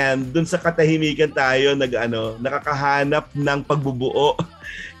in the end, dun sa katahimikan tayo, nakakahanap ng pagbubuo.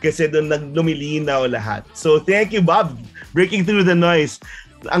 Kasi dun lumilinaw lahat. So thank you, Bob. Breaking through the noise.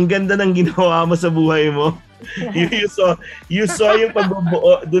 Ang ganda ng ginawa mo sa buhay mo. You saw yung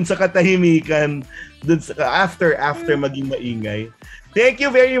pagbubuo dun sa katahimikan, dun sa after maging maingay. Thank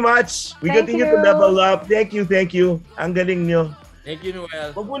you very much. We continue to level up. Thank you. Ang galing nyo. Thank you, Noel.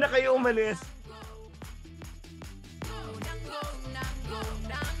 Huwag muna kayo umalis.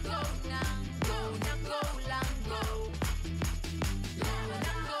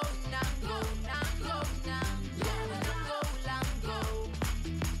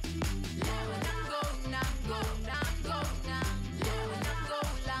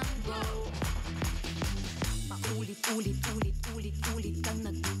 Ulit kang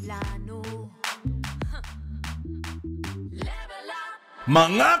nagplano. Level up!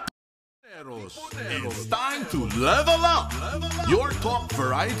 Mga k***eros, it's time to level up! Your top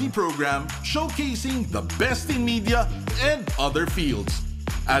variety program showcasing the best in media and other fields.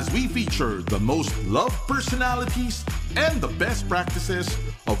 As we feature the most loved personalities and the best practices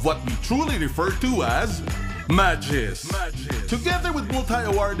of what we truly refer to as Magis. Together with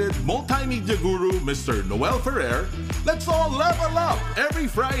multi-awarded multimedia guru Mr. Noel Ferrer, let's all level up every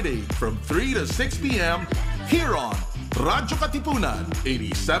Friday from 3 to 6 p.m. here on Radyo-Katipunan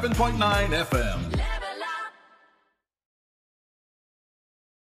 87.9 FM.